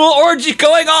incestual orgy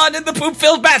going on in the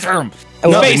poop-filled bathroom.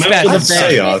 Space bathroom.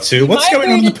 Say, what's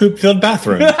going on in the poop-filled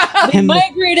bathroom? They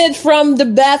migrated from the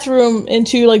bathroom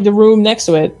into like the room next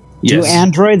to it. Do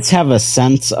androids have a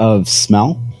sense of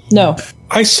smell? No.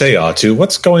 I say, R2,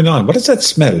 what's going on? What does that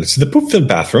smell? It's the poop-filled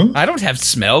bathroom. I don't have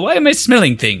smell. Why am I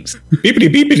smelling things?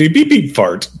 Beepity beepity beep beep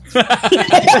fart.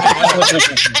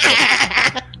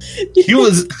 He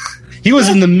was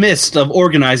in the midst of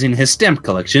organizing his stamp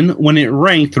collection when it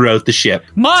rang throughout the ship.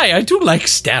 My, I do like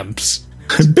stamps.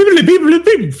 Beepity beepity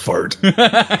beep fart.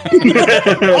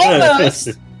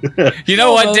 Almost. You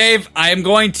know what, Dave? I am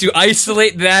going to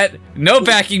isolate that. No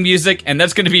backing music, and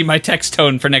that's going to be my text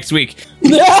tone for next week.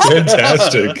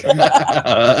 Fantastic.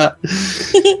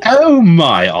 Oh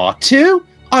my, R2.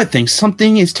 I think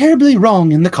something is terribly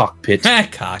wrong in the cockpit.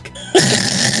 Cock.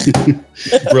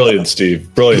 Brilliant,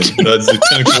 Steve. Brilliant. That's the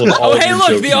pinnacle of all Oh, of hey, your look,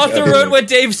 jokes the author ever. wrote what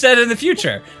Dave said in the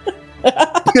future.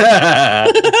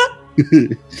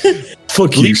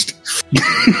 Fuck you, Steve.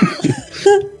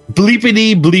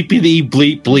 Bleepity, bleepity,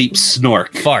 bleep, bleep,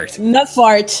 snork. Fart. Not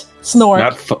fart. Snort.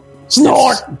 Not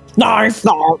Snort. Narf.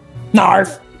 Narf.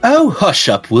 Narf. Oh, hush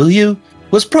up, will you?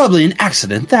 Was probably an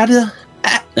accident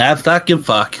that, fucking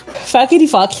fuck. Fuckity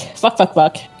fuck. Fuck, fuck,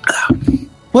 fuck.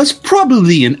 Was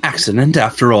probably an accident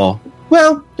after all.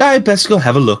 Well, I best go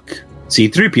have a look.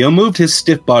 C-3PO moved his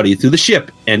stiff body through the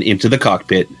ship and into the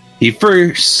cockpit. He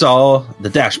first saw the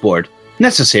dashboard,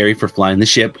 necessary for flying the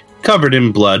ship, covered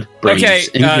in blood, brains,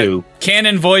 and goo.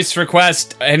 Canon voice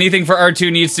request. Anything for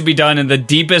R2 needs to be done in the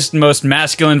deepest, most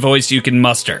masculine voice you can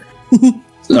muster.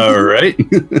 All right.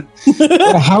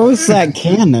 How is that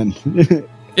canon?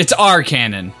 It's our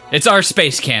canon. It's our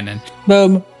space canon.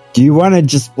 Boom. Do you want to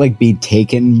just like be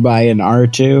taken by an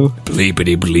R2?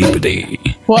 Bleepity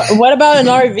bleepity. What about an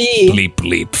RV? Bleep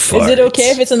bleep fart. Is it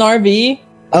okay if it's an RV?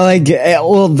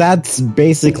 Well, that's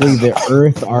basically the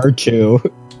Earth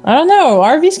R2. I don't know.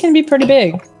 RVs can be pretty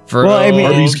big. Well, I mean,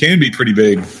 Arby's can be pretty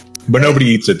big, but nobody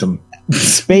eats at them.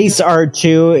 Space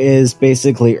R2 is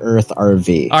basically Earth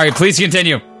RV. All right, please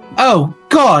continue. Oh,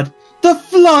 God! The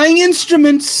flying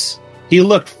instruments! He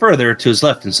looked further to his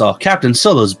left and saw Captain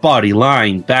Solo's body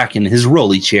lying back in his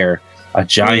rolly chair, a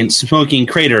giant smoking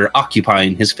crater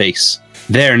occupying his face.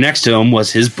 There, next to him,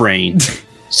 was his brain.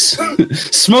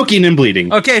 Smoking and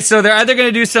bleeding. Okay, so they're either going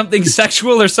to do something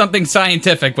sexual or something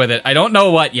scientific with it. I don't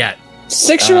know what yet.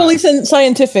 Sexually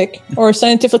scientific or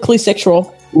scientifically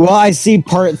sexual. Well, I see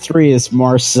part 3 is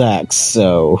more sex,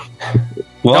 so...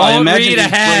 Well, Don't read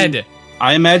ahead.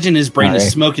 I imagine his brain is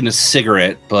Sorry. smoking a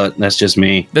cigarette, but that's just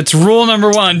me. That's rule number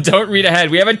 1. Don't read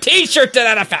ahead. We have a t-shirt to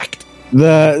that effect.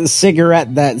 The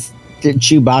cigarette that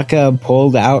Chewbacca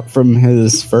pulled out from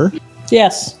his fur?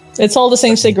 Yes. It's all the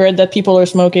same cigarette that people are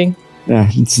smoking. Yeah,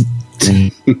 it's...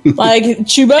 Like,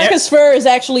 Chewbacca's fur is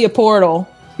actually a portal.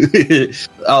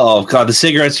 Oh, God, the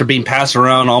cigarettes are being passed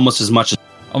around almost as much as...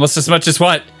 Almost as much as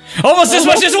what? Almost as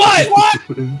much as what? What?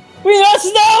 We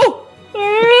must know!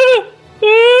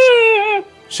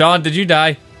 Sean, did you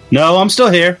die? No, I'm still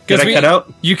here. Did I cut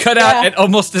out? You cut out at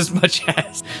almost as much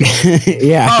as.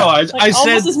 Yeah. Oh, I Like, said...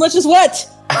 almost as much as what?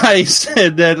 I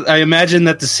said that I imagine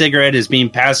that the cigarette is being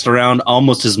passed around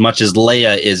almost as much as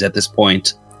Leia is at this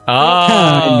point.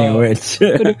 I knew it.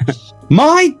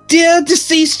 My dear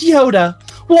deceased Yoda,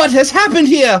 what has happened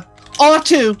here?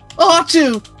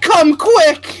 R2, come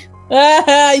quick!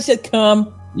 He said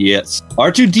come. Yes.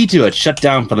 R2-D2 had shut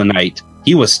down for the night.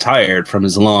 He was tired from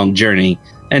his long journey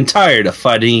and tired of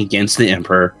fighting against the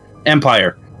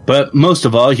Empire. But most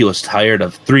of all, he was tired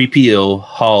of 3PO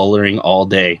hollering all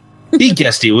day. He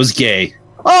guessed he was gay.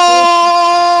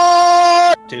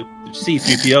 Oh!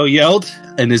 C-3PO yelled,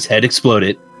 and his head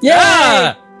exploded.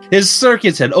 Yeah! His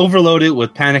circuits had overloaded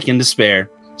with panic and despair.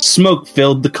 Smoke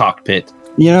filled the cockpit.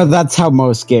 You know, that's how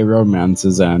most gay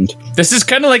romances end. This is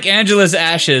kind of like Angela's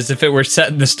Ashes if it were set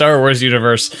in the Star Wars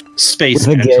universe. Space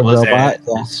With a gay Angela's robot,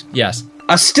 ass. Yes.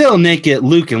 A still naked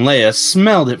Luke and Leia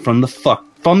smelled it from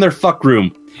their fuck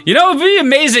room. You know, it would be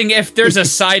amazing if there's a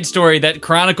side story that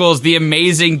chronicles the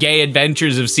amazing gay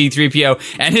adventures of C-3PO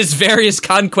and his various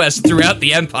conquests throughout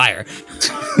the Empire.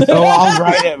 Oh, I'll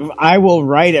write it. I will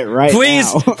write it right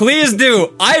Please, now. please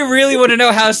do. I really want to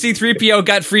know how C-3PO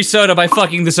got free soda by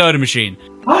fucking the soda machine.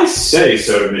 I say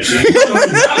soda machine.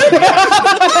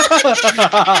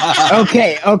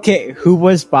 Okay. Who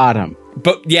was bottom?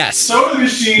 But yes. Soda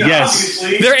machine, Yes.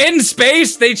 obviously. They're in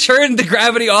space, they turned the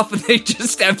gravity off, and they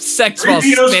just have sex while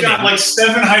 3PO's spinning. got like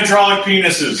 7 hydraulic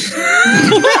penises.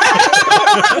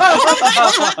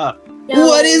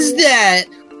 What is that?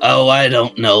 Oh, I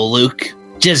don't know, Luke.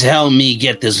 Just help me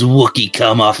get this Wookiee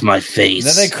cum off my face.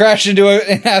 Then they crash into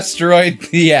an asteroid.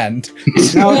 The end.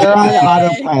 No, they're on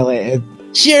autopilot.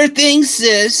 Sure thing,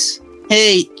 sis.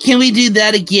 Hey, can we do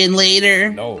that again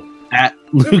later? No.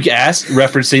 Luke asked,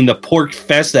 referencing the pork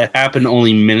fest that happened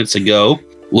only minutes ago.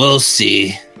 We'll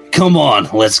see. Come on,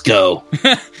 let's go.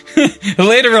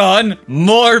 Later on,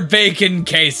 more bacon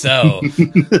queso.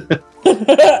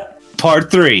 Part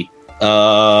 3.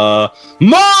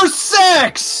 More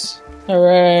sex!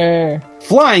 Hooray.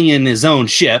 Flying in his own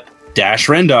ship, Dash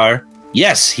Rendar,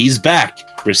 yes, he's back,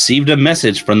 received a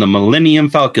message from the Millennium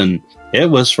Falcon. It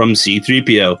was from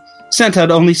C-3PO, sent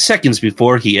out only seconds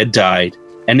before he had died.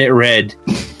 And it read,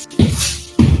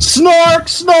 Snork,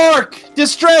 Snork!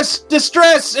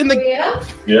 Distress in the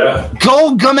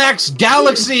Golgamax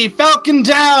Galaxy! Falcon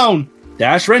down!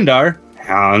 Dash Rendar,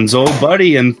 Han's old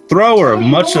buddy and thrower of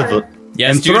much of the...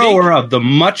 Yes, and Judy? thrower of the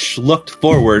much looked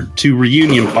forward to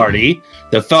reunion party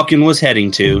the Falcon was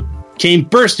heading to, came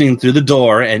bursting through the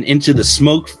door and into the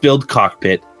smoke-filled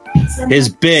cockpit, his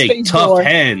big, Space tough door.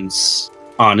 hands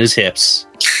on his hips.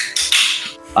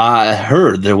 I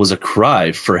heard there was a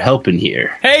cry for help in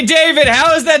here. Hey, David,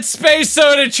 how is that space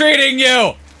soda treating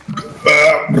you?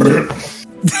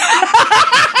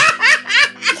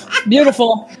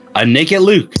 Beautiful. A naked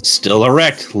Luke, still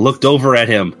erect, looked over at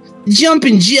him.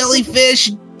 Jumping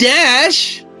jellyfish,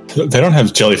 Dash! They don't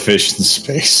have jellyfish in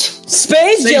space.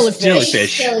 Space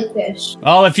jellyfish. Jellyfish.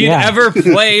 Well, if you'd Yeah. ever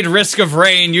played Risk of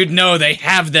Rain, you'd know they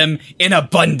have them in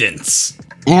abundance.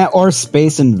 Or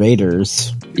Space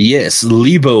Invaders. Yes,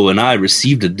 Lebo and I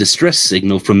received a distress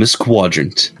signal from this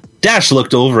quadrant. Dash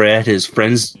looked over at his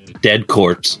friend's dead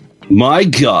corpse. My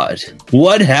God,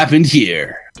 what happened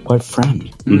here? What friend?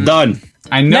 I'm done.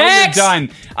 I know Next! you're done.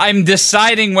 I'm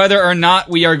deciding whether or not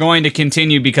we are going to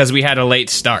continue because we had a late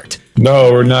start.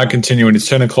 No, we're not continuing. It's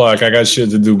 10 o'clock. I got shit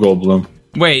to do, Goldblum.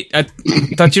 Wait, I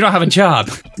thought you don't have a job.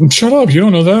 Shut up. You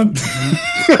don't know that.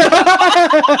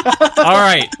 All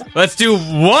right, let's do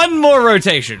one more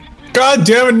rotation. God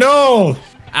damn it, no!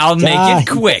 I'll make it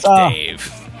quick,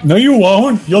 Dave. No, you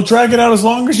won't. You'll drag it out as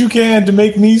long as you can to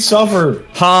make me suffer.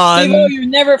 Han. Steve-O,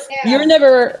 you're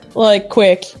never like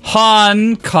quick.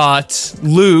 Han caught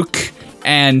Luke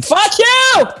and Watch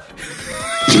out!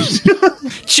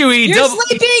 Chewie.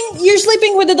 You're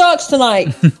sleeping with the dogs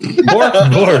tonight. Bork.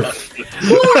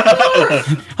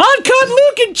 Han caught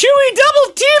Luke and Chewie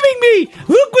double teaming me.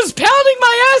 Luke was pounding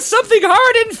my ass something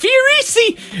hard and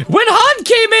furiously when Han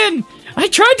came in. I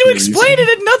tried to explain it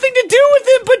had nothing to do with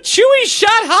him, but Chewie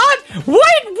shot hot,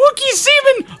 white Wookiee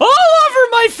semen all over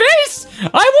my face.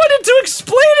 I wanted to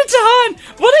explain it to Han,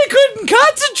 but I couldn't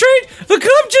concentrate. The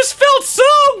cum just felt so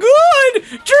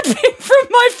good, dripping from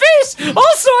my face.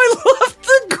 Also, I loved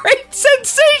the great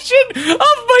sensation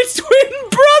of my twin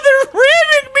brother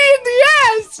ramming me in the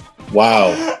ass.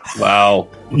 Wow.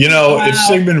 You know, if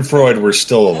Sigmund Freud were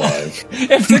still alive.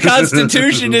 If the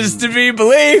Constitution is to be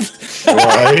believed.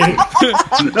 Right?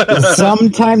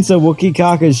 Sometimes a Wookiee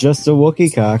cock is just a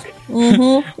Wookiee cock.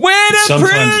 Mm-hmm. When a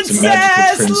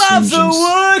princess loves a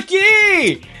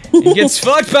Wookiee, he gets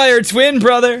fucked by her twin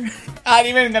brother. Not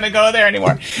even gonna go there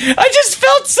anymore. I just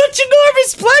felt such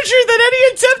enormous pleasure that any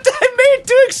attempt I made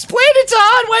to explain it to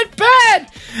Han went bad.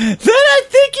 Then I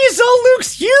think he saw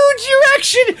Luke's huge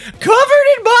erection covered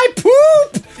in my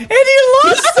poop, and he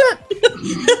lost it.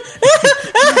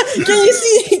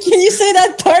 Can you say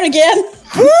that part again?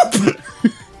 Poop.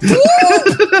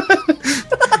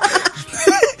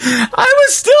 I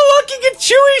was still looking at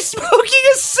Chewie smoking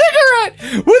a cigarette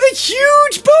with a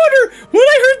huge boner when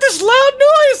I heard this loud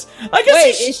noise. I guess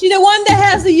Wait, is she the one that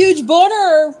has the huge boner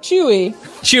or Chewie?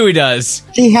 Chewie does.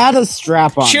 She had a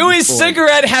strap on. Chewie's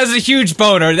cigarette has a huge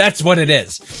boner. That's what it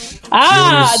is.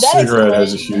 Cigarette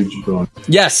has a huge boner.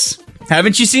 Yes.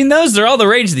 Haven't you seen those? They're all the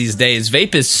rage these days.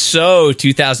 Vape is so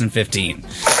 2015.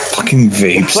 Fucking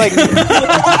vapes.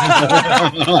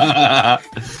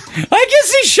 I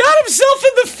guess he shot himself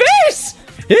in the face.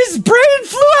 His brain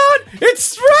flew out.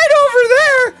 It's right over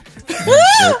there.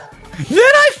 Then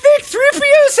I think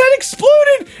 3PO's had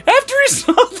exploded after he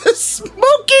saw the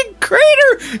smoking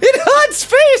crater in Han's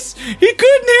face. He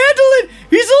couldn't handle it.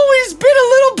 He's always been a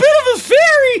little bit of a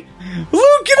fairy.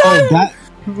 Luke and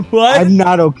What? I'm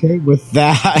not okay with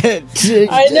that.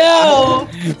 I know.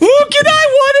 Luke and I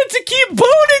wanted to keep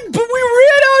boning, but we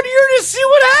ran out here to see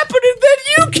what happened, and then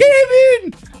you came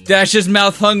in. Dash's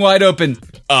mouth hung wide open.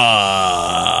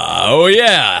 Oh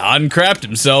yeah, Han crapped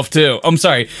himself too. I'm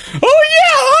sorry. Oh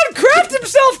yeah, Han crapped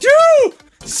himself too,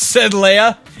 said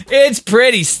Leia. It's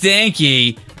pretty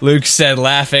stinky, Luke said,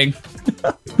 laughing.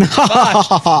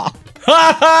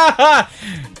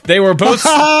 They were both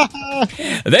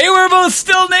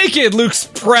still naked, Luke's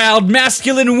proud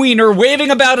masculine wiener waving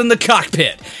about in the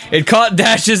cockpit. It caught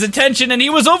Dash's attention and he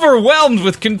was overwhelmed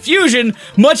with confusion,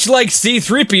 much like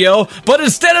C-3PO, but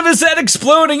instead of his head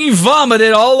exploding, he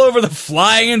vomited all over the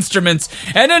flying instruments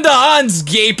and into Han's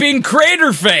gaping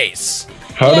crater face.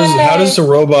 How does the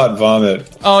robot vomit?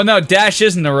 Oh no, Dash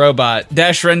isn't a robot.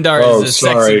 Dash Rendar is a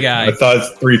sexy guy. I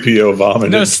thought 3PO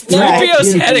vomited. No,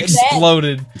 3PO's head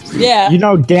exploded. Yeah. You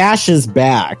know, Dash is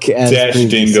back. Dash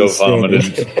Dingo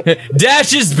vomited.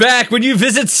 Dash is back when you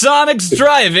visit Sonic's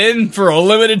Drive-In for a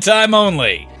limited time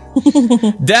only.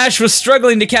 Dash was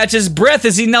struggling to catch his breath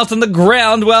as he knelt on the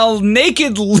ground while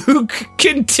naked Luke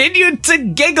continued to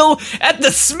giggle at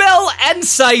the smell and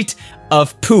sight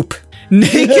of poop.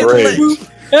 Naked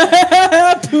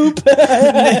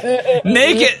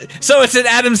Naked. So it's an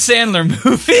Adam Sandler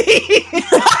movie.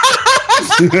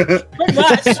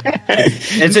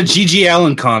 It's a G.G.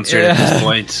 Allen concert at this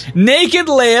point. Naked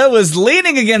Leia was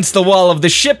leaning against the wall of the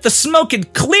ship. The smoke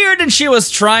had cleared and she was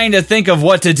trying to think of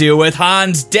what to do with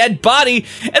Han's dead body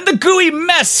and the gooey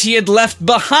mess he had left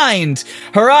behind.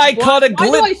 Her eye caught a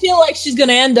glimpse. Why do I feel like she's going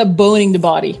to end up boning the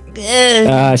body?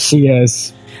 She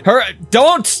is.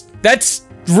 That's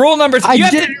rule number 3.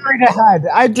 I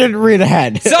didn't read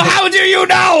ahead. So how do you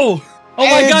know? Oh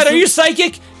my god, are you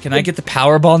psychic? Can I get the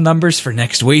Powerball numbers for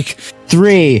next week?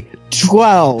 3,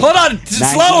 12. Hold on,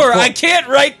 slower. I can't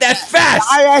write that fast.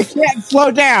 I can't slow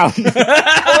down.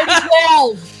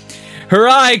 Her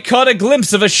eye caught a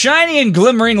glimpse of a shiny and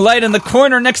glimmering light in the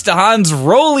corner next to Han's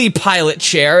rolly pilot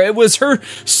chair. It was her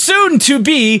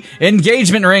soon-to-be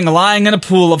engagement ring lying in a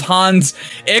pool of Han's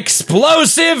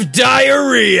explosive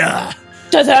diarrhea.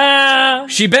 Ta-da!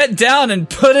 She bent down and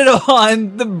put it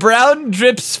on. The brown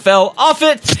drips fell off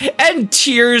it, and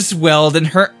tears welled in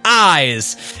her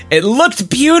eyes. It looked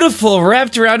beautiful,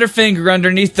 wrapped around her finger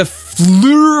underneath the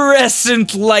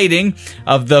fluorescent lighting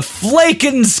of the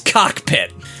Flaken's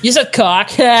cockpit. You said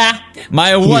cock.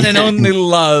 My one and only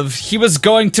love. He was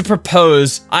going to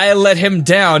propose. I let him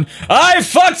down. I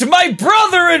fucked my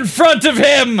brother in front of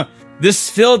him! This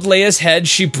filled Leia's head.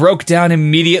 She broke down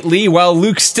immediately while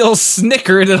Luke still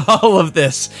snickered at all of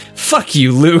this. Fuck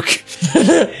you, Luke.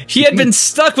 He had been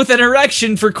stuck with an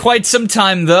erection for quite some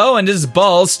time, though, and his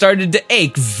balls started to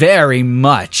ache very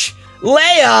much.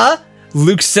 Leia!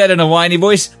 Luke said in a whiny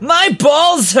voice, my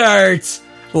balls hurt!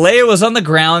 Leia was on the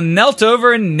ground, knelt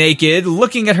over and naked,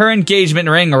 looking at her engagement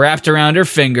ring wrapped around her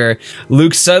finger.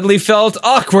 Luke suddenly felt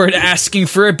awkward asking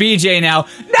for a BJ now.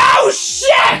 No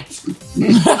shit!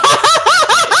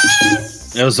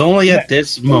 It was only at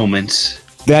this moment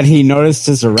that he noticed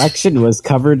his erection was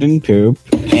covered in poop,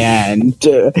 and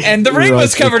the ring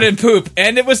was covered in poop,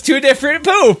 and it was two different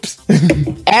poops.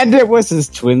 And it was his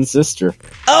twin sister.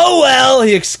 Oh well,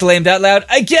 he exclaimed out loud.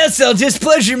 I guess I'll just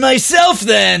pleasure myself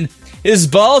then. His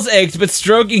balls ached, but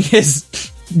stroking his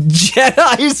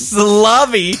Jedi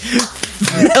salami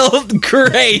felt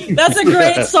great. That's a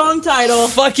great song title.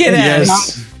 Fucking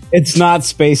ass. It's not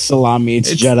space salami,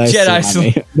 it's Jedi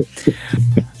salami.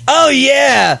 Oh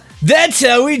yeah, that's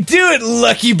how we do it,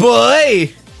 Lucky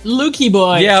Boy. Lukey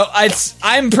Boy. Yeah,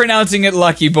 I'm pronouncing it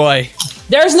Lucky Boy.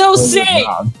 There's no C.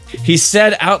 He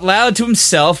said out loud to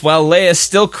himself while Leia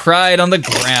still cried on the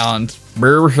ground.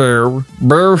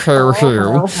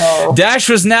 Dash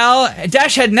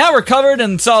had now recovered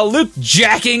and saw Luke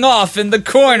jacking off in the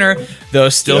corner, though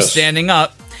still standing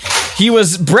up. He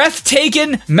was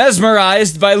breathtaking,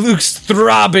 mesmerized by Luke's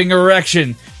throbbing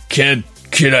erection. Can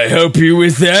I help you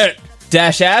with that?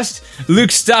 Dash asked.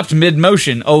 Luke stopped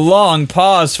mid-motion. A long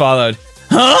pause followed.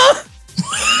 Huh?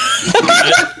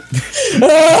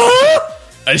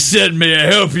 I said, may I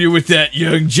help you with that,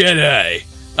 young Jedi?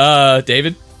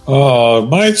 David? Oh,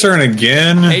 my turn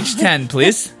again. Page 10,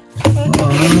 please.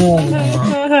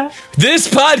 This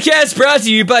podcast brought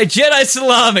to you by Jedi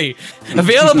Salami.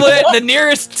 Available at the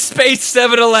nearest Space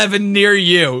 7-Eleven near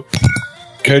you.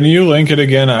 Can you link it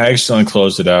again? I accidentally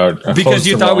closed it out. Because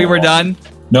you thought we were done?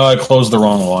 No, I closed the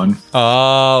wrong one.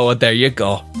 Oh, well, there you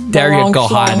go. There you go,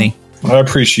 honey. I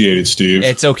appreciate it, Steve.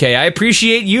 It's okay. I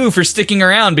appreciate you for sticking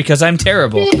around because I'm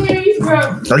terrible.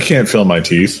 I can't feel my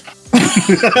teeth.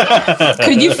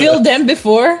 Could you feel them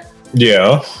before?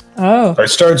 Yeah. Oh. I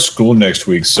start school next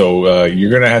week, so you're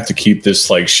going to have to keep this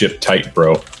ship tight,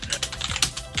 bro.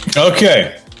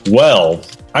 Okay. Well,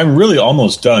 I'm really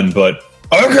almost done, but...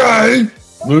 Okay!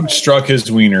 Luke struck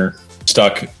his wiener.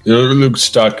 Luke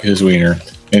stuck his wiener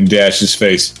in Dash's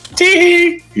face.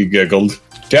 Tee! He giggled.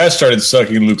 Dash started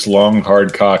sucking Luke's long,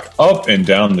 hard cock up and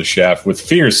down the shaft with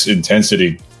fierce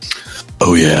intensity.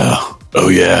 Oh, yeah. Oh,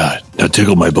 yeah. Now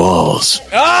tickle my balls.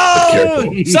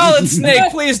 Oh! Solid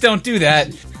Snake, please don't do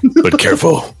that. But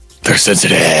careful. They're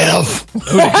sensitive.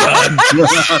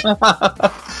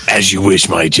 As you wish,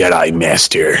 my Jedi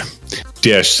master.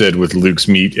 Dash said with Luke's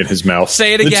meat in his mouth.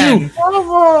 Say it again.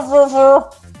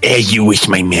 As you wish,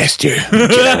 my master.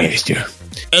 Jedi master.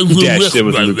 Dash said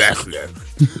with Luke.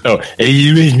 Oh,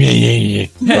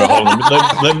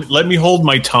 let me hold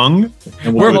my tongue.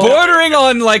 We're bordering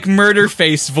on murder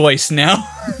face voice now.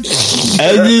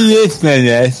 That's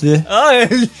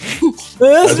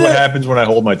what happens when I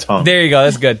hold my tongue. There you go.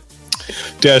 That's good.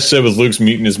 Dash said with Luke's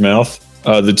meat in his mouth.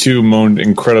 The two moaned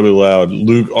incredibly loud.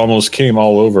 Luke almost came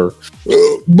all over,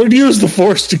 but used the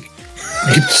force to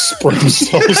get sperm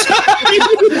cells.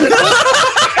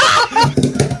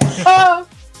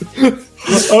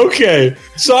 Okay,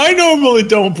 so I normally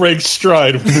don't break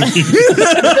stride with you.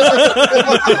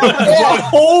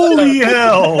 Holy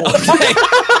hell. Okay.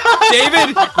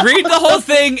 David, read the whole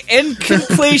thing in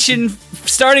completion,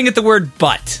 starting at the word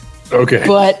butt. Okay.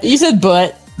 But. You said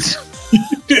butt. You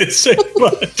did say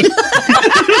butt.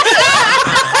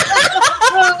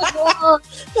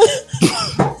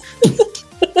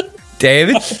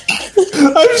 David?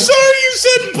 I'm sorry you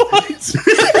said butt.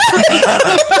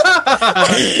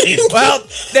 Well,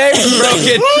 they're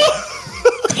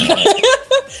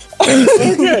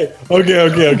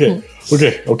broken.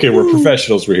 Okay, we're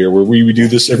professionals. We're here. We do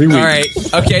this every week. All right.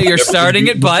 Okay, you're starting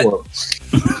at butt.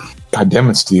 God damn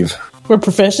it, Steve. We're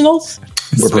professionals?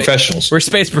 We're professionals. We're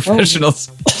space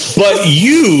professionals. But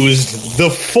used the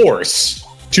force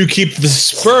to keep the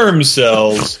sperm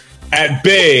cells at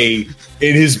bay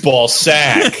in his ball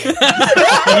sack.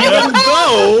 Even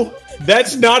though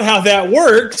that's not how that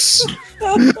works.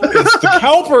 It's the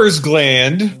Cowper's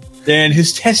gland and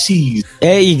his testes.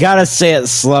 Hey, you gotta say it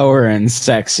slower and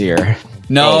sexier.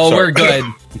 No, we're good.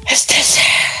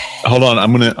 Hold on,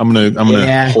 I'm gonna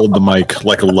hold the mic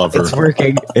like a lover.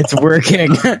 It's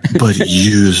working. But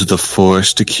use the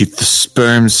force to keep the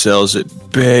sperm cells at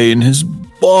bay in his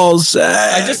ball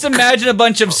sack. I just imagine a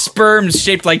bunch of sperms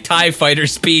shaped like TIE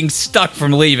fighters being stuck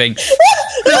from leaving.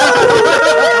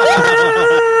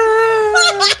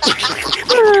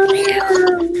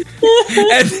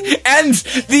 and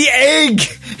the egg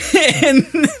in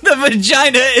the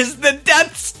vagina is the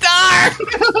Death Star. Isn't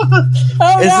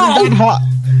that how?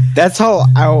 That's how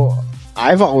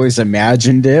I've always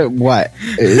imagined it. What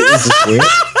is this weird?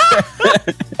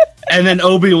 And then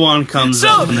Obi-Wan comes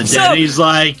up from the dead and he's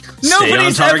like, stay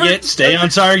on target, stay on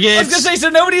target. I was going to say, so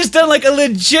nobody's done like a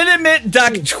legitimate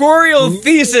doctoral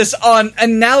thesis on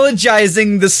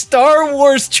analogizing the Star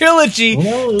Wars trilogy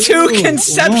to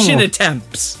conception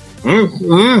attempts.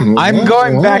 I'm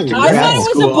going back to grad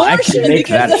school. I can make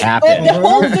that happen. The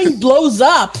whole thing blows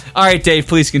up. All right, Dave,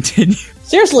 please continue.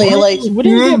 Seriously, like, what do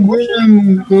you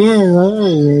do?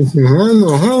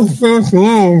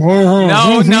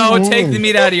 No, take the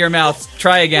meat out of your mouth.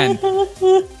 Try again.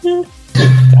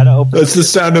 That's the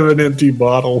sound of an empty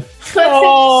bottle.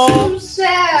 Oh, so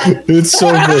sad. It's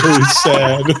so very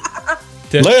sad.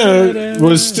 Leia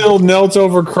was still knelt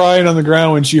over crying on the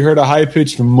ground when she heard a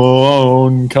high-pitched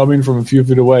moan coming from a few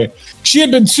feet away. She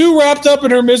had been too wrapped up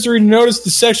in her misery to notice the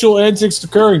sexual antics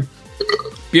occurring.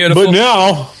 Beautiful.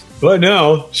 But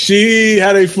now, she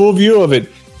had a full view of it.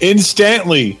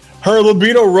 Instantly, her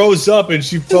libido rose up and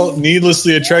she felt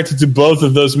needlessly attracted to both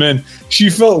of those men. She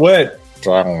felt wet.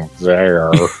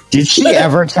 Did she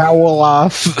ever towel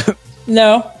off?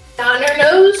 No. On her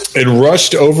nose? And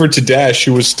rushed over to Dash,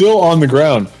 who was still on the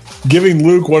ground, giving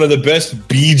Luke one of the best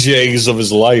BJs of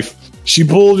his life. She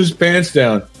pulled his pants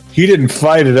down. He didn't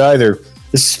fight it either,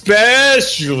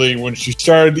 especially when she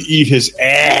started to eat his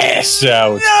ass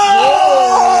out.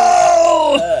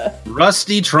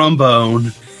 Rusty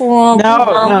trombone. No.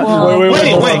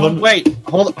 Wait.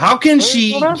 Hold on. How can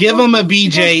she give him a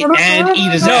BJ and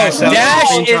eat his ass out?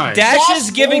 Dash is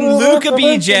giving Luke a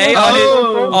BJ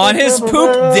on his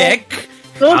poop dick.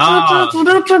 Yeah,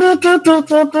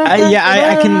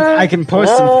 I can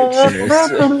post some pictures.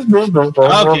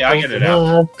 Okay, I get it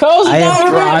out. I have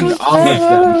drawn all of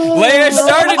them. Leia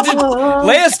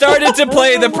started to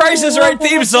play the Price is Right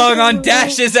theme song on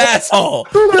Dash's asshole.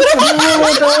 Oh,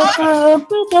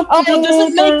 does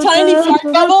it make tiny fart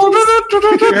bubbles?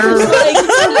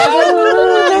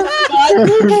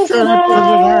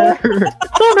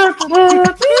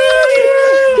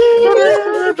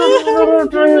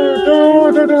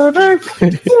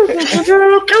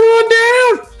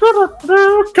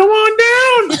 Come on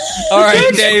down. All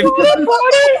right, Dave. With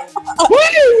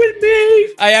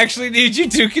me. I actually need you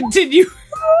to continue.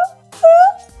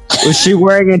 Was she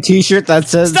wearing a t-shirt that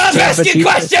says Stop asking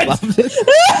questions!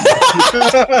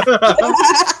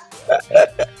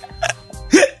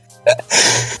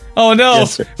 Oh no,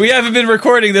 Yes, we haven't been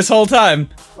recording this whole time.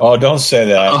 Oh, don't say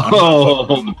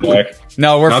that.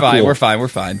 No, we're Not fine. cool. We're fine. We're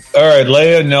fine. All right,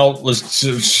 Leia knelt was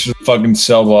fucking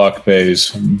cell block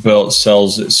base. Built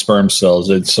cells, sperm cells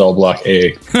at cell block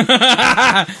A.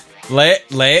 Lay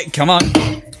it. Come on.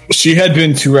 She had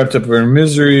been too wrapped up in her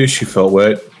misery. She felt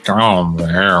wet.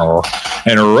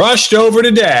 And rushed over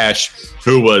to Dash,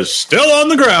 who was still on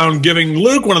the ground, giving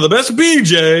Luke one of the best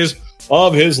BJs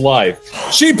of his life.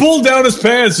 She pulled down his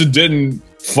pants and didn't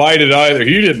fight it either.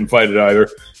 He didn't fight it either.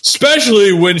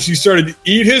 Especially when she started to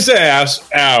eat his ass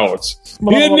out.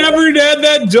 He had never had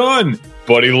that done,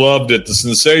 but he loved it. The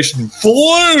sensation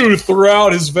flew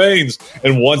throughout his veins.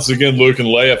 And once again, Luke and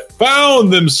Leia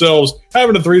found themselves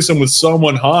having a threesome with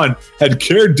someone Han had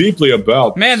cared deeply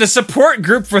about. Man, the support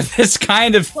group for this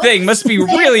kind of thing must be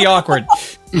really awkward.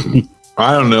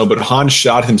 I don't know, but Han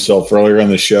shot himself earlier in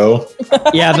the show.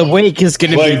 Yeah, the wake is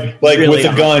going to be like really with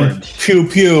a gun. awkward. Pew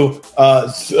pew.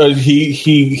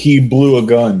 He blew a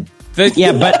gun.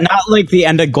 Yeah, but not like the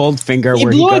end of Goldfinger He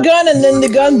where blew he a gun and then the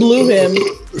gun blew him.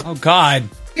 Oh God.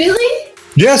 Really?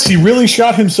 Yes, he really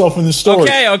shot himself in the story.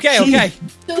 Okay. So he's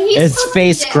His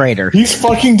face crater. He's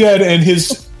fucking dead, and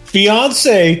his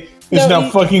fiance is now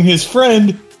fucking his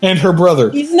friend and her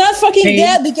brother. He's not fucking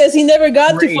dead because he never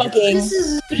got to fucking. This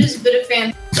is just a bit of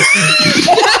fan.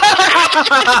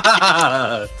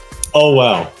 Oh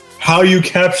wow, how you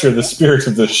capture the spirit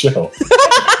of this show.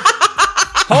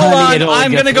 Hold Honey, on. it'll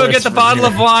I'm get going to go worse get the from bottle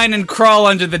here. of wine and crawl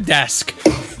under the desk.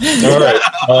 All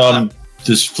right.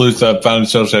 This flute that found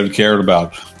itself had cared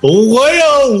about.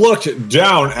 Leia looked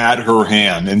down at her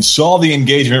hand and saw the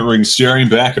engagement ring staring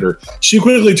back at her. She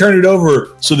quickly turned it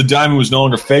over so the diamond was no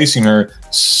longer facing her,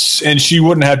 and she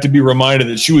wouldn't have to be reminded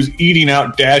that she was eating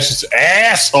out Dash's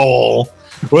asshole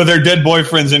with her dead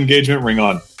boyfriend's engagement ring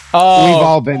on. Oh, We've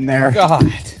all been there.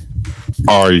 God.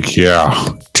 Oh, yeah.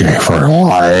 Different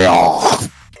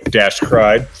Leia. Dash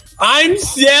cried. I'm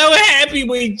so happy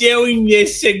we're doing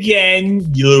this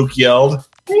again, Luke yelled.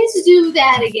 Please do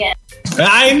that again.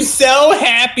 I'm so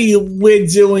happy we're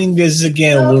doing this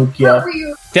again, Luke yelled.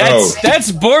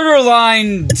 That's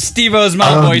borderline Steve-O's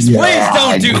mom voice. Please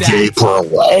don't do that.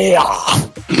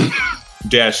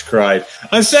 Dash cried.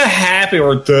 I'm so happy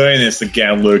we're doing this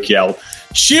again, Luke yelled.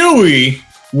 Chewie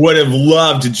would have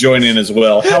loved to join in as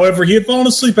well. However, he had fallen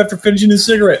asleep after finishing his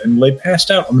cigarette and lay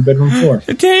passed out on the bedroom floor.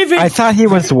 David, I thought he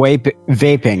was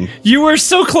vaping. You were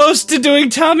so close to doing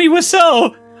Tommy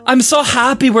Wiseau. I'm so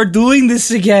happy we're doing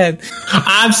this again.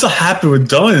 I'm so happy we're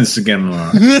doing this again,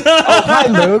 Mom. Oh, hi,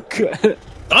 Luke. Oh,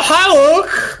 hi,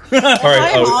 Luke. All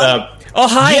right. Oh,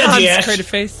 hi, yeah, Hans. Dash. Creative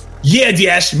face. Yeah,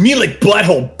 Dash. Me like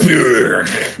butthole.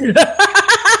 Big.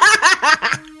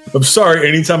 I'm sorry.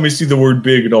 Anytime I see the word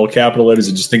big in all capital letters,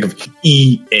 I just think of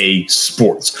EA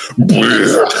Sports.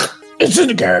 It's in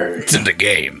the game. It's in the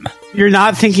game. You're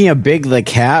not thinking of Big the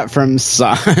Cat from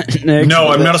Sonic? No,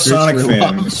 I'm not a Sonic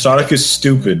fan. Sonic is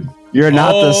stupid. You're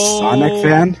not the Sonic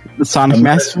fan? The Sonic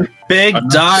Master? Big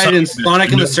died in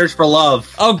Sonic in the Search for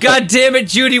Love. Oh, God damn it,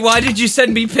 Judy. Why did you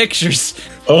send me pictures?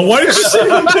 Oh, why did you send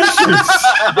me pictures?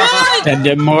 Send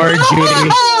him more,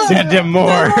 Judy. Send him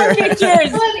more.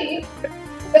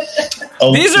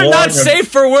 These are not safe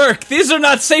for work. These are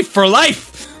not safe for life.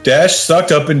 Dash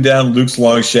sucked up and down Luke's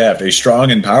long shaft. A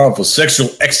strong and powerful sexual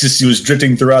ecstasy was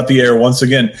drifting throughout the air once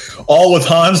again, all with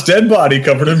Han's dead body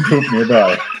covered in poop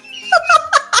nearby.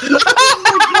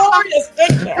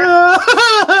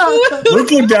 Luke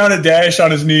looked down at Dash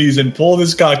on his knees and pulled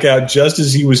his cock out just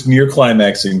as he was near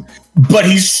climaxing. But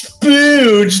he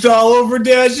spooged all over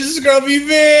Dash's scruffy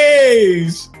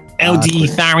face. LD,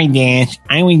 sorry, Dash.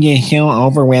 I was just so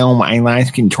overwhelmed I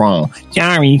lost control.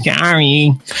 Sorry.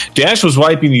 Dash was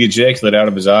wiping the ejaculate out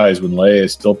of his eyes when Leia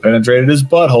still penetrated his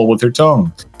butthole with her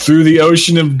tongue. Through the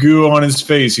ocean of goo on his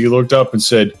face, he looked up and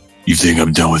said, "You think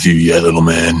I'm done with you yet, little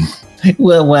man?"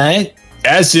 Well, what?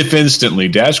 As if instantly,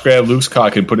 Dash grabbed Luke's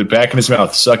cock and put it back in his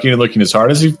mouth, sucking and licking as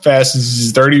hard as fast as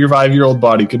his 35-year-old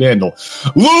body could handle.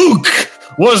 Luke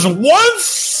was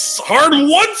hard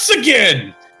once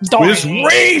again, with his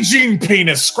raging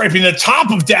penis scraping the top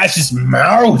of Dash's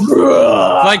mouth.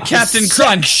 Like Captain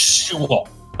Crunch. Oh,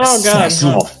 God.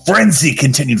 Sexual frenzy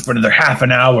continued for another half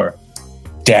an hour.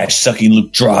 Dash sucking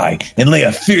Luke dry, and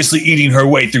Leia fiercely eating her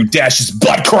way through Dash's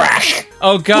butt crack.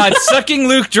 Oh, God, sucking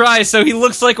Luke dry so he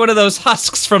looks like one of those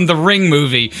husks from the Ring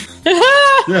movie.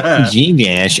 Gee,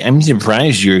 Dash, I'm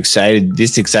surprised you're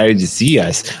this excited to see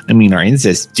us. I mean, our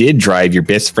incest did drive your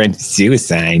best friend to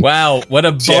suicide. Wow, what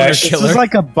a boner killer. This is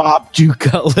like a Bob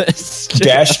Duca list.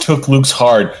 Dash took Luke's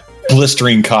hard,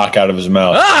 blistering cock out of his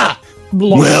mouth. Ah!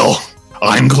 Well,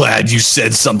 I'm glad you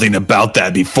said something about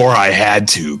that before I had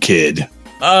to, kid.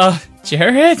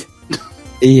 Jared?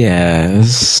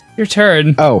 Yes. Your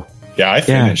turn. Oh. Yeah, I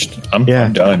finished. I'm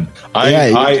done.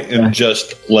 I am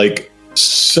just like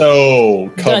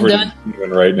so covered in semen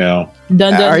right now.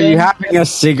 Are you having a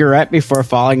cigarette before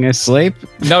falling asleep?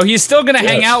 No, he's still going to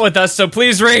hang out with us, so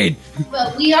please read.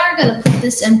 But we are going to put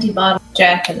this empty bottle of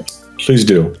Jack in it. Please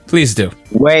do. Please do.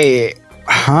 Wait,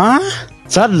 huh?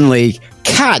 Suddenly,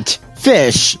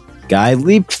 catfish guy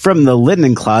leaped from the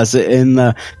linen closet in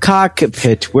the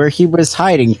cockpit where he was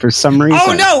hiding for some reason.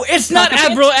 Oh no, it's not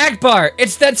Admiral Akbar.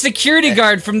 It's that security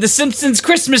guard from the Simpsons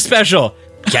Christmas special.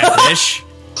 Catfish.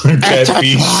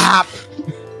 Catfish.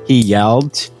 He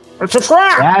yelled. It's a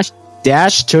trap.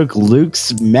 Dash took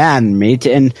Luke's man meat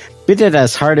and bit it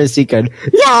as hard as he could.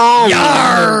 Yar!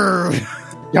 Yar!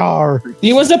 Yar!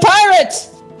 He was a pirate.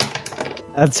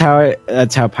 That's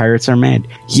how pirates are made.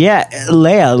 Yeah,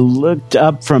 Leia looked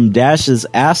up from Dash's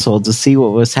asshole to see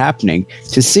what was happening,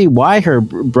 to see why her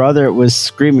brother was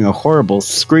screaming a horrible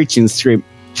screeching scream.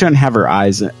 She couldn't have her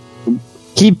eyes.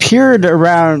 She peered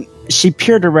around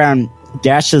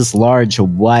Dash's large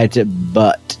white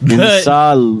butt and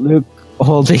saw Luke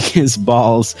holding his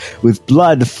balls with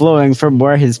blood flowing from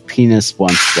where his penis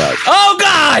once was. Oh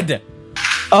God!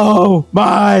 Oh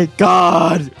my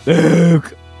God,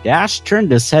 Luke! Dash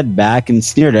turned his head back and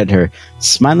sneered at her,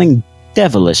 smiling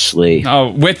devilishly.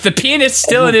 Oh, with the penis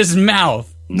still in his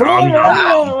mouth.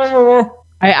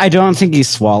 I don't think he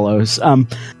swallows.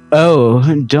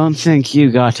 Don't think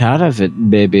you got out of it,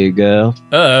 baby girl.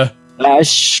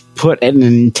 Dash put an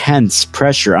intense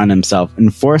pressure on himself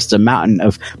and forced a mountain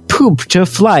of poop to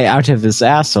fly out of his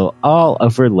asshole all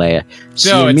over Leia.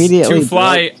 No, it's to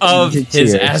fly of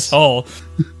his asshole.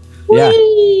 Yeah.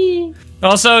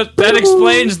 Also, that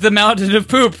explains the mountain of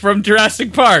poop from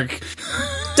Jurassic Park.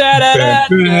 Jeff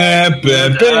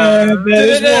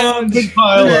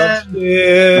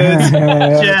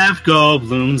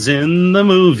Goldblum's in the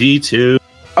movie too.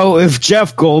 Oh, if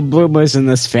Jeff Goldblum was in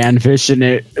this fan fiction,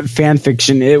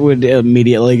 it would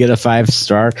immediately get a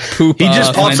 5-star. He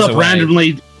just pops up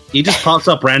randomly. He just pops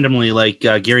up randomly like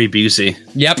Gary Busey.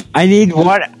 Yep. I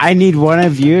need one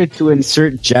of you to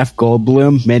insert Jeff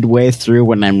Goldblum midway through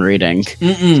when I'm reading.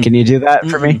 Can you do that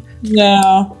for me?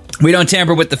 No. We don't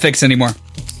tamper with the fix anymore.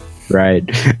 Right.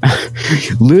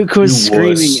 Luke was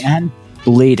screaming and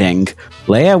bleeding.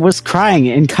 Leia was crying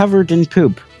and covered in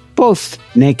poop, both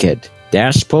naked.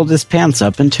 Dash pulled his pants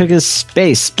up and took his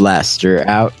space blaster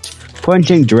out,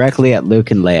 pointing directly at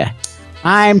Luke and Leia.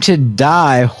 I'm to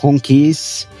die,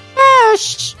 honkies.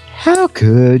 Dash, how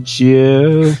could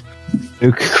you?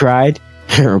 Luke cried.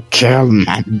 You killed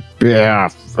my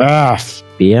BFF.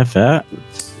 BFF?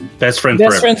 Best friend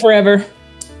Best friend forever.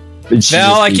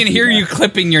 Val, I can hear you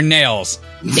clipping your nails.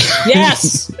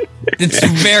 Yes! It's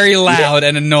very loud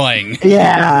and annoying.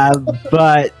 Yeah,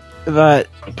 but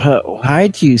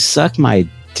why'd you suck my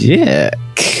dick?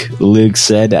 Luke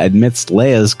said amidst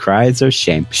Leia's cries of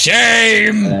shame.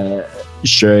 Shame!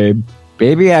 Shame.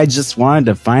 Baby, I just wanted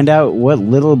to find out what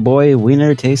little boy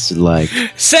wiener tasted like.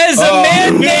 Says a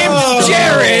man named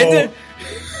Jared!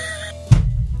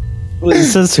 It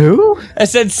says who? I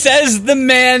said, says the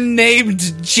man named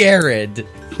Jared.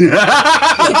 You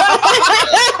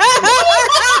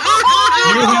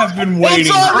have been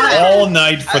waiting all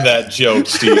night for that joke,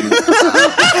 Steve.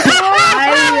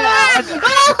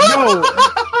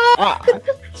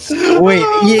 Wait,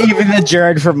 even the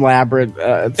Jared from Labyrinth.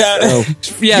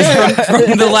 Yes,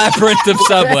 from the Labyrinth of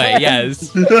Subway,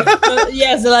 yes.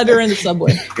 Yes, the Labyrinth of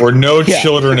Subway. Where no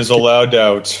children is allowed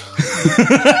out.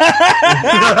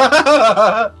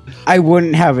 I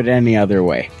wouldn't have it any other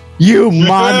way. You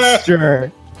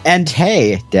monster! And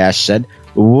hey, Dash said,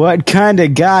 what kind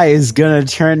of guy is gonna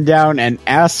turn down an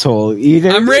asshole eater?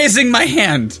 I'm raising my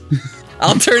hand.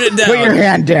 I'll turn it down. Put your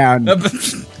hand down.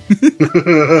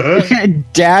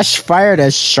 Dash fired a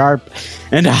sharp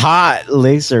and hot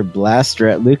laser blaster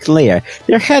at Luke and Leia.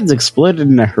 Their heads exploded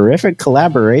in a horrific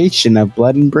collaboration of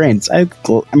blood and brains. I'm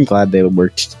glad they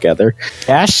worked together.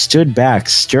 Dash stood back,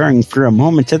 staring for a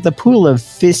moment at the pool of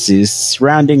feces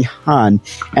surrounding Han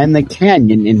and the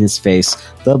canyon in his face.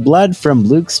 The blood from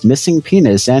Luke's missing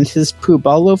penis and his poop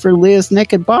all over Leia's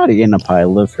naked body and a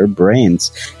pile of her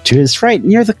brains. To his right,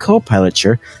 near the co-pilot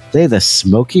chair, lay the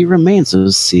smoky remains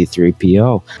of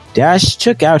C-3PO. Dash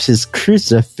took out his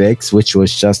crucifix, which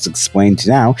was just explained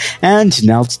now, and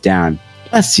knelt down.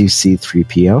 Bless you,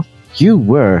 C-3PO. You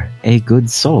were a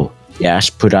good soul.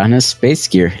 Dash put on his space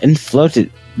gear and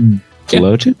floated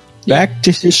back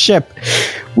to his ship,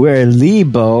 where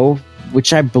Lebo,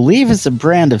 which I believe is a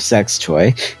brand of sex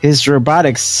toy, his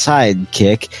robotic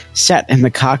sidekick, sat in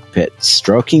the cockpit,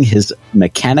 stroking his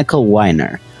mechanical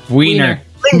wiener. Wiener.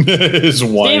 His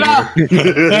wiener.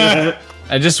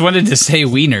 I just wanted to say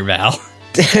wiener, Val.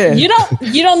 You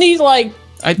don't need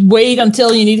wait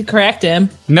until you need to correct him.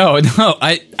 No,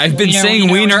 I've been saying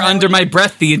wiener under my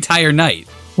breath the entire night.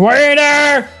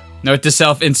 Wiener! Note to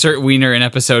self, insert wiener in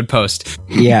episode post.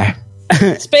 Yeah.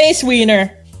 Space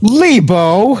wiener.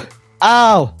 Lebo!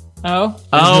 Oh! Oh?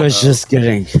 I was just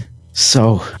getting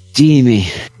so steamy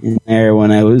in there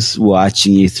when I was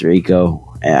watching you three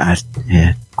go at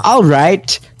it. All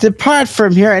right, depart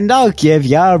from here and I'll give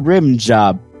ya a rim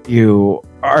job. You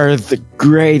are the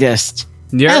greatest.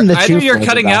 Either you're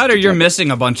cutting out or you're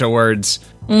missing a bunch of words.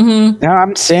 Mm-hmm. No,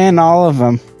 I'm saying all of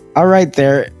them. All right,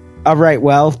 there. All right,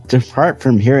 well, depart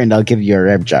from here and I'll give you a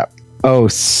rim job. Oh,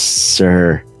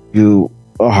 sir, you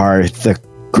are the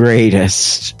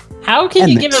greatest. How can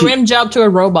you give a rim job to a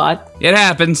robot? It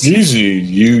happens. Easy.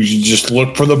 You just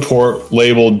look for the port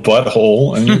labeled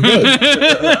butthole and you're good.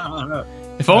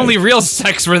 If only real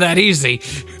sex were that easy.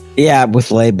 Yeah,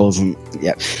 with labels and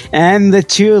and the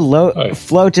two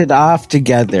floated off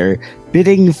together,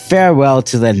 bidding farewell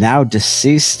to the now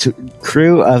deceased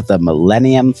crew of the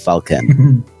Millennium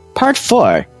Falcon. Part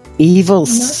 4: Evil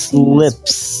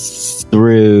slips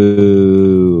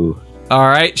through. All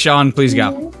right, Sean, please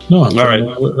go. No, all right,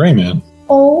 Rayman.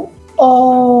 Oh.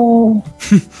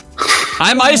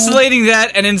 I'm isolating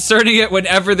that and inserting it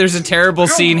whenever there's a terrible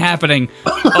scene happening.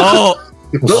 Oh.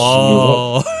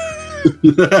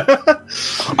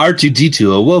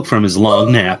 R2-D2 awoke from his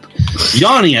long nap,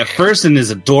 yawning at first in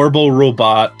his adorable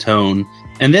robot tone,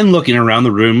 and then looking around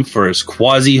the room for his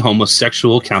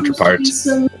quasi-homosexual counterpart.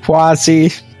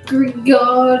 Quasi.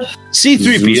 God.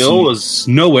 C-3PO was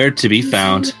nowhere to be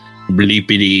found.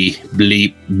 Bleepity,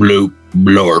 bleep, bloop,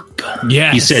 blorp.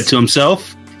 Yes. He said to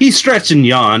himself. He stretched and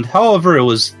yawned. However, it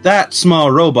was that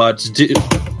small robot's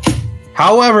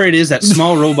However, it is that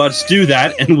small robots do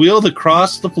that and wheeled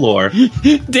across the floor.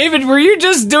 David, were you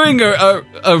just doing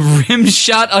a rim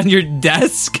shot on your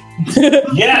desk?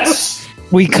 Yes!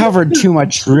 We covered too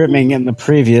much rimming in the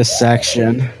previous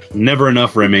section. Never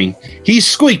enough rimming. He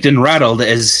squeaked and rattled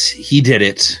as he did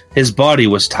it. His body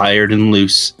was tired and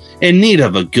loose, in need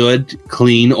of a good,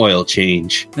 clean oil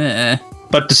change.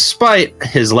 But despite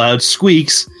his loud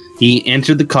squeaks, he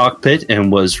entered the cockpit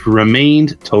and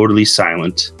remained totally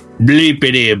silent.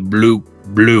 Bleepity bloop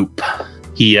bloop,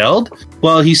 he yelled,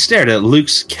 while he stared at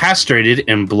Luke's castrated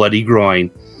and bloody groin.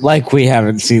 Like we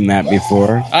haven't seen that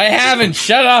before. I haven't.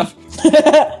 Shut up.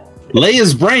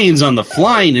 Leia's brains on the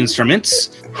flying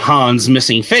instruments, Han's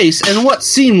missing face, and what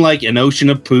seemed like an ocean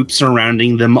of poop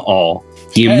surrounding them all.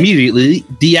 He immediately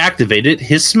deactivated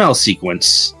his smell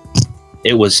sequence.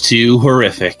 It was too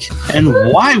horrific. And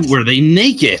why were they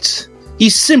naked? He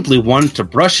simply wanted to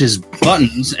brush his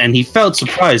buttons, and he felt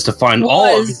surprised to find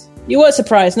He was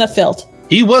surprised, not felt.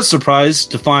 He was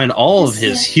surprised to find all of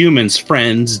his humans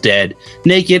friends dead,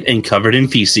 naked, and covered in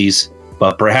feces.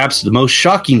 But perhaps the most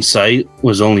shocking sight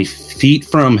was only feet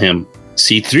from him.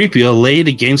 C-3PO laid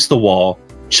against the wall,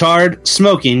 charred,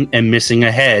 smoking, and missing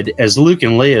a head, as Luke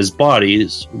and Leia's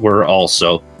bodies were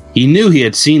also. He knew he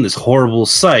had seen this horrible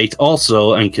sight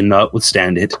also and could not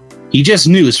withstand it. He just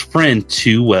knew his friend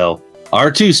too well.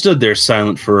 R2 stood there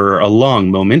silent for a long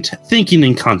moment, thinking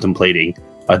and contemplating.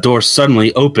 A door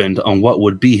suddenly opened on what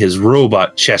would be his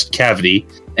robot chest cavity,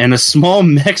 and a small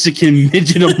Mexican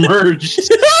midget emerged.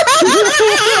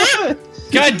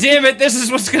 God damn it, this is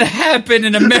what's gonna happen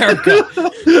in America.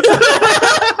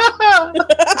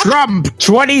 Trump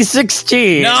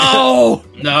 2016. No.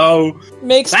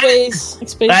 Make space.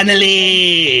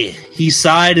 Finally! He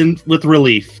sighed with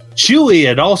relief. Chewie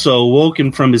had also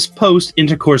awoken from his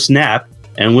post-intercourse nap,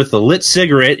 and with a lit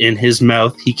cigarette in his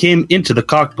mouth, he came into the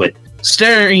cockpit,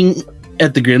 staring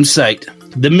at the grim sight.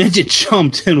 The midget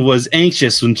jumped and was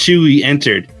anxious when Chewie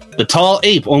entered. The tall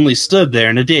ape only stood there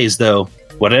in a daze, though.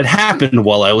 What had happened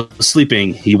while I was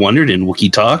sleeping, he wondered in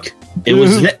Wookiee talk. It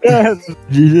was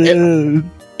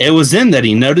then that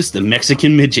he noticed the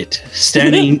Mexican midget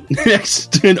standing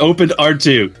next to an opened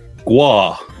R2.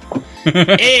 Gwa.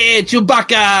 Hey,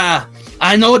 Chewbacca!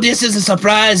 I know this is a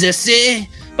surprise, you see?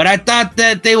 But I thought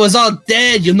that they was all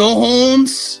dead, you know,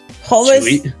 Holmes?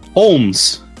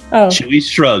 Holmes. Oh. Chewie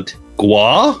shrugged.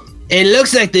 Gwa? It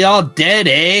looks like they all dead,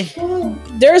 eh?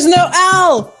 There's no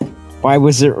L! Why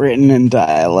was it written in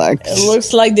dialect? It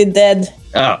looks like they're dead.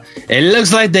 Oh, it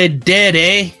looks like they're dead,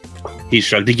 eh? He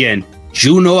shrugged again.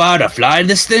 You know how to fly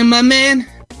this thing, my man?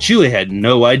 Chewie had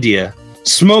no idea.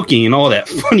 Smoking and all that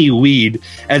funny weed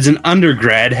as an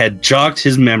undergrad had jogged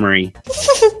his memory.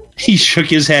 He shook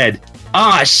his head.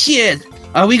 Ah, shit!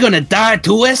 Are we gonna die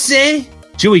too, S.A.?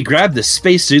 Chewie grabbed the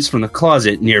spacesuits from the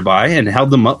closet nearby and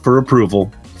held them up for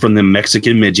approval from the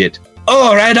Mexican midget.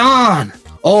 Oh, right on!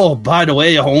 Oh, by the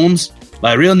way, Holmes,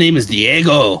 my real name is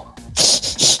Diego.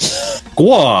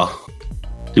 Gwa.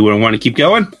 Do we want to keep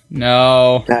going?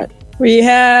 No. We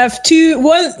have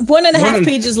one and a half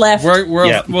pages left.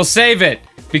 We'll save it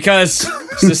because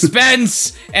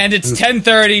suspense, and it's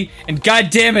 10:30, and god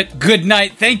damn it, good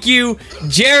night. Thank you,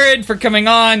 Jared, for coming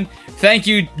on. Thank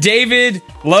you, David,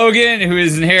 Logan, who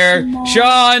isn't here,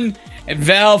 Sean, and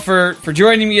Val for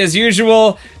joining me as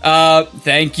usual.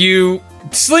 Thank you,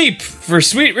 Sleep, for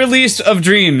sweet release of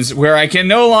dreams, where I can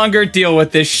no longer deal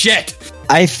with this shit.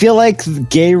 I feel like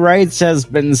gay rights has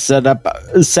been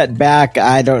set back,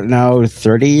 I don't know,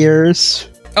 30 years?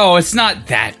 Oh, it's not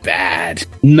that bad.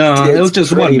 No, it was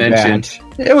just one mention.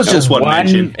 It was just one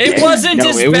mention. It wasn't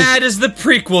as bad as the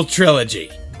prequel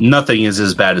trilogy. Nothing is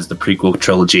as bad as the prequel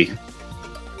trilogy.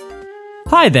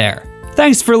 Hi there.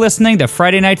 Thanks for listening to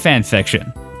Friday Night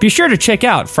Fanfiction. Be sure to check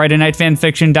out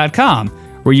FridayNightFanfiction.com,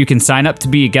 where you can sign up to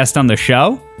be a guest on the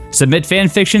show, submit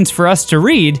fanfictions for us to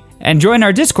read, and join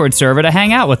our Discord server to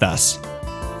hang out with us.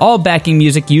 All backing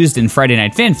music used in Friday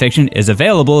Night Fanfiction is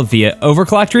available via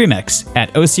Overclocked Remix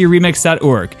at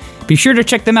ocremix.org. Be sure to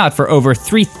check them out for over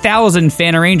 3,000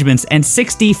 fan arrangements and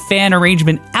 60 fan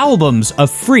arrangement albums of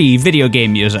free video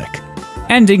game music.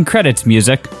 Ending credits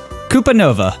music, Koopa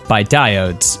Nova by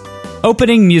Diodes.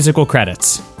 Opening musical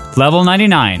credits, Level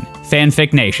 99,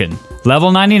 Fanfic Nation.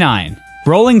 Level 99,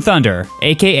 Rolling Thunder,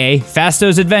 aka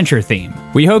Fasto's Adventure theme.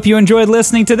 We hope you enjoyed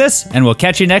listening to this, and we'll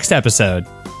catch you next episode.